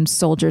silk and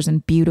soldiers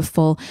and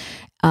beautiful.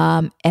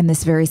 And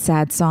this very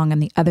sad song on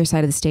the other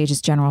side of the stage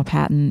is General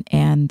Patton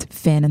and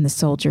Finn and the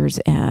soldiers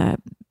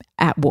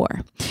at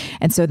war.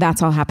 And so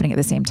that's all happening at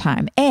the same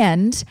time.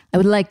 And I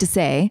would like to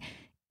say,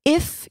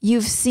 if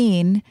you've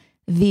seen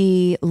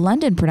the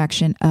London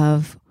production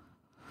of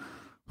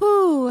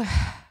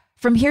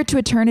From Here to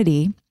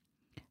Eternity,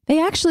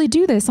 they actually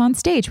do this on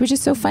stage, which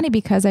is so funny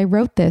because I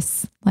wrote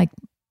this like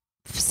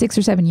 6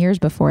 or 7 years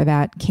before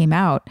that came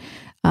out.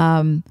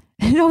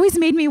 It always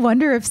made me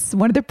wonder if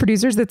one of the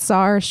producers that saw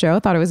our show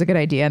thought it was a good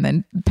idea and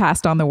then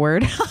passed on the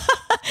word.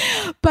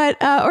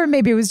 But, or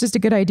maybe it was just a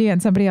good idea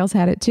and somebody else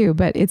had it too.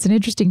 But it's an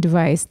interesting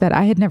device that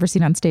I had never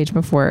seen on stage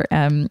before.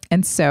 And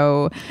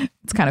so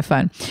it's kind of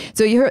fun.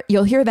 So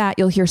you'll hear that.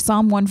 You'll hear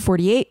Psalm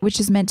 148, which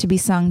is meant to be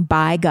sung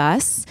by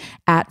Gus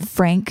at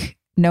Frank,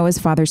 Noah's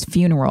father's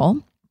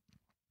funeral.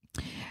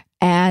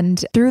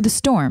 And Through the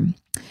Storm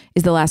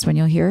is the last one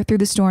you'll hear. Through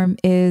the Storm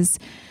is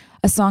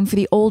a song for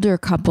the older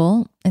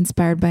couple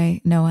inspired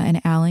by Noah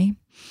and Allie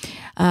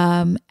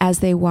as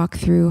they walk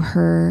through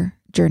her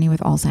journey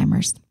with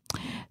Alzheimer's.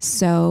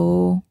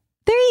 So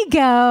there you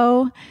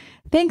go.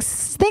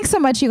 Thanks so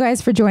much, you guys,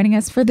 for joining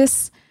us for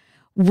this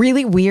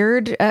really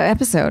weird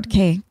episode.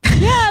 Okay.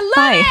 Yeah,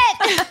 love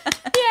it.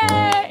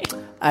 Yay.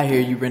 I hear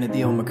you rented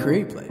the old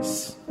McCreary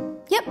place.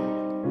 Yep,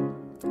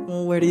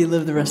 Well, where do you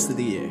live the rest of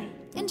the year?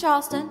 in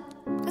Charleston.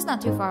 It's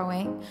not too far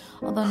away.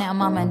 Although now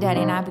Mama and Daddy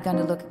and I have begun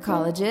to look at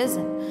colleges.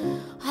 And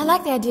I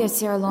like the idea of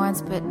Sarah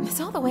Lawrence, but it's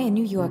all the way in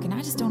New York, and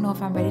I just don't know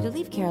if I'm ready to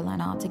leave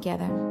Carolina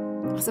altogether.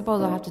 I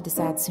suppose I'll have to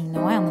decide soon,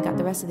 though. I only got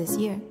the rest of this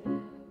year.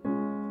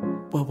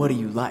 Well, what do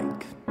you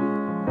like?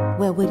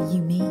 Well, what do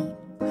you mean?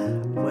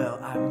 Well,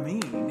 I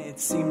mean, it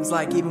seems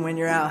like even when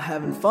you're out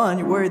having fun,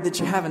 you're worried that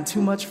you're having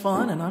too much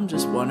fun, and I'm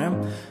just wondering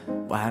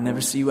why I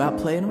never see you out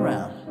playing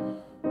around.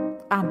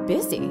 I'm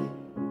busy.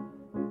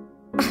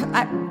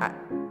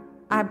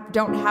 I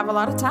don't have a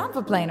lot of time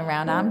for playing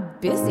around. I'm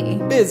busy.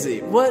 Busy?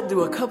 What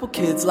do a couple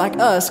kids like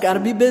us gotta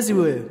be busy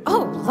with?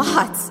 Oh,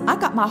 lots. I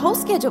got my whole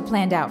schedule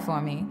planned out for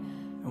me.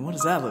 And what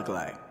does that look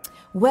like?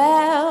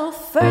 Well,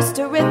 first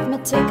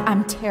arithmetic,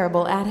 I'm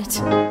terrible at it.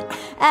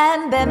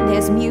 And then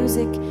there's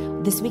music,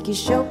 this week is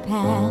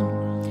Chopin.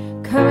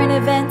 Current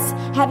events,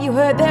 have you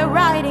heard they're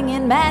writing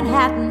in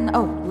Manhattan?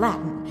 Oh,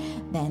 Latin.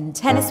 Then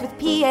tennis with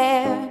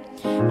Pierre,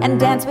 and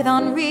dance with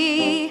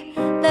Henri.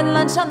 Then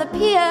lunch on the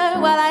pier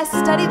while I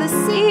study the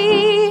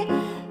sea.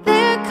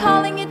 They're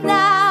calling it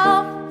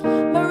now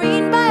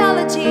marine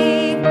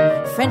biology.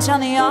 French on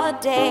the odd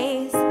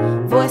days,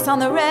 voice on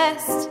the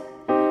rest.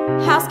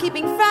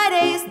 Housekeeping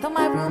Fridays, though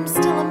my room's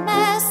still a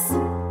mess.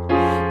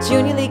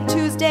 Junior League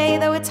Tuesday,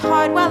 though it's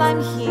hard while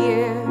I'm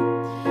here.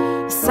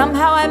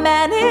 Somehow I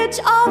manage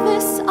all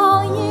this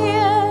all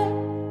year.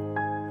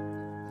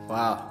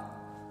 Wow.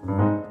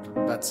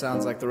 That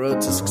sounds like the road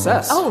to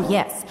success. Oh,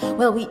 yes.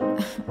 Well,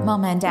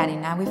 Mama and Daddy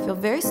and I, we feel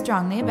very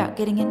strongly about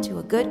getting into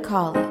a good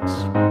college.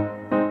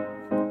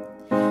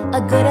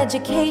 A good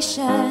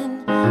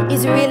education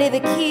is really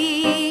the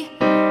key.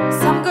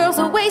 Some girls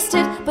are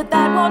wasted, but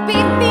that won't be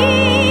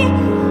me.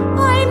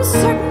 I'm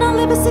certain I'll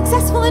live a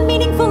successful and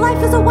meaningful life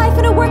as a wife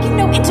and a working,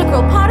 no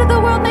integral part of the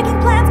world, making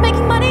plans,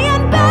 making money,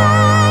 and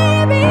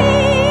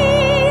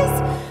babies.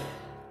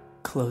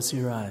 Close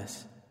your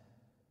eyes.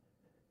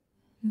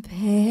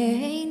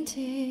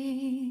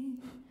 Painting.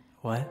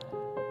 What?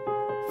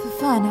 For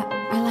fun,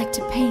 I like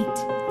to paint.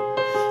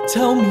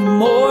 Tell me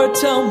more,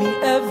 tell me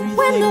everything.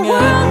 When the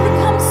world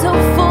becomes so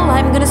full,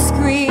 I'm gonna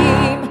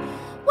scream.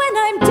 When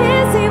I'm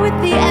dizzy with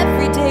the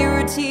everyday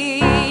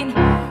routine.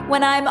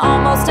 When I'm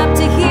almost up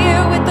to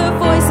here with the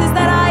voices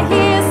that I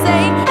hear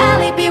saying,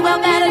 Allie, be well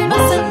mannered,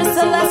 mustn't miss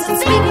a lesson.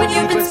 Speak when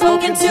you've been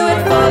spoken to,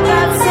 and for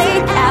God's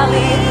sake,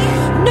 Allie,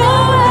 no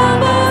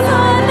elbows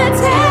on the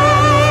table.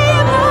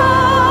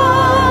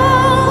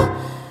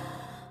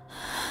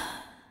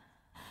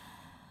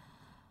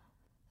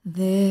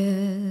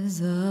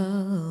 There's a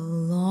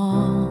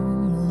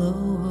long,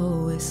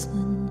 low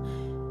whistling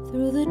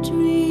through the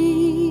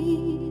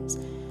trees.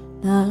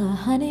 The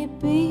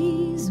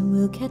honeybees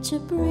will catch a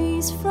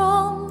breeze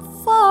from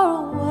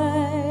far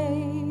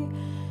away.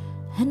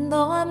 And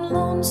though I'm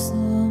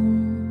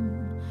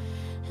lonesome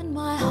and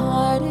my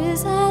heart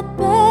is at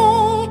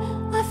bay,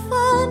 I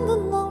find the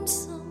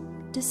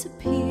lonesome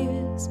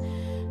disappears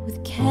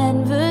with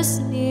canvas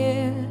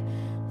near,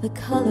 the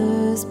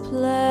colors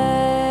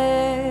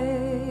play.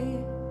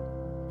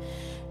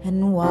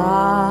 And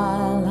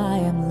while I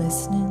am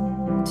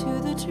listening to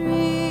the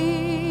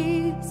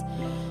trees,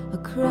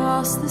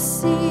 across the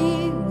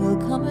sea will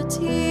come a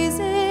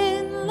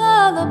teasing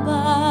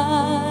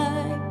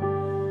lullaby.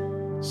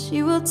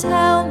 She will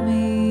tell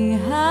me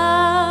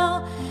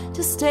how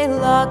to stay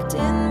locked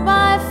in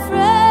my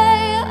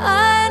fray.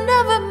 I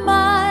never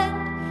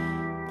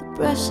mind the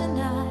brush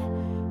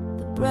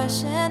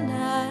and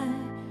I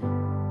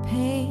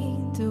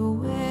paint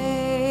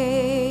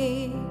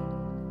away.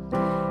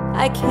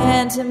 I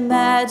can't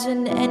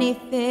imagine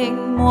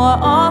anything more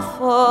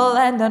awful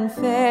and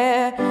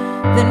unfair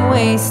than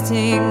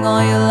wasting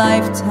all your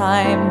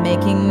lifetime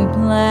making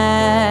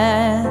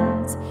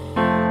plans.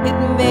 It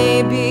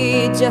may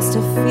be just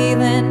a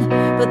feeling,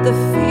 but the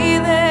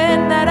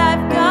feeling that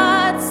I've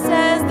got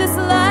says this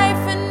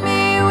life and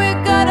me,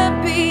 we're gonna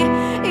be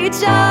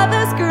each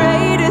other's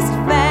greatest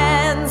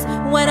fans.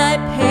 When I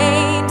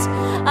paint,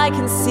 I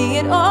can see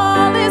it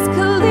all is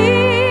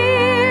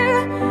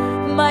clear.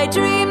 My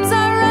dreams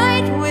are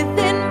right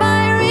within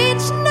my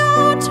reach,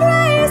 no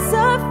trace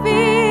of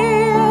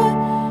fear.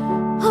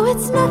 Oh,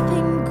 it's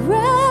nothing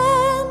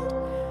grand,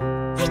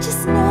 I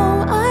just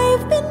know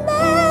I've been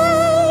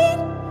made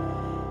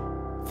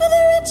for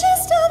the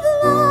richest of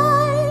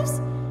lives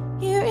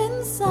here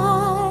inside.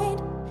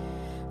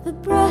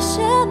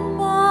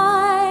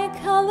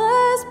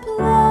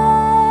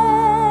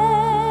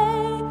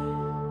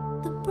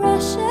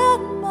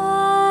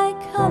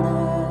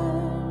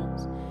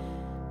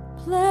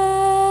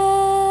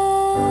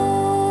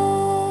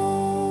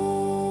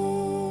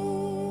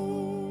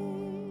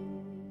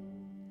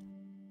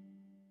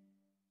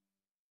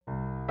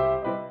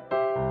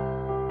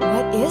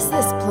 is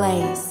this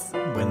place?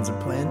 Windsor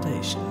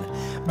Plantation.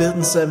 Built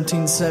in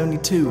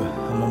 1772.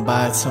 I'm gonna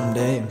buy it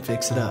someday and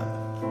fix it up.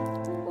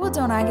 Well,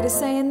 don't I get a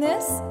say in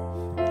this?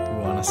 You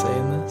wanna say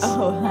in this?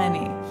 Oh,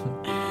 honey.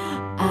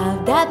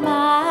 I've got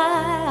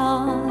my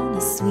own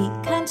a sweet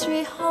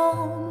country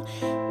home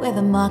where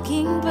the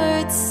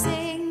mockingbirds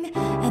sing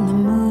and the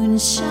moon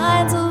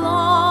shines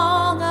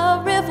along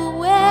a river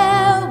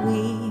where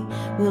we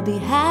will be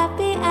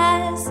happy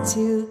as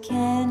two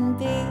can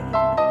be.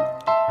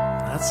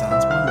 That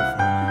sounds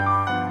wonderful.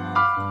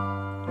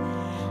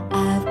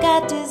 I've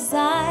got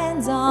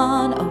designs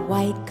on a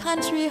white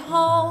country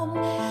home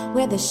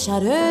where the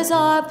shutters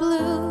are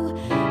blue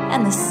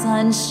and the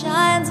sun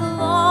shines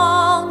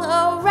along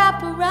a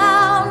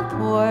wraparound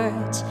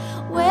porch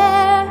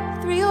where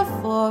 3 or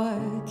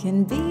 4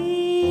 can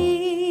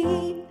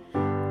be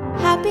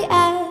happy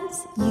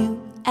as you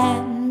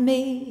and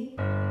me.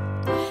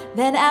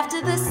 Then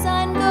after the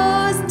sun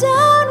goes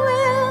down,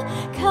 we'll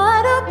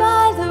cuddle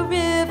by the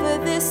river.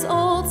 This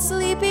old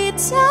sleepy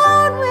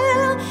town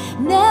will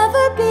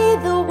never be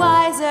the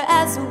wiser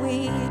as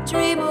we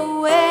dream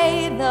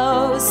away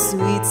those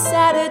sweet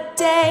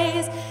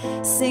Saturdays,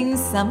 sing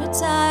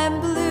summertime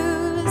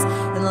blues,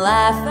 and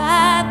laugh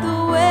at the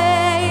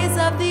ways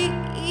of the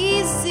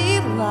easy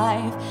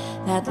life,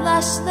 that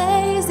lush,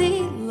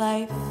 lazy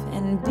life,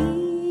 and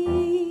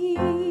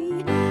be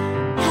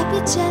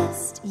happy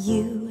just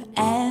you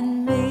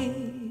and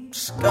me.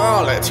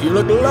 Scarlett, you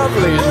look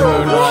lovely in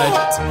moonlight.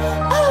 Right.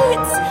 Oh,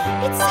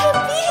 it's so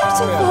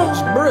beautiful. Yeah,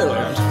 it's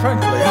brilliant,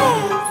 frankly.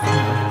 Yes.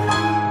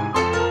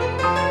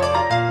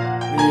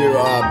 You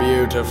are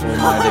beautiful,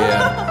 my dear.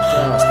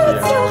 Just It's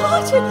beautiful. so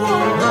hot in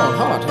here. Oh,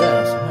 hot,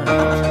 yes.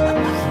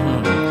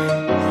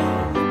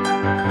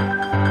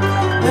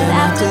 Then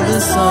after the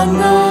sun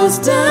goes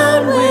down,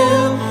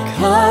 we'll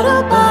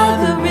cuddle by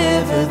the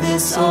river.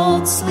 This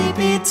old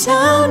sleepy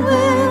town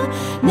will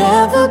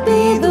never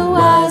be the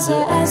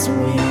wiser as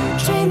we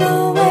dream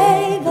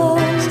away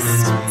those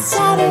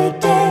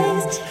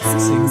Saturdays,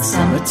 sing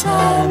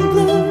summertime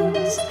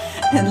blues,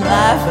 and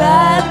laugh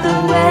at the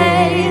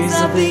ways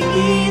of the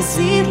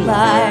easy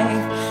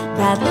life,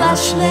 that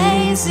lush,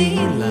 lazy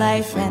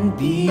life, and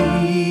be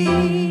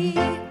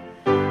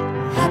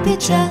happy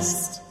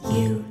just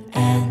you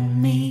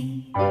and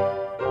me.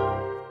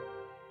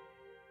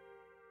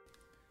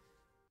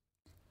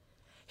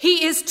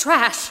 He is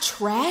trash.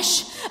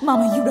 Trash?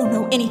 Mama, you don't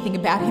know anything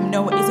about him.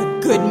 Noah is a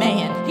good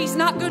man. He's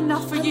not good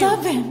enough for you. I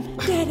love him.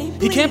 Daddy,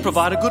 please. He can't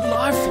provide a good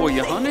life for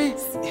you, honey.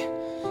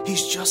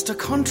 He's just a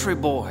country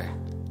boy.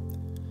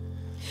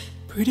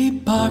 Pretty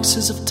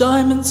boxes of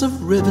diamonds,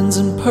 of ribbons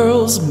and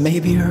pearls,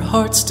 maybe her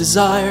heart's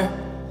desire.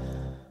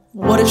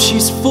 What if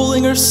she's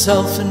fooling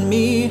herself and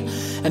me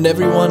and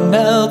everyone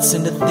else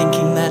into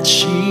thinking that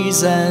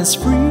she's as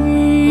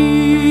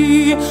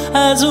free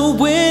as a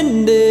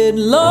winded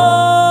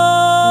lark?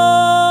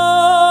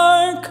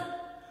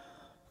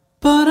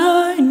 But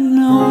I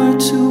know her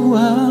too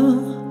well,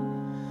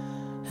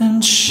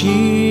 and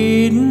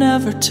she'd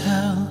never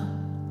tell,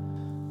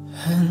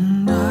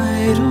 and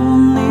I'd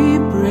only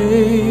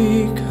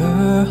break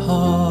her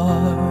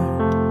heart.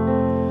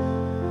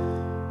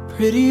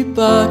 Pretty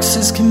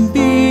boxes can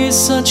be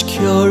such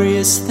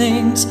curious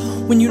things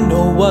when you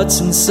know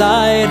what's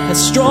inside has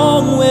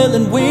strong will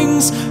and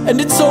wings, and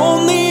it's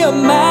only a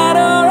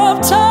matter of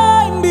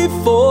time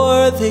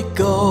before they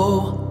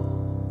go.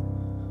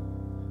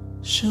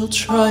 She'll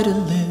try to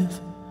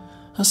live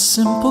a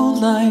simple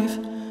life,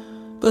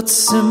 but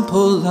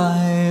simple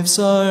lives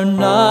are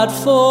not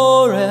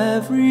for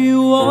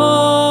everyone.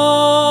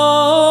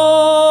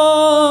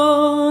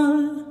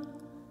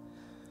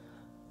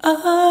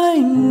 I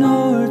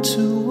know her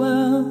too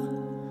well,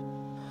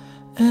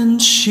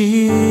 and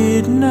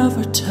she'd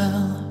never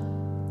tell,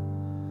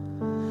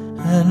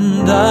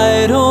 and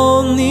I'd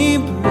only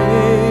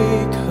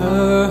break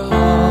her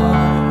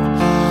heart.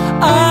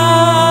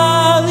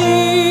 Ali,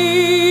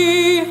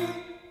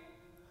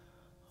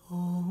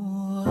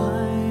 oh,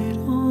 I'd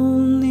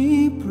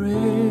only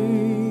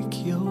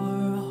break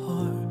your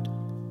heart.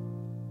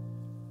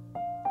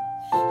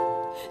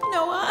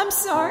 Noah, I'm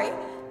sorry.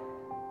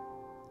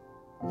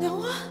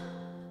 Noah?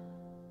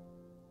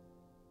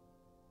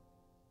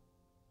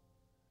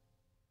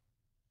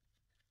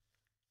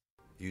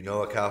 You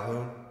know a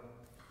Calhoun?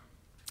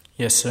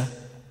 Yes, sir.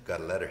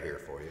 Got a letter here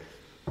for you.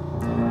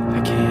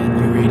 I can.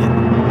 You read it.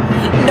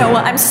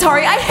 Noah, I'm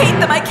sorry. I hate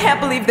them. I can't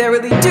believe they're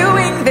really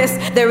doing this.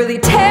 They're really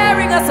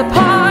tearing us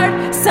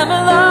apart.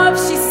 Summer love,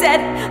 she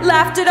said,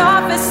 laughed it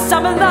off as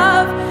summer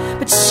love.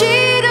 But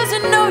she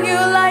doesn't know you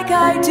like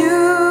I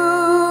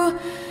do.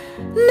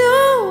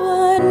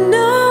 Noah,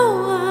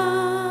 Noah.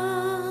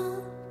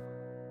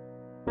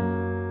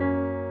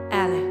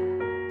 Allie.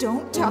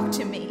 Don't talk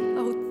to me.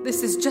 Oh,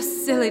 this is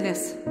just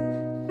silliness.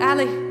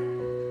 Allie.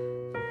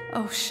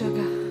 Oh,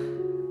 sugar.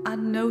 I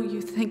know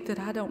you think that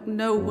I don't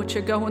know what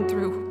you're going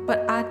through,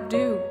 but I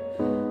do.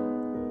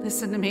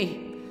 Listen to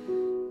me.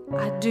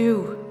 I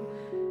do.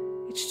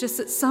 It's just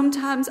that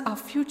sometimes our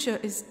future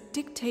is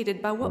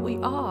dictated by what we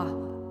are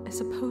as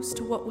opposed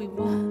to what we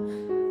want.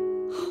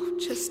 Oh,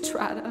 Just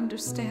try to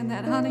understand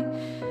that, honey.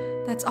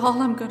 That's all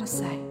I'm gonna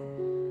say.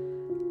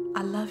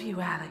 I love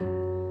you, Allie.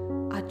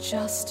 I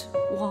just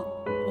want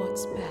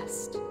what's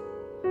best.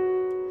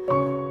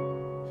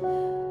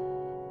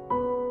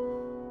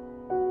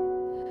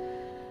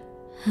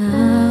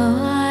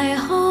 How I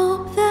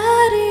hope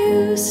that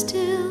you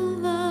still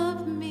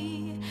love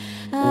me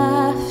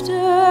after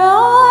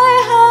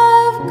I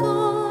have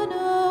gone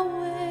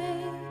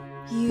away.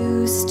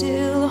 You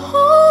still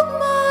hold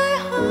my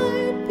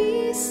heart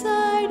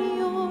beside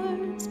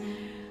yours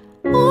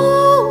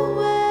always.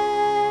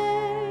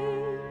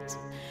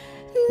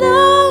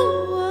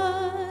 No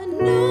one.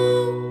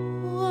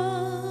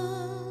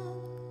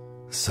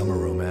 Summer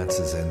romance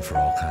is in for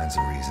all kinds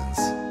of reasons.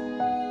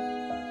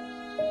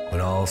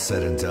 When all's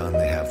said and done,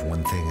 they have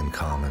one thing in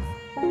common.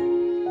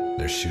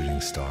 They're shooting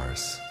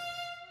stars.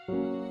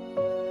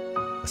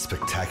 A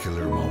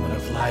spectacular moment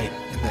of light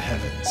in the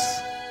heavens.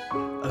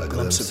 A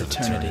glimpse of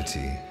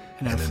eternity.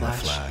 And in a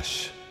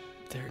flash,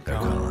 they're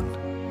gone.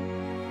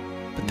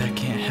 But that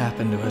can't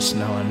happen to us,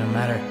 Noah. No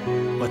matter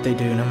what they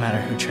do, no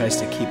matter who tries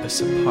to keep us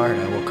apart,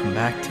 I will come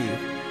back to you.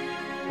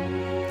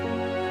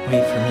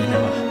 Wait for me,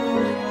 Noah.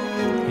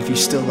 If you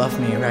still love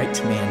me, write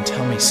to me and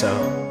tell me so,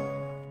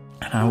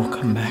 and I will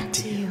come back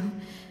to you.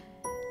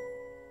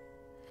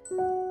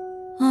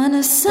 On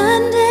a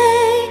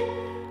Sunday,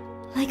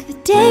 like the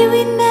day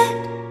we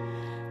met,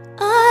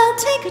 I'll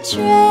take a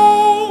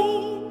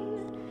train.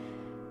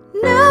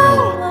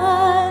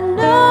 Noah,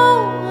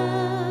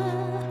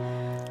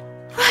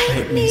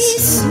 write me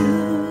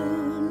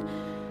soon.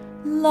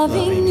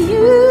 Loving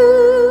you,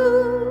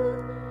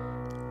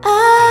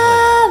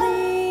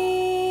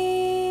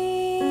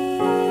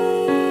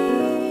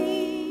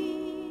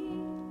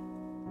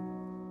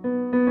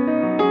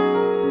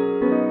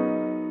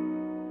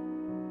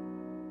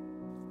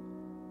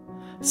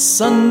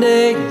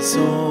 Sunday is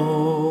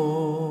only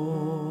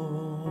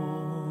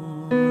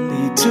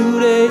 2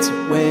 days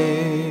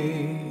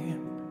away.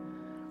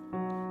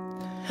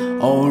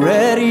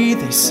 Already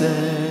they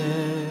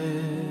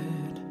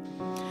said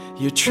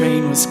your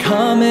train was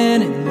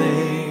coming in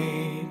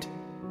late.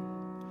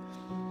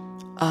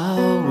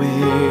 I'll wait.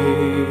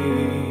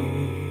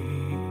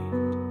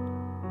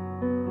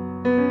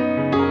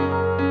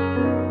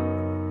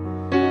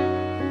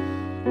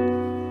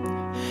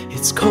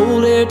 It's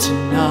cold here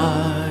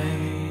tonight,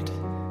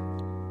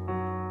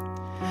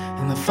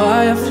 the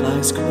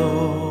fireflies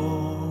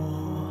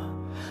glow,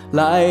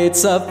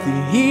 lights up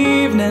the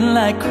evening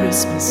like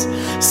Christmas,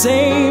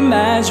 same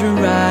as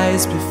your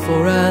eyes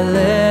before I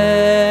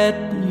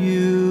let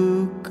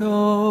you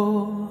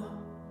go.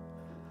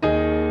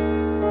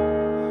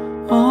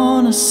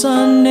 On a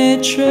Sunday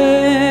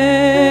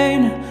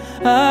train,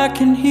 I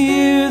can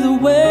hear the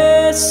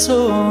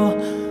whistle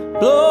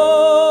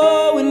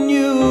blowing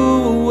you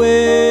away.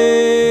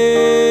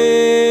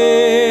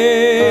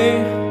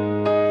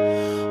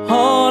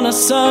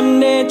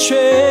 Sunday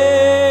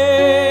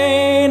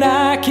train,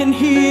 I can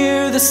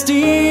hear the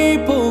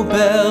steeple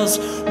bells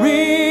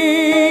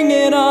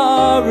ringing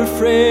our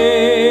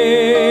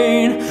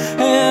refrain,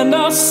 and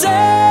I'll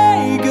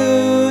say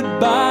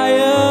goodbye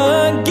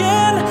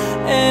again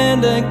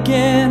and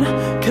again,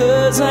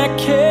 'cause I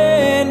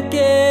can't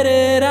get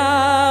it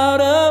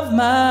out of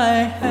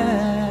my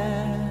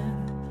head.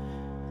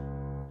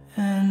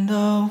 And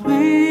I'll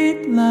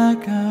wait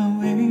like I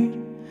wait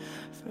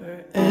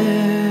for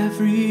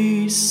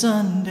every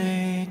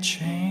Sunday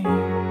train.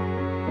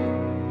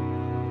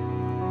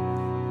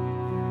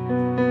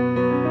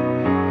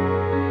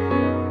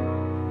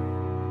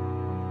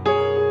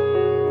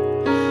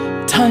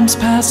 Time's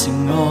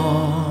passing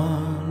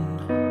on,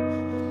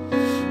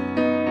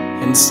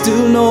 and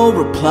still no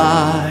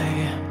reply.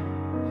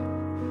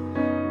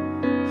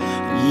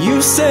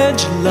 You said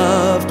you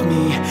loved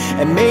me,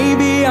 and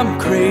maybe I'm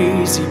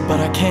crazy, but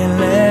I can't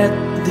let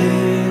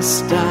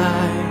this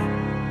die.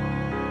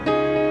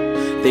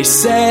 They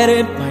said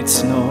it might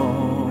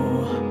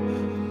snow,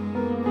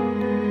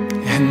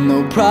 and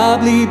there'll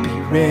probably be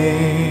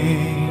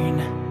rain,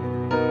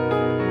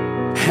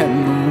 and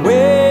the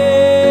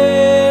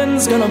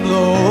wind's gonna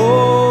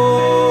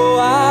blow.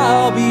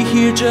 I'll be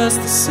here just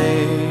the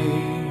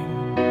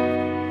same,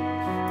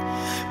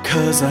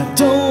 'cause I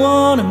don't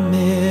wanna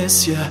miss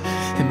you,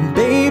 and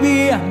baby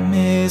I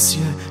miss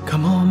you.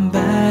 Come on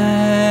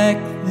back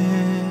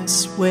this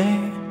way.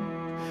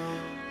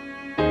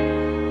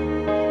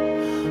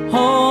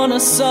 On a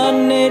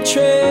Sunday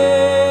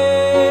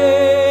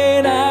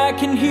train, I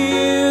can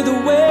hear the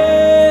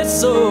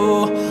whistle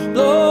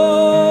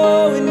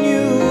blowing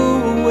you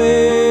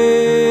away.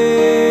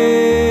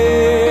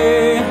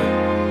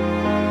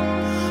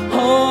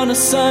 On a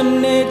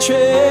Sunday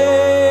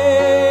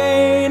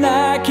train, I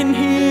can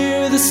hear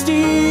the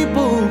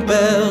steeple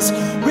bells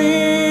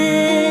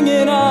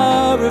ringing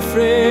our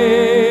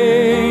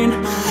refrain,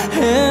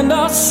 and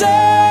I'll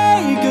say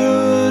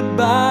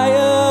goodbye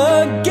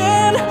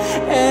again,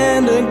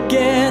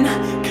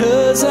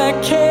 'cause I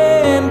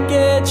can't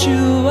get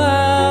you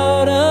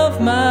out of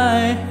my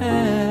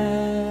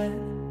head.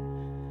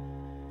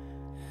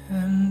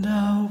 And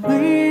I'll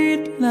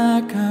wait like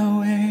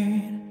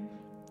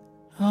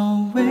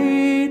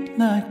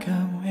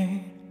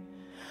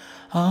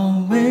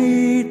I'll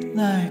wait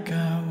like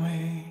I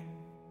wait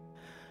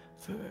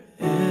for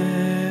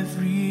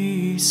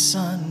every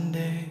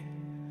Sunday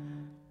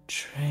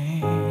train.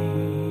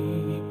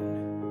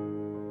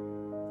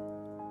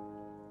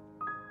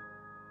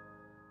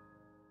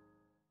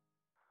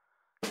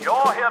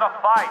 You're here to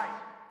fight.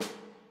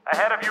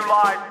 Ahead of you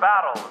lies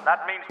battle, and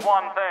that means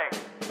one thing.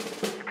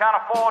 You can't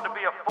afford to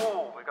be a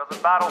fool, because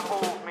in battle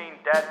fools mean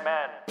dead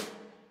men.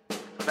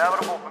 It's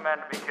inevitable for men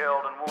to be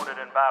killed and wounded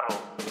in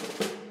battle.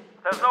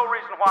 There's no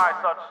reason why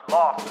such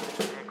losses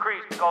should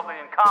increase because of the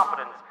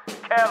incompetence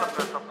and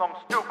carelessness of some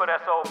stupid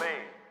SOB.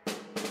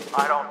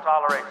 I don't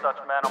tolerate such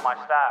men on my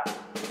staff.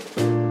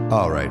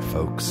 All right,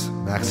 folks.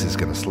 Max is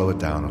going to slow it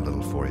down a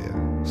little for you.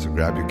 So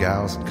grab your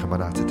gals and come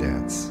on out to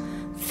dance.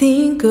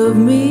 Think of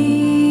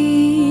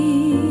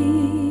me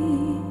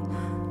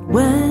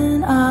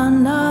when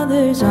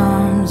another's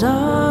arms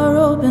are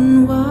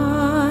open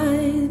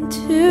wide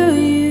to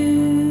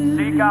you.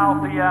 Seek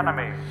out the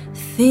enemy.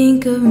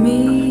 Think of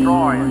me.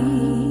 Destroy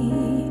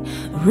it.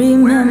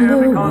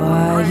 Remember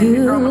why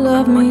you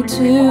love me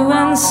too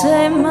and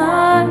say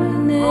my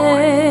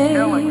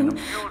name.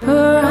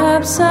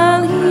 Perhaps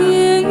I'll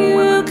hear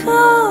you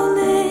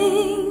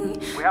calling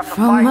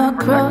from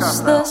across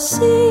the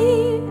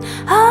sea.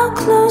 I'll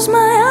close my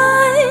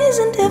eyes,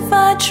 and if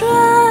I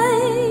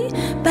try,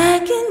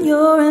 back in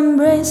your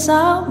embrace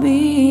I'll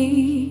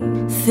be.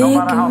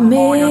 Think of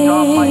me.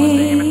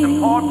 It's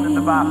important in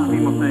the vast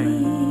scheme of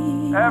things.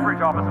 Every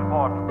job is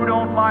important. Who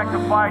don't like to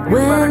fight?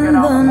 When the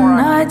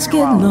nights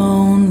get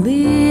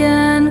lonely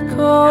and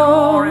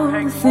cold,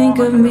 think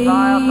of me.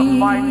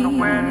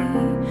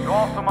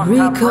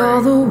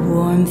 Recall the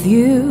warmth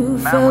you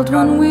felt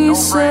when we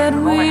said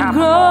we'd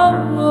grow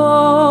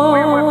old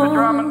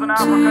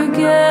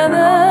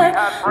together.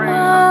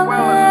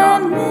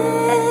 I'll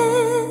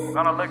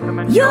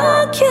admit,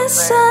 your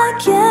kiss I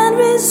can't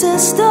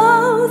resist.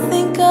 Oh,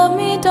 think of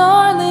me,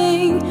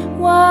 darling,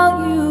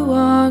 while you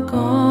are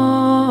gone.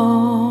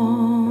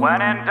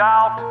 When in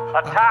doubt,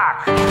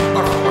 attack.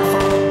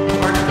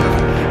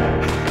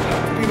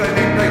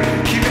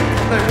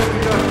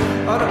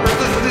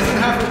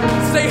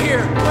 Stay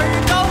here. Where are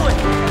you going?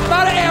 I'm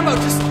out of ammo.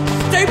 Just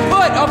stay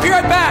put. I'll be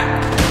right back.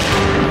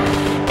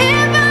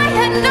 If I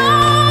had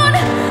known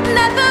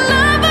that the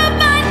love of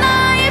my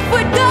life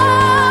would go,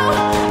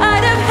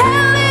 I'd have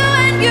held you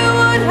and you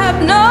would have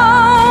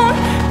known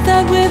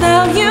that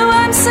without you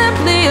I'm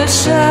simply a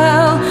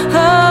shell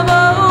of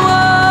a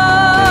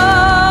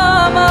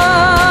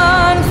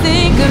woman.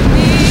 Think of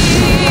me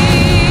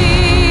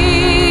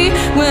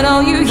when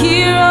all you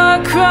hear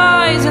are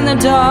cries in the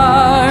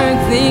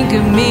dark. Think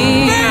of me.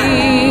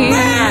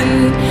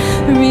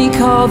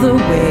 Recall the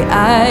way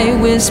I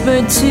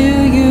whispered to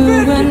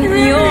you when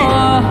your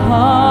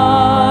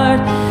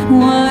heart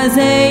was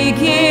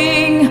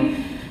aching.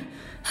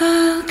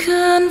 I'll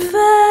confess,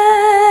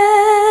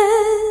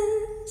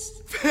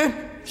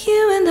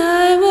 you and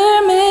I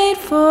were made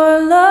for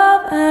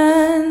love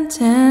and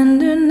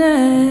tenderness.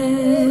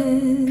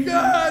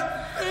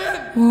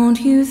 Won't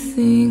you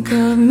think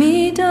of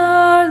me,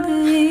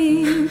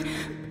 darling,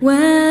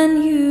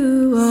 when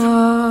you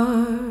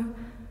are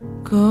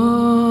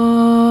gone?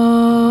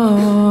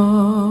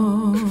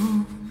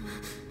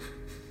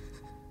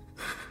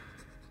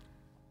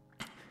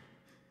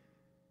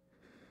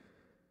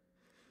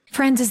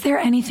 Friends, is there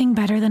anything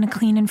better than a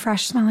clean and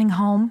fresh smelling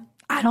home?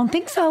 I don't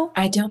think so.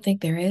 I don't think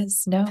there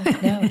is. No.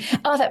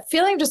 Oh, that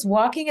feeling just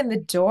walking in the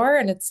door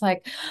and it's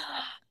like,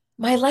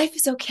 my life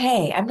is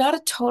okay. I'm not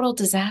a total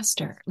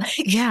disaster.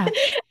 Yeah.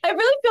 I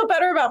really feel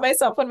better about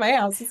myself when my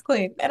house is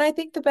clean. And I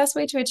think the best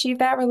way to achieve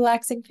that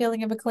relaxing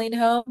feeling of a clean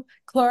home,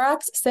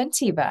 Clorox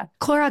Scentiva.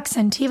 Clorox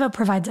Scentiva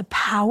provides a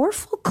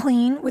powerful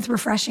clean with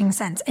refreshing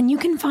scents. And you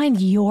can find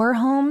your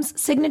home's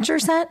signature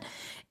scent.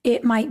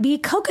 It might be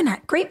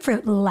coconut,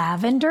 grapefruit,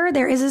 lavender.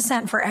 There is a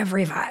scent for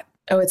every vibe.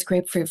 Oh, it's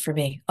grapefruit for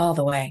me, all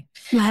the way.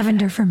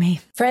 Lavender for me.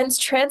 Friends,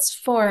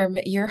 transform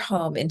your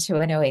home into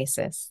an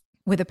oasis.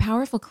 With a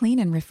powerful clean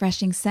and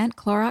refreshing scent,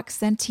 Clorox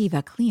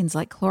Scentiva cleans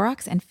like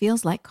Clorox and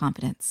feels like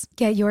confidence.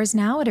 Get yours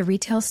now at a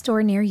retail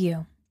store near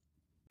you.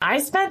 I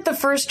spent the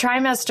first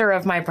trimester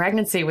of my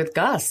pregnancy with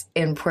Gus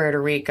in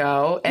Puerto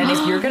Rico. And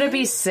if you're going to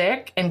be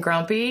sick and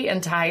grumpy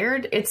and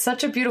tired, it's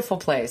such a beautiful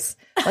place.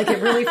 Like,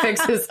 it really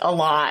fixes a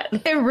lot.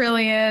 It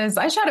really is.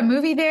 I shot a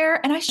movie there,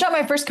 and I shot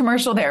my first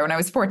commercial there when I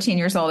was 14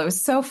 years old. It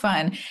was so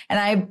fun. And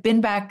I've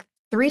been back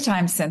 3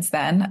 times since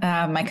then.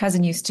 My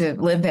cousin used to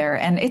live there,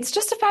 and it's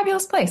just a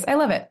fabulous place. I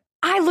love it.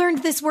 I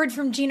learned this word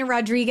from Gina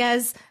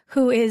Rodriguez,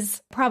 who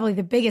is probably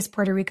the biggest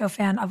Puerto Rico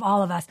fan of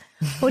all of us.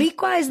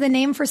 Boricua is the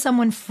name for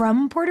someone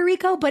from Puerto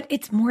Rico, but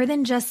it's more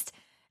than just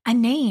a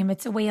name.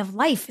 It's a way of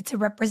life. It's a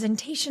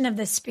representation of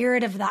the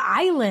spirit of the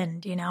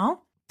island, you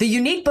know? The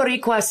unique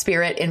Boricua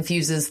spirit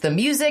infuses the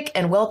music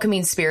and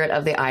welcoming spirit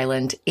of the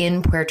island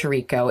in Puerto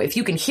Rico. If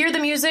you can hear the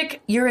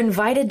music, you're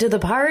invited to the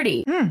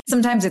party.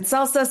 Sometimes it's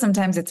salsa,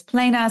 sometimes it's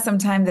plena,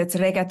 sometimes it's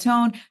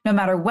reggaeton. No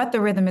matter what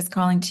the rhythm is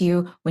calling to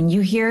you, when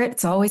you hear it,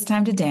 it's always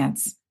time to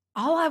dance.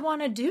 all I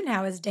want to do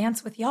now is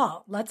dance with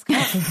y'all. Let's go.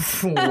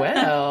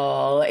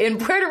 Well, in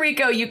Puerto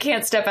Rico, you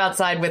can't step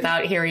outside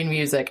without hearing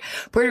music.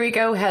 Puerto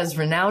Rico has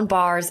renowned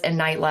bars and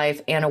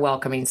nightlife and a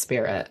welcoming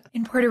spirit.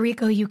 In Puerto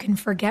Rico, you can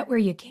forget where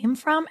you came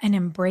from and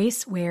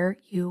embrace where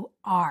you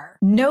are.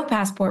 No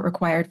passport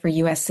required for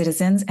U.S.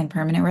 citizens and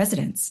permanent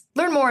residents.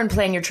 Learn more and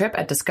plan your trip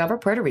at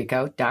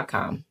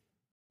discoverpuertorico.com.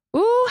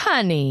 Ooh,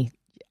 honey,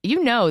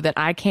 you know that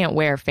I can't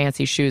wear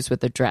fancy shoes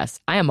with a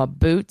dress. I am a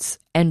boots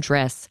and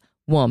dress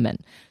woman.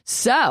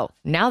 So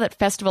now that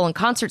festival and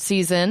concert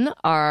season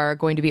are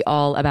going to be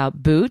all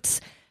about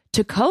boots,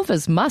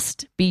 Tecovas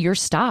must be your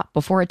stop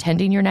before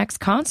attending your next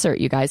concert,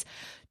 you guys.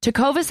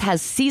 Tecovas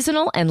has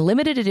seasonal and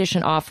limited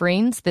edition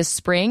offerings this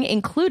spring,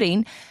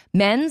 including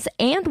men's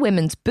and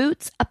women's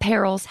boots,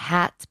 apparels,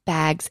 hats,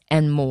 bags,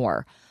 and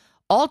more.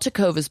 All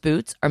Tecovas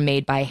boots are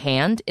made by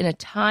hand in a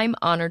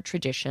time-honored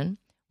tradition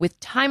with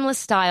timeless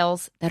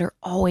styles that are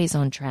always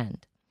on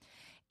trend.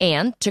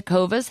 And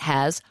Tecovas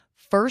has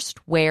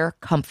first wear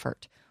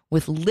comfort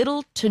with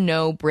little to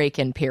no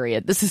break-in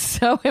period. This is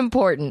so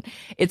important.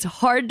 It's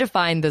hard to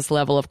find this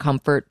level of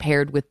comfort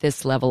paired with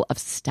this level of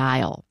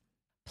style.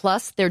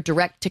 Plus, their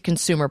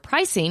direct-to-consumer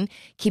pricing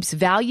keeps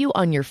value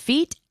on your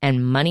feet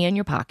and money in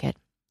your pocket.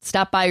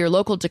 Stop by your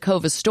local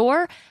Tecovas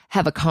store,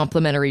 have a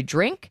complimentary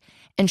drink,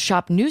 and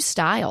shop new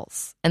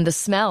styles. And the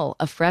smell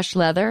of fresh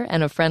leather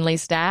and a friendly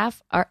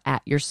staff are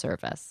at your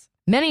service.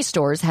 Many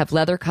stores have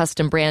leather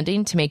custom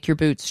branding to make your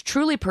boots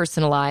truly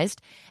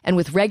personalized, and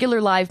with regular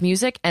live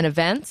music and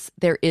events,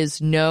 there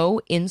is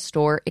no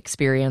in-store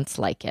experience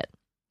like it.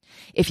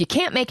 If you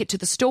can't make it to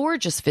the store,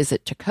 just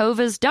visit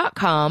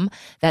tecovas.com,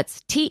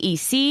 that's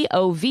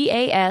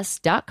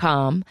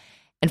TECOVAS.com,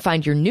 and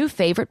find your new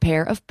favorite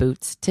pair of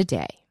boots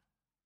today.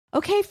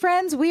 Okay,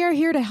 friends, we are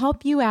here to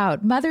help you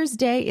out. Mother's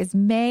Day is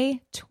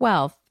May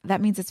 12th. That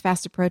means it's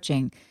fast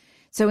approaching.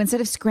 So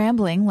instead of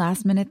scrambling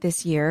last minute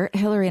this year,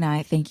 Hillary and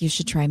I think you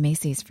should try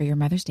Macy's for your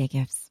Mother's Day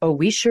gifts. Oh,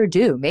 we sure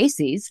do.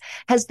 Macy's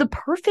has the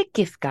perfect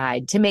gift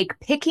guide to make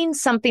picking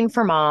something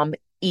for mom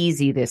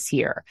easy this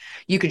year.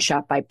 You can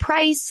shop by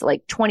price,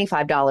 like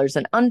 $25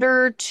 and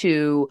under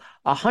to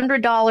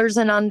 $100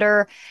 and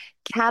under,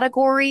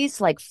 categories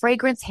like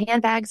fragrance,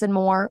 handbags, and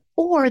more,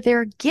 or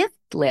their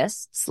gift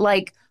lists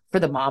like for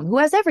the mom who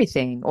has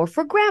everything, or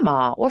for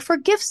grandma, or for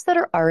gifts that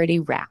are already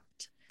wrapped.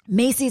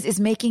 Macy's is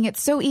making it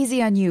so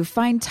easy on you.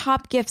 Find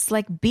top gifts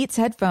like Beats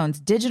headphones,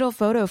 digital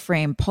photo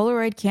frame,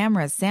 Polaroid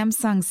cameras,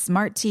 Samsung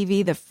Smart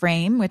TV, the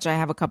frame, which I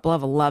have a couple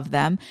of, love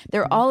them.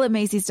 They're all at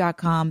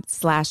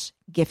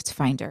Macy's.com/gift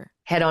finder.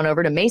 Head on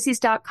over to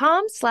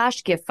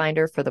Macy's.com/gift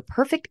finder for the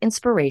perfect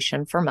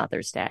inspiration for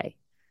Mother's Day.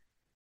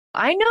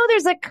 I know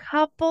there's a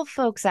couple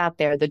folks out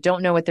there that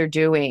don't know what they're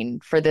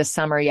doing for this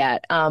summer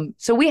yet.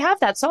 So we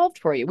have that solved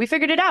for you. We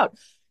figured it out.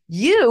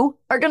 You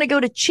are going to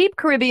go to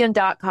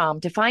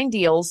cheapcaribbean.com to find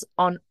deals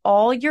on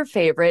all your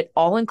favorite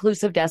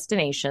all-inclusive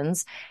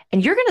destinations,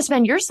 and you're going to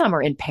spend your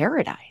summer in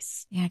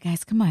paradise. Yeah,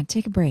 guys, come on,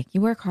 take a break.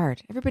 You work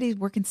hard. Everybody's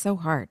working so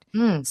hard.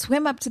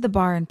 Swim up to the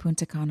bar in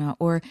Punta Cana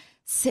or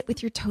sit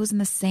with your toes in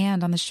the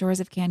sand on the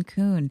shores of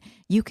Cancun.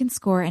 You can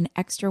score an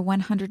extra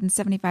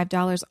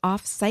 $175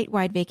 off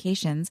site-wide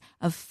vacations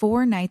of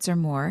 4 nights or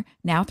more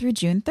now through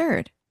June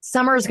 3rd.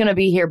 Summer is going to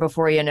be here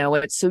before you know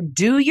it, so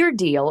do your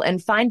deal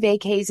and find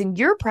vacays in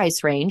your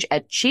price range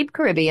at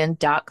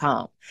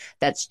cheapcaribbean.com.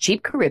 That's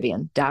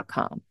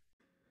cheapcaribbean.com.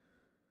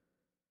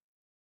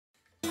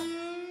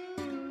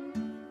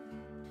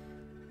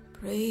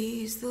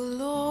 Praise the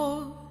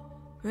Lord,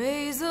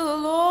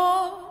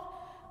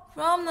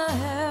 from the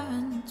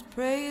heavens,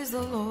 praise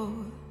the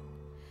Lord.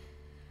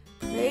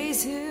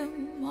 Praise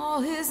him,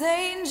 all his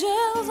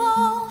angels,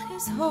 all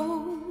his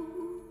hosts.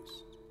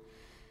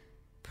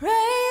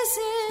 Praise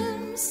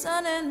him,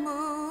 sun and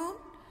moon,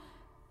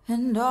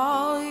 and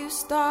all you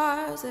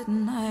stars at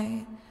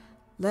night.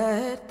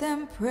 Let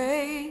them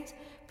praise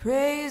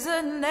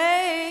the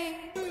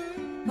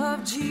name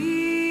of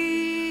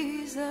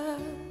Jesus.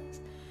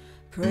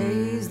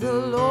 Praise the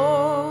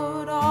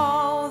Lord,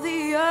 all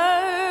the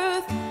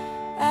earth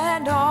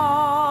and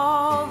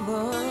all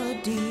the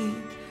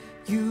deep.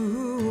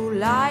 You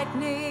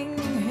lightning,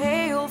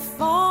 hail,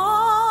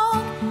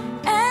 fog,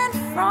 and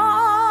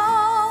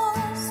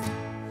frost.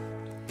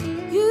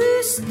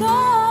 You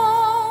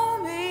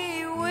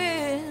stormy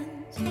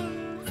winds,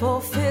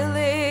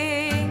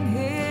 fulfilling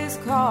his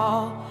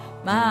call.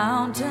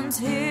 Mountains,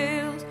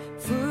 hills,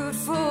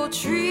 fruitful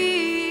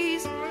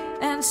trees,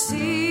 and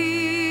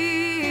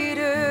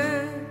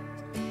cedar.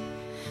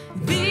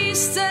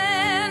 Beasts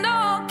and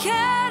all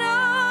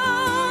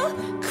cattle,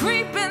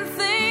 creeping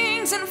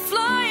things and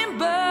flying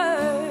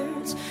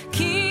birds,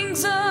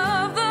 kings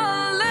of the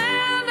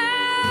land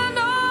and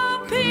all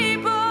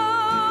people,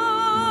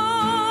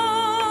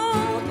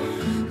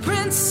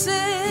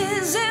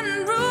 princes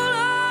and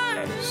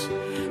rulers,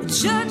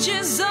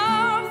 judges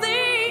of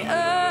the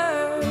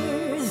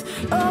earth,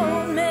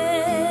 old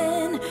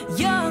men,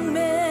 young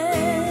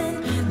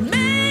men,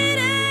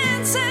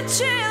 maidens and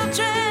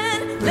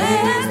children,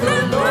 let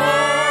them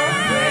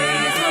praise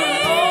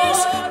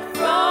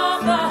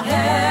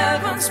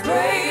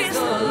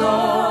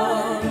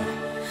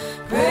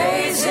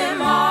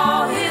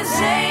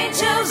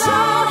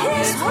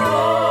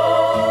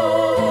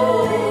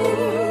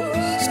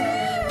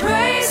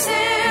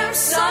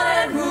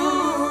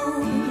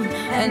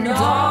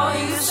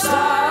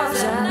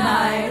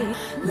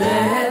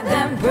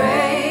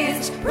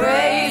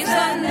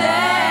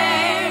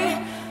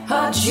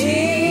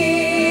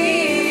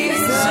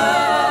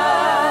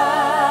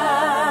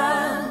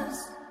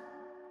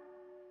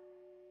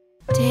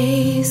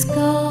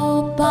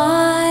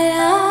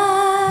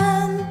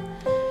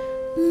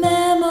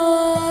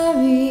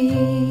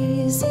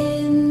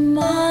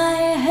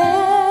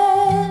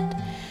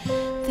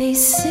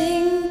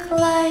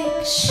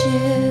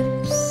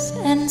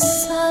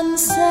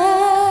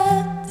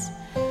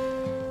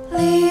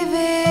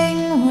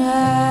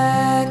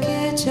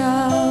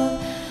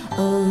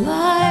a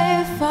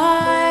life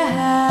I And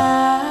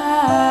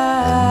have.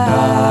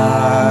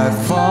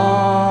 I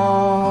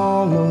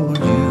follow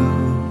you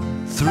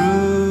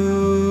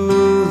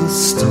through the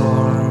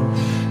storm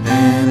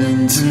and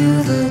into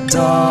the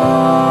dark.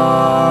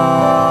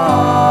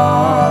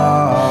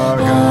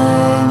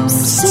 I'm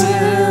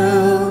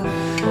still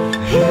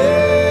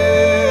here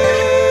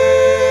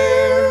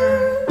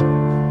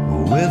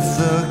with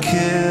a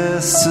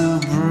kiss to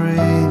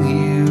bring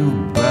you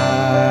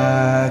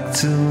back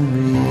to me.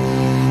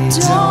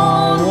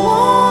 Don't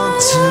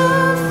want to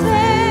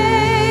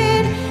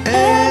fade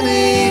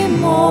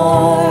anymore.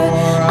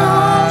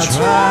 I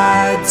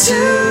tried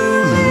to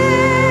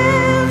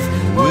live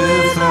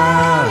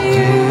without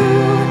you.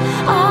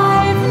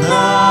 I've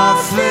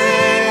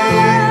Nothing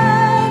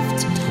left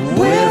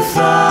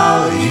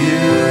without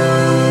you.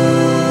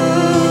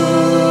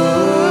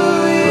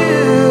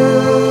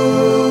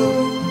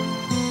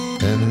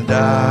 And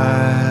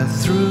I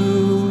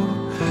threw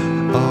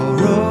a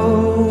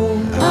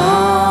rope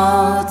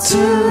out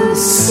to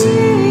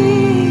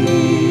sea,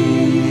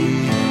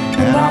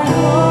 and I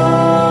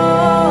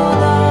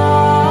hold on.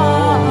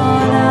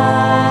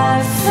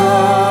 I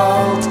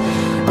felt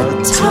a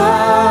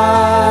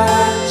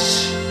touch.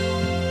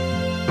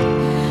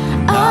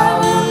 I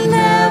will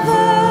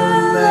never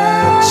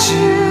let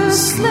you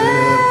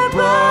slip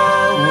away.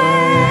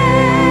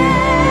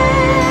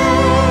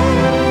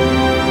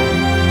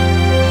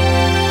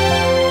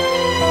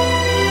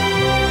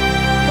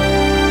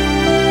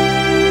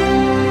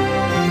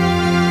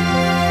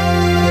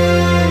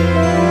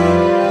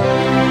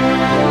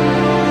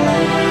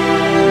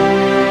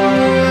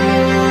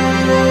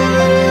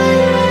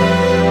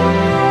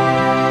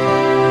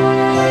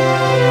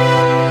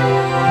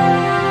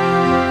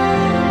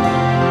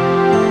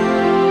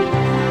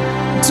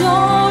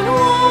 Don't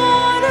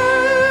want to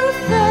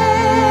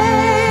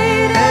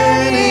fade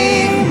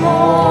anymore.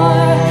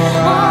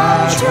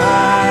 I'll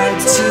try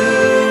to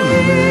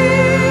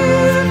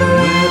live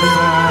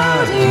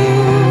without you.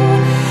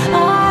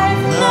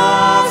 I've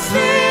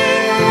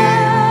nothing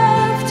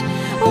left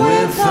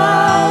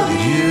without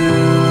you.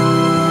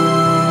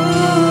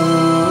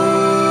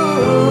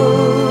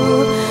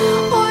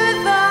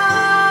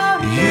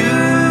 Without you.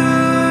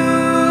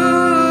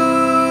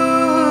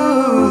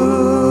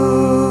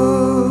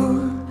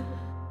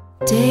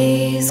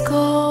 Days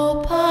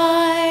go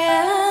by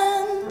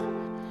and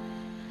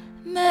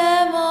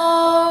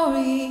memories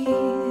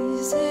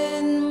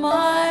in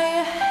my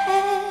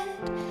head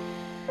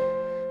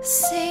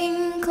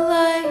sink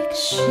like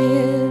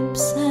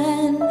ships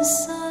and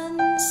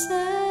sunsets.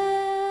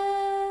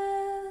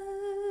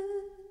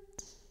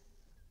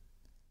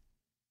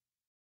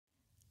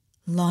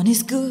 Lon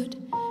is good,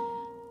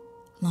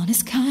 Lon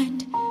is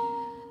kind,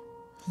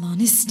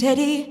 Lon is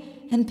steady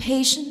and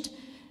patient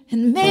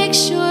and makes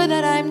sure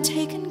that I'm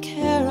taken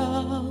care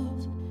of.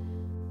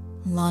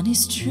 Lon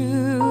is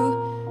true,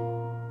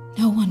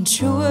 no one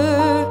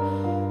truer.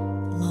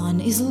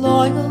 Lon is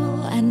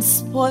loyal and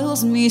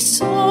spoils me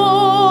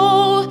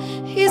so.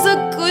 He's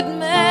a good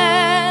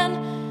man,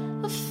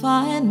 a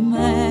fine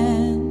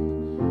man,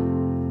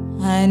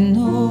 I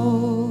know.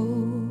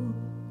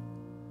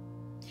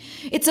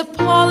 It's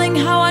appalling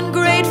how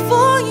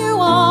ungrateful you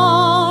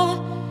are.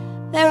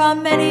 There are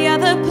many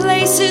other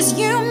places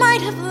you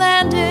might have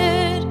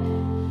landed.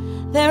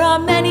 There are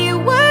many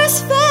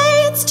worse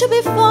fates to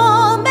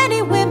befall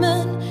many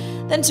women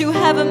than to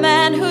have a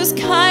man who's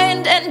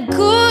kind and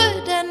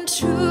good and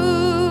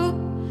true.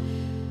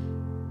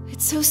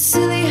 It's so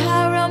silly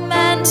how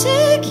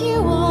romantic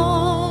you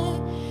are.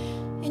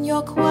 In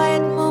your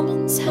quiet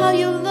moments, how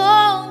you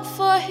long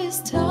for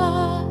his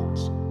touch.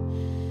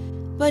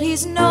 But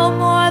he's no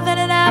more than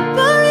an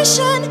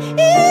apparition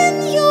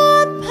in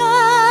your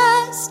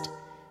past.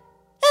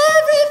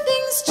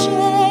 Everything's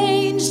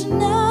changed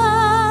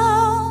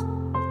now.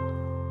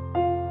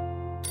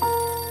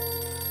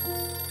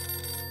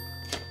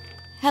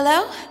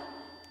 Hello?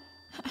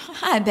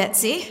 Hi,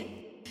 Betsy.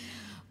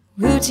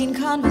 Routine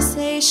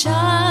conversation.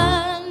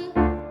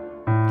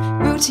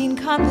 Routine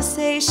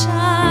conversation.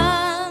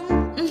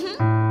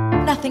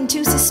 Nothing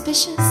too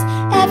suspicious.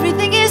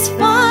 Everything is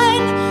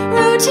fine.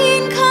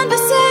 Routine conversation.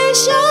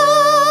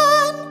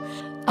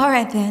 All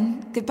right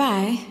then.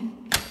 Goodbye.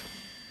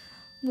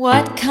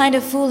 What kind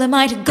of fool am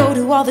I to go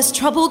to all this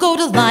trouble, go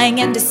to lying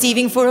and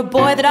deceiving for a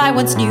boy that I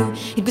once knew?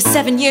 It was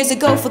 7 years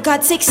ago, for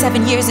God's sake,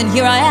 7 years, and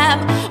here I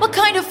am. What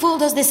kind of fool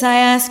does this, I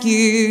ask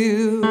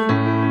you?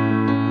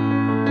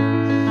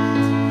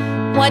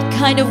 What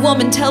kind of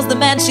woman tells the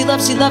man she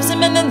loves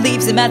him and then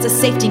leaves him as a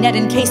safety net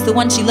in case the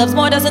one she loves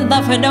more doesn't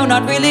love her? No,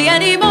 not really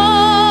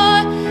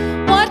anymore.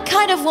 What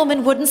kind of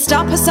woman wouldn't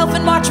stop herself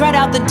and march right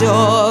out the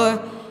door?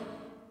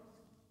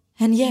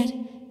 And yet,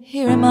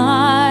 here am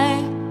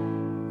I,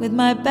 with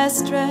my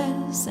best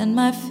dress and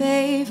my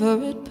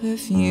favorite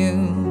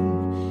perfume.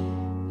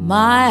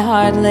 My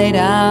heart laid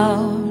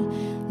out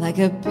like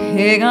a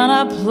pig on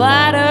a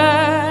platter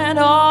and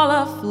all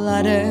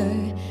aflutter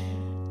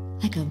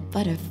like a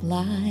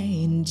butterfly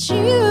in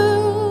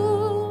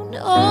June.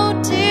 Oh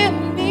dear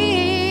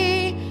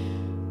me,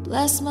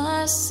 Bless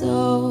my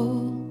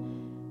soul,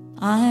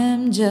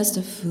 I'm just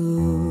a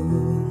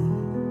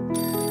fool.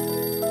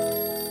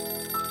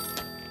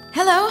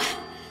 Hello.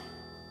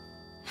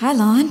 Hi,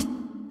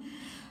 Lon.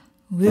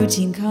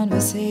 Routine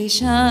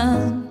conversation.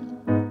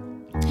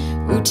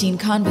 Routine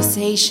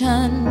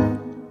conversation.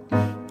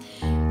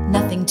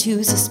 Nothing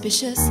too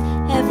suspicious.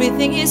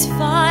 Everything is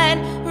fine.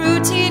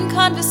 Routine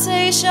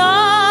conversation.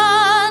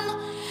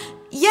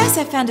 Yes,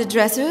 I found a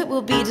dresser. It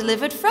will be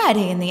delivered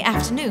Friday in the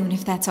afternoon,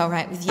 if that's all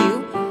right with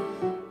you.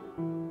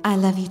 I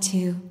love you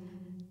too.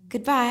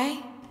 Goodbye.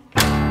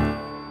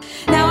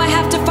 Now I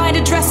have to find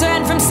a dresser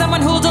and from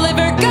someone who'll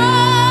deliver.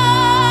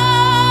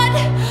 God!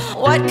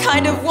 What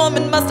kind of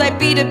woman must I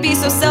be to be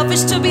so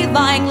selfish, to be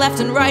lying left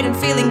and right and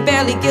feeling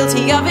barely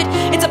guilty of it?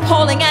 It's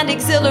appalling and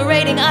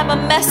exhilarating. I'm a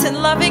mess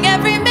and loving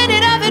every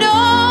minute of it.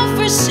 All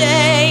for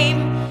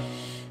shame.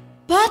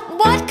 But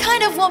what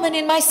kind of woman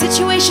in my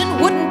situation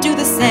wouldn't do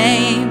the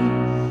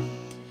same?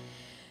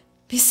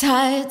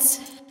 Besides,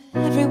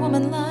 every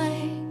woman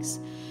likes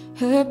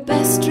her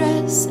best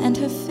dress and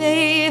her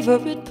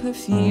favorite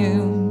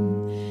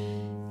perfume.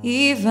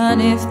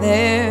 Even if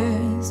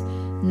there's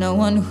no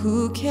one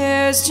who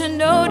cares to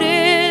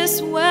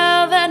notice,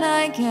 well then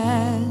I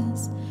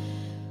guess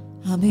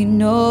I'll be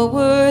no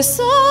worse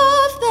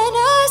off than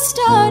I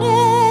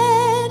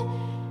started.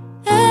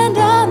 And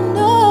I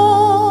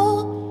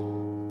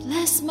know,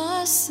 bless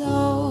my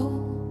soul,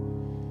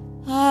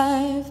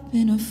 I've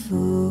been a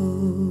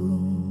fool.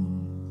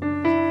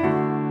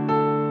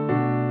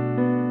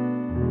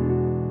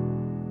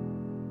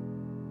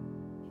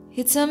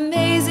 It's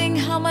amazing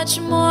how much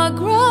more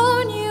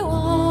grown you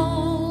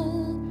are.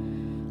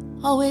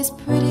 Always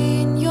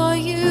pretty in your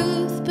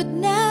youth, but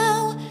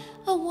now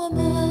a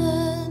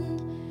woman.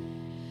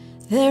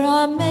 There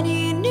are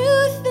many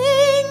new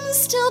things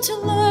still to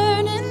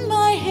learn in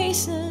my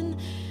hasten,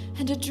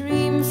 and a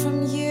dream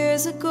from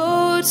years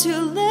ago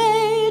too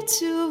late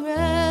to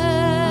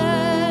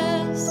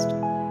rest.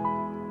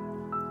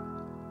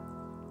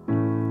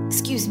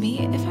 Excuse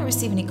me, if I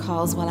receive any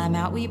calls while I'm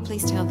out, will you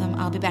please tell them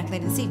I'll be back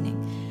later this evening?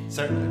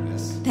 Certainly,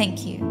 miss.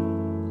 Thank you.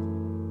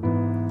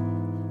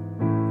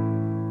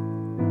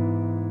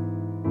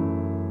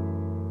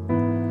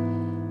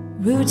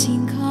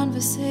 Routine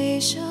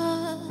conversation.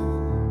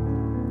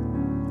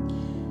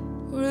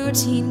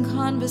 Routine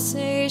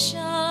conversation.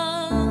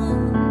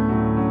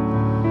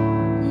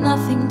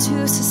 Nothing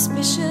too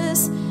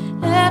suspicious.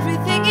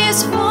 Everything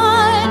is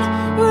fine.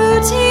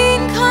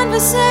 Routine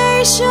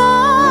conversation.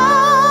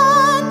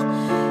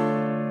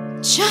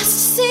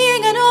 Just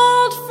seeing an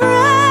old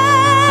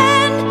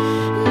friend.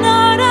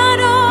 Not an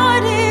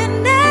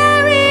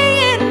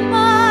ordinary in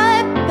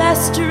my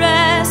best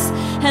dress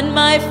and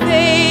my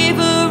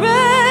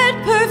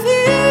favorite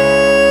perfume.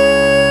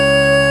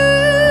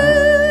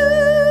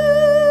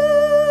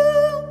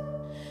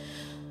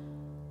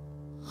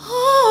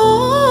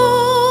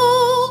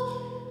 Oh,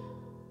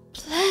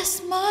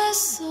 bless my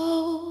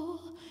soul,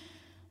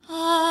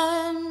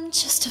 I'm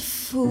just a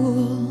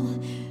fool.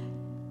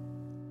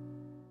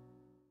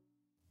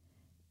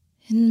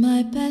 In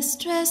my best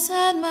dress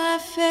and my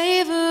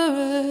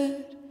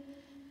favorite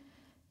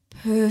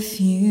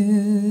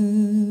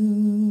perfume.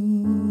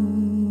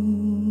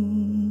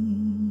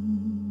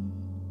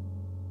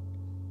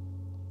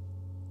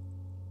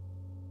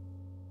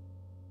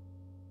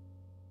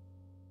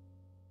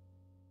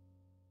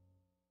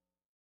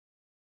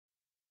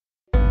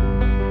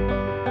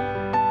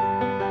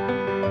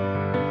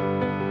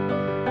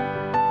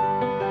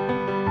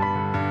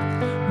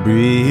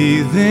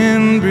 Breathe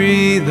in,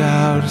 breathe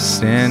out,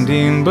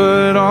 standing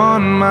but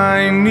on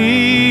my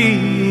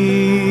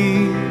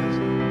knees.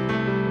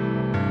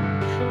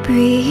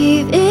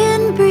 Breathe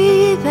in,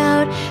 breathe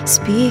out,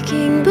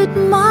 speaking but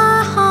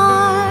my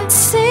heart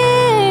sings.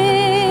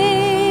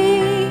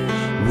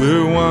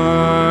 We're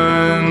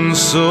one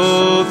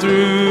soul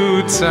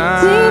through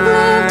time. We've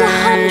lived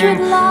 100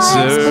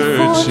 lives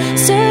before,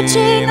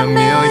 searching a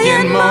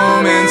million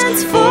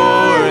moments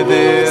for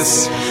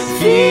this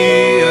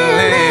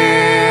feeling.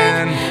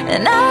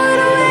 And I would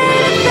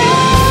wait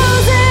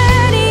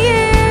 1,000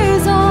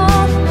 years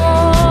or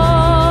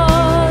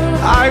more.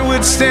 I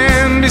would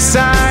stand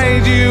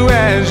beside you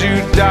as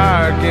you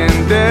darken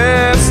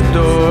death's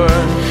door.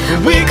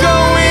 We go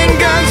in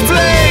guns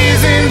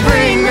blazing,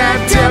 bring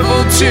that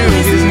devil to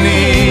his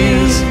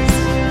knees.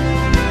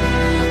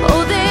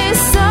 Oh,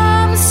 there's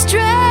some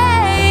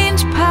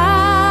strange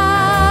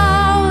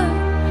power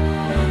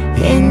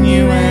in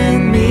you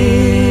and me.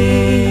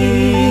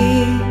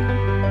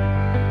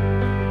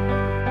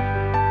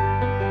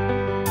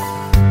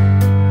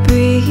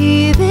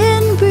 Breathe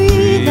in,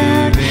 breathe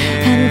out,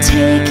 and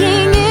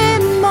taking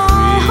in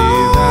my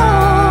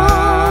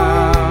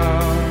heart.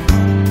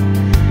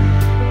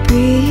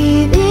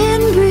 Breathe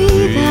in,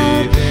 breathe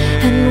out,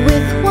 and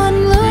with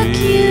one look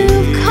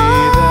you've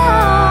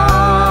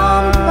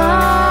calmed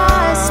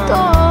my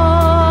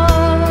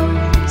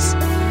storms.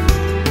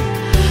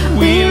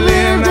 We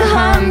lived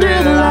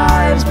 100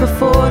 lives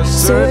before,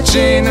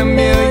 searching a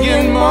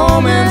million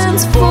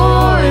moments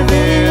for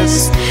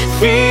this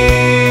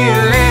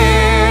feeling.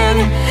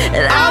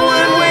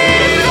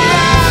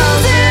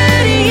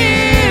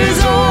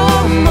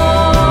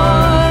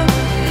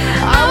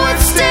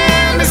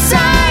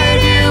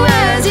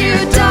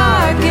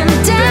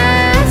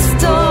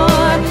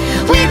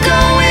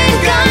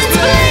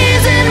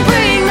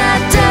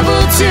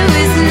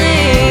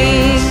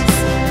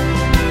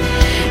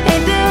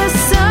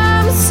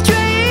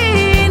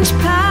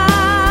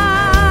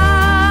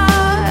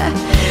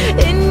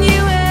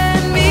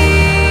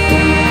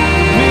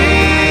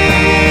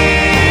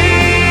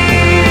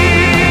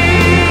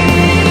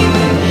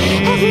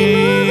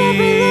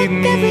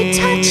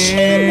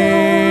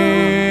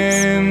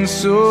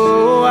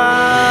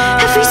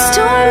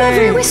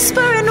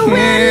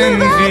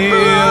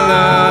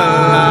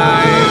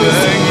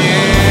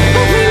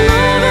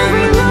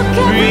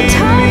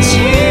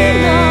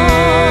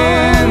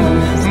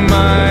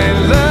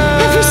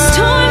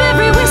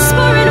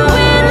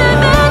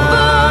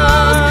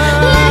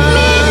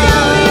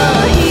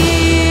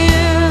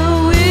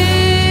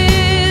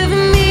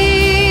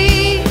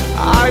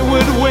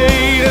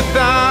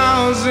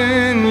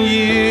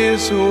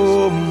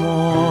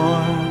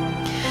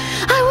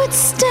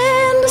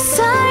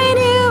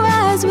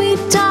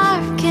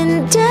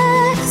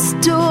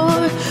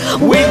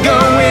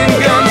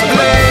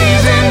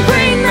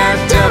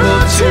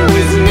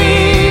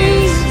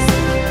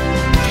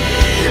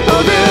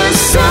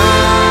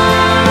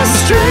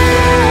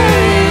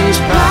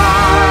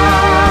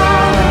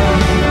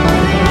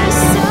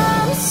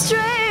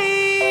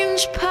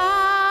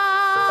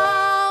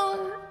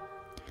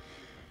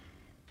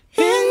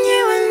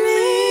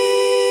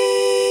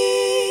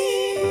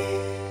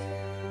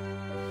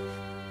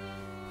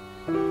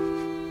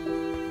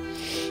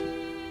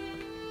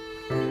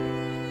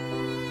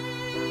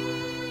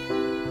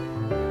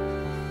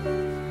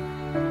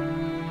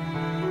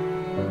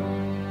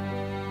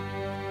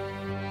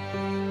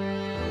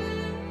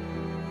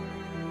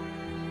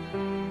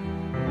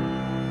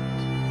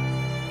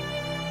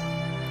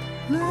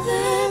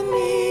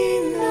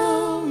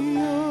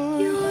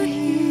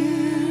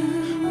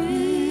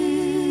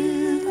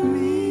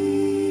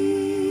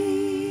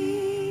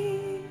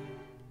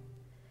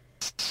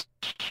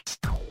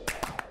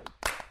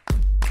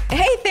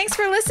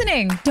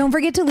 listening. Don't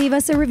forget to leave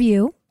us a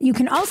review. You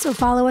can also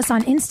follow us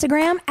on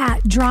Instagram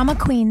at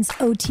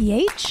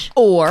DramaQueensOTH.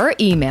 Or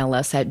email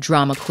us at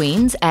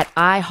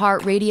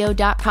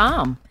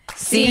dramaqueens@iheartradio.com.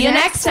 See you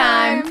next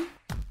time.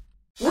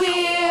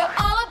 We're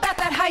all about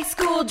that high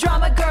school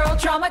drama girl,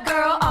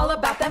 all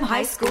about them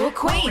high school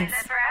queens.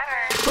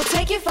 We'll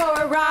take you for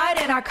a ride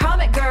in our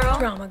comic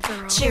girl,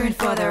 cheering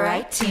for the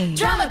right team.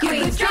 Drama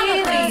queens,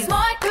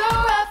 smart girl,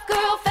 rough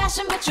girl,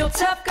 fashion but you're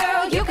tough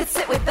girl. You could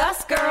sit with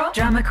us, girl.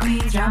 Drama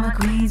queens, drama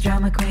queens,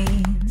 drama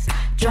queens,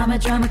 drama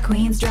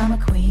queens, drama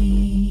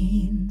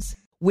queens.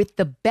 With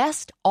the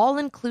best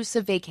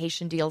all-inclusive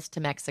vacation deals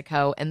to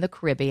Mexico and the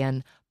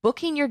Caribbean,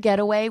 booking your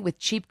getaway with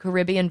Cheap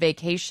Caribbean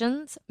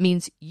Vacations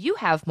means you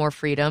have more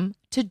freedom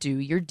to do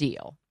your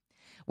deal.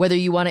 Whether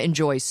you want to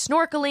enjoy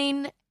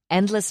snorkeling,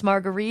 endless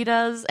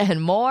margaritas,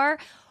 and more,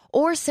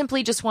 or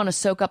simply just want to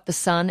soak up the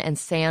sun and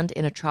sand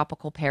in a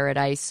tropical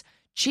paradise,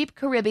 Cheap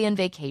Caribbean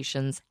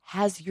Vacations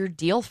has your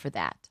deal for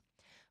that.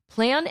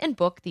 Plan and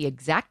book the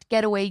exact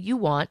getaway you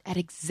want at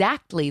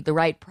exactly the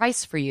right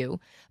price for you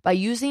by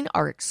using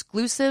our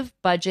exclusive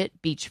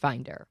budget beach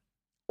finder.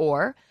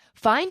 Or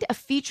find a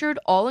featured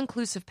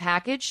all-inclusive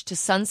package to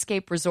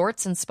Sunscape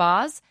Resorts and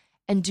Spas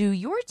and do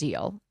your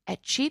deal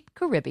at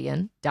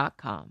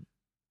cheapcaribbean.com.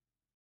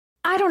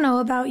 I don't know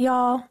about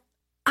y'all.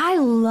 I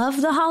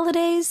love the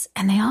holidays,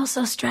 and they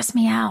also stress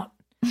me out.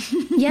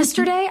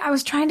 Yesterday, I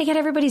was trying to get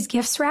everybody's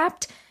gifts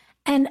wrapped,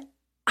 and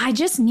I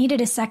just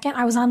needed a second.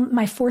 I was on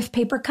my 4th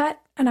paper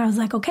cut, and I was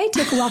like, okay,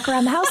 take a walk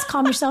around the house,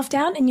 calm yourself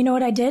down. And you know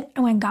what I did?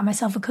 I went and got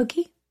myself a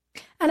cookie,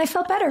 and I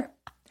felt better.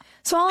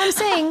 So all I'm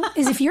saying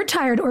is if you're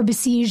tired or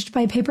besieged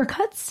by paper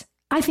cuts,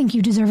 I think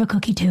you deserve a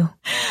cookie too.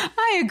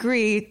 I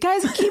agree.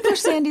 Guys, Keebler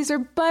Sandies are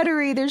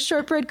buttery. They're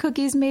shortbread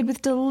cookies made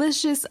with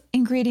delicious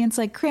ingredients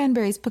like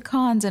cranberries,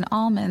 pecans, and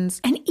almonds.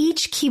 And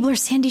each Keebler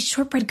Sandies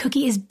shortbread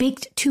cookie is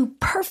baked to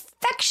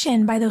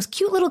perfection by those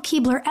cute little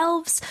Keebler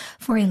elves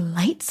for a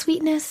light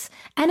sweetness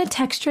and a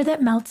texture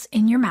that melts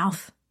in your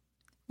mouth.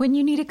 When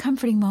you need a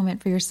comforting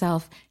moment for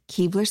yourself,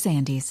 Keebler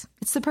Sandies.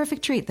 It's the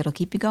perfect treat that'll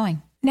keep you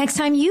going. Next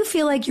time you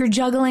feel like you're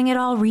juggling it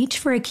all, reach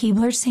for a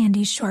Keebler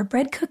Sandies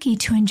shortbread cookie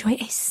to enjoy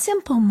a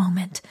simple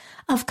moment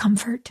of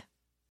comfort.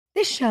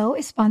 This show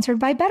is sponsored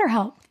by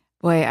BetterHelp.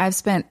 Boy, I've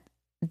spent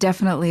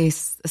definitely a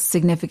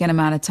significant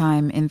amount of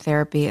time in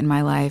therapy in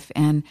my life.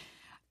 And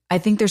I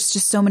think there's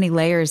just so many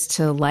layers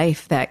to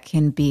life that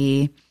can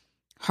be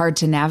hard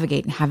to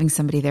navigate. And having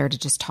somebody there to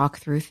just talk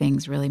through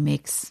things really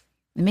makes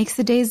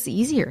the days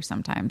easier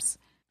sometimes.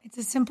 It's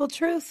a simple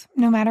truth.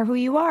 No matter who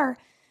you are,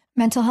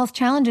 mental health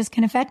challenges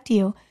can affect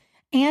you,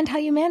 and how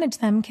you manage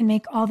them can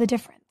make all the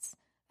difference.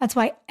 That's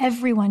why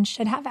everyone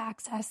should have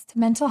access to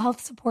mental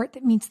health support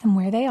that meets them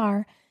where they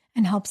are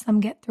and helps them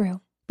get through.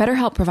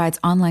 BetterHelp provides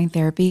online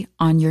therapy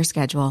on your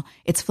schedule.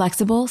 It's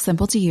flexible,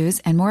 simple to use,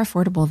 and more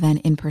affordable than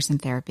in-person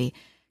therapy.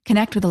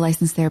 Connect with a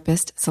licensed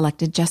therapist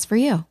selected just for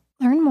you.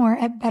 Learn more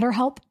at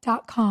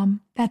BetterHelp.com.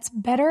 That's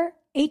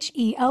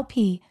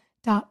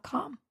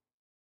BetterHelp.com.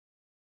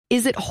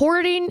 Is it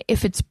hoarding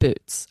if it's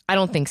boots? I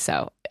don't think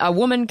so. A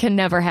woman can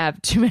never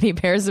have too many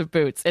pairs of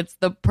boots. It's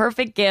the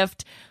perfect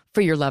gift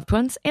for your loved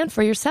ones and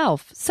for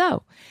yourself.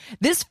 So,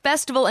 this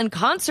festival and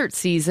concert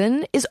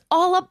season is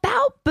all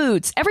about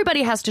boots.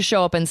 Everybody has to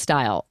show up in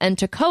style, and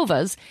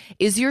Tecovas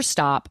is your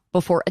stop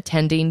before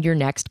attending your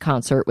next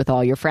concert with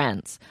all your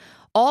friends.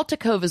 All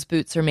Tecovas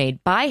boots are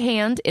made by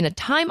hand in a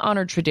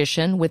time-honored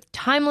tradition with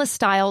timeless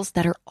styles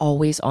that are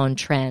always on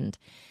trend.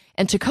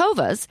 And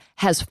Tecovas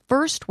has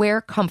first wear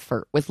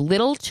comfort with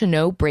little to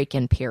no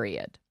break-in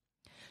period.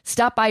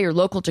 Stop by your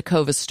local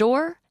Tecovas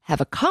store,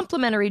 have a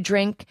complimentary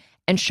drink,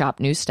 and shop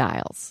new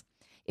styles.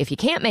 If you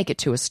can't make it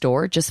to a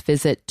store, just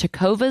visit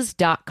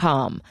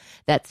tecovas.com.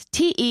 That's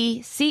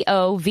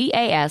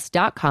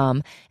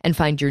TECOVAS.com and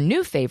find your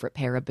new favorite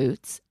pair of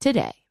boots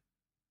today.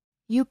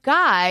 You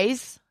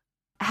guys,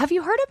 have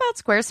you heard about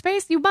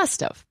Squarespace? You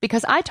must have,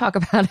 because I talk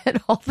about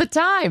it all the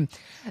time.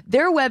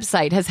 Their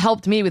website has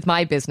helped me with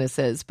my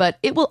businesses, but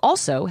it will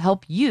also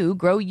help you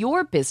grow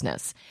your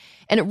business.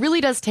 And it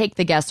really does take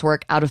the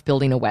guesswork out of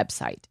building a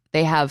website.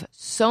 They have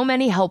so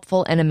many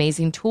helpful and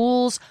amazing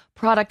tools,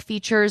 product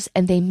features,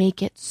 and they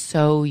make it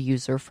so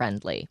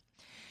user-friendly.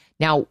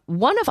 Now,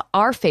 one of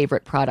our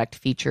favorite product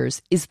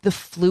features is the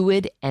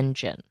Fluid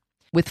Engine.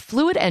 With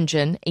Fluid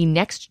Engine, a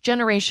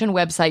next-generation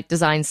website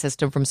design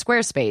system from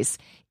Squarespace,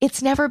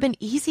 it's never been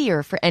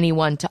easier for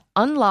anyone to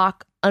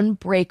unlock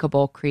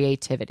unbreakable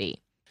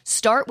creativity.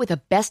 Start with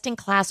a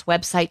best-in-class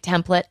website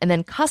template and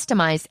then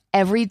customize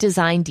every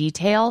design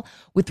detail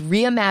with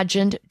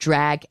reimagined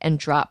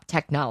drag-and-drop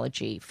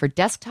technology for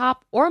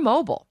desktop or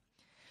mobile.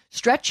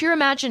 Stretch your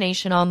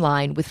imagination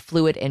online with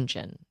Fluid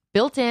Engine,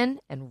 built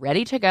in and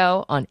ready to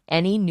go on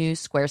any new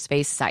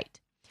Squarespace site.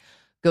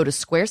 Go to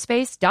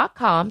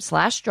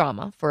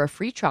squarespace.com/drama for a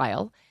free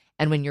trial,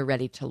 and when you're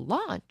ready to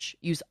launch,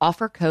 use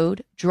offer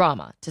code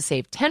DRAMA to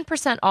save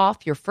 10%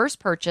 off your first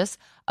purchase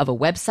of a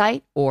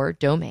website or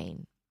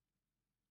domain.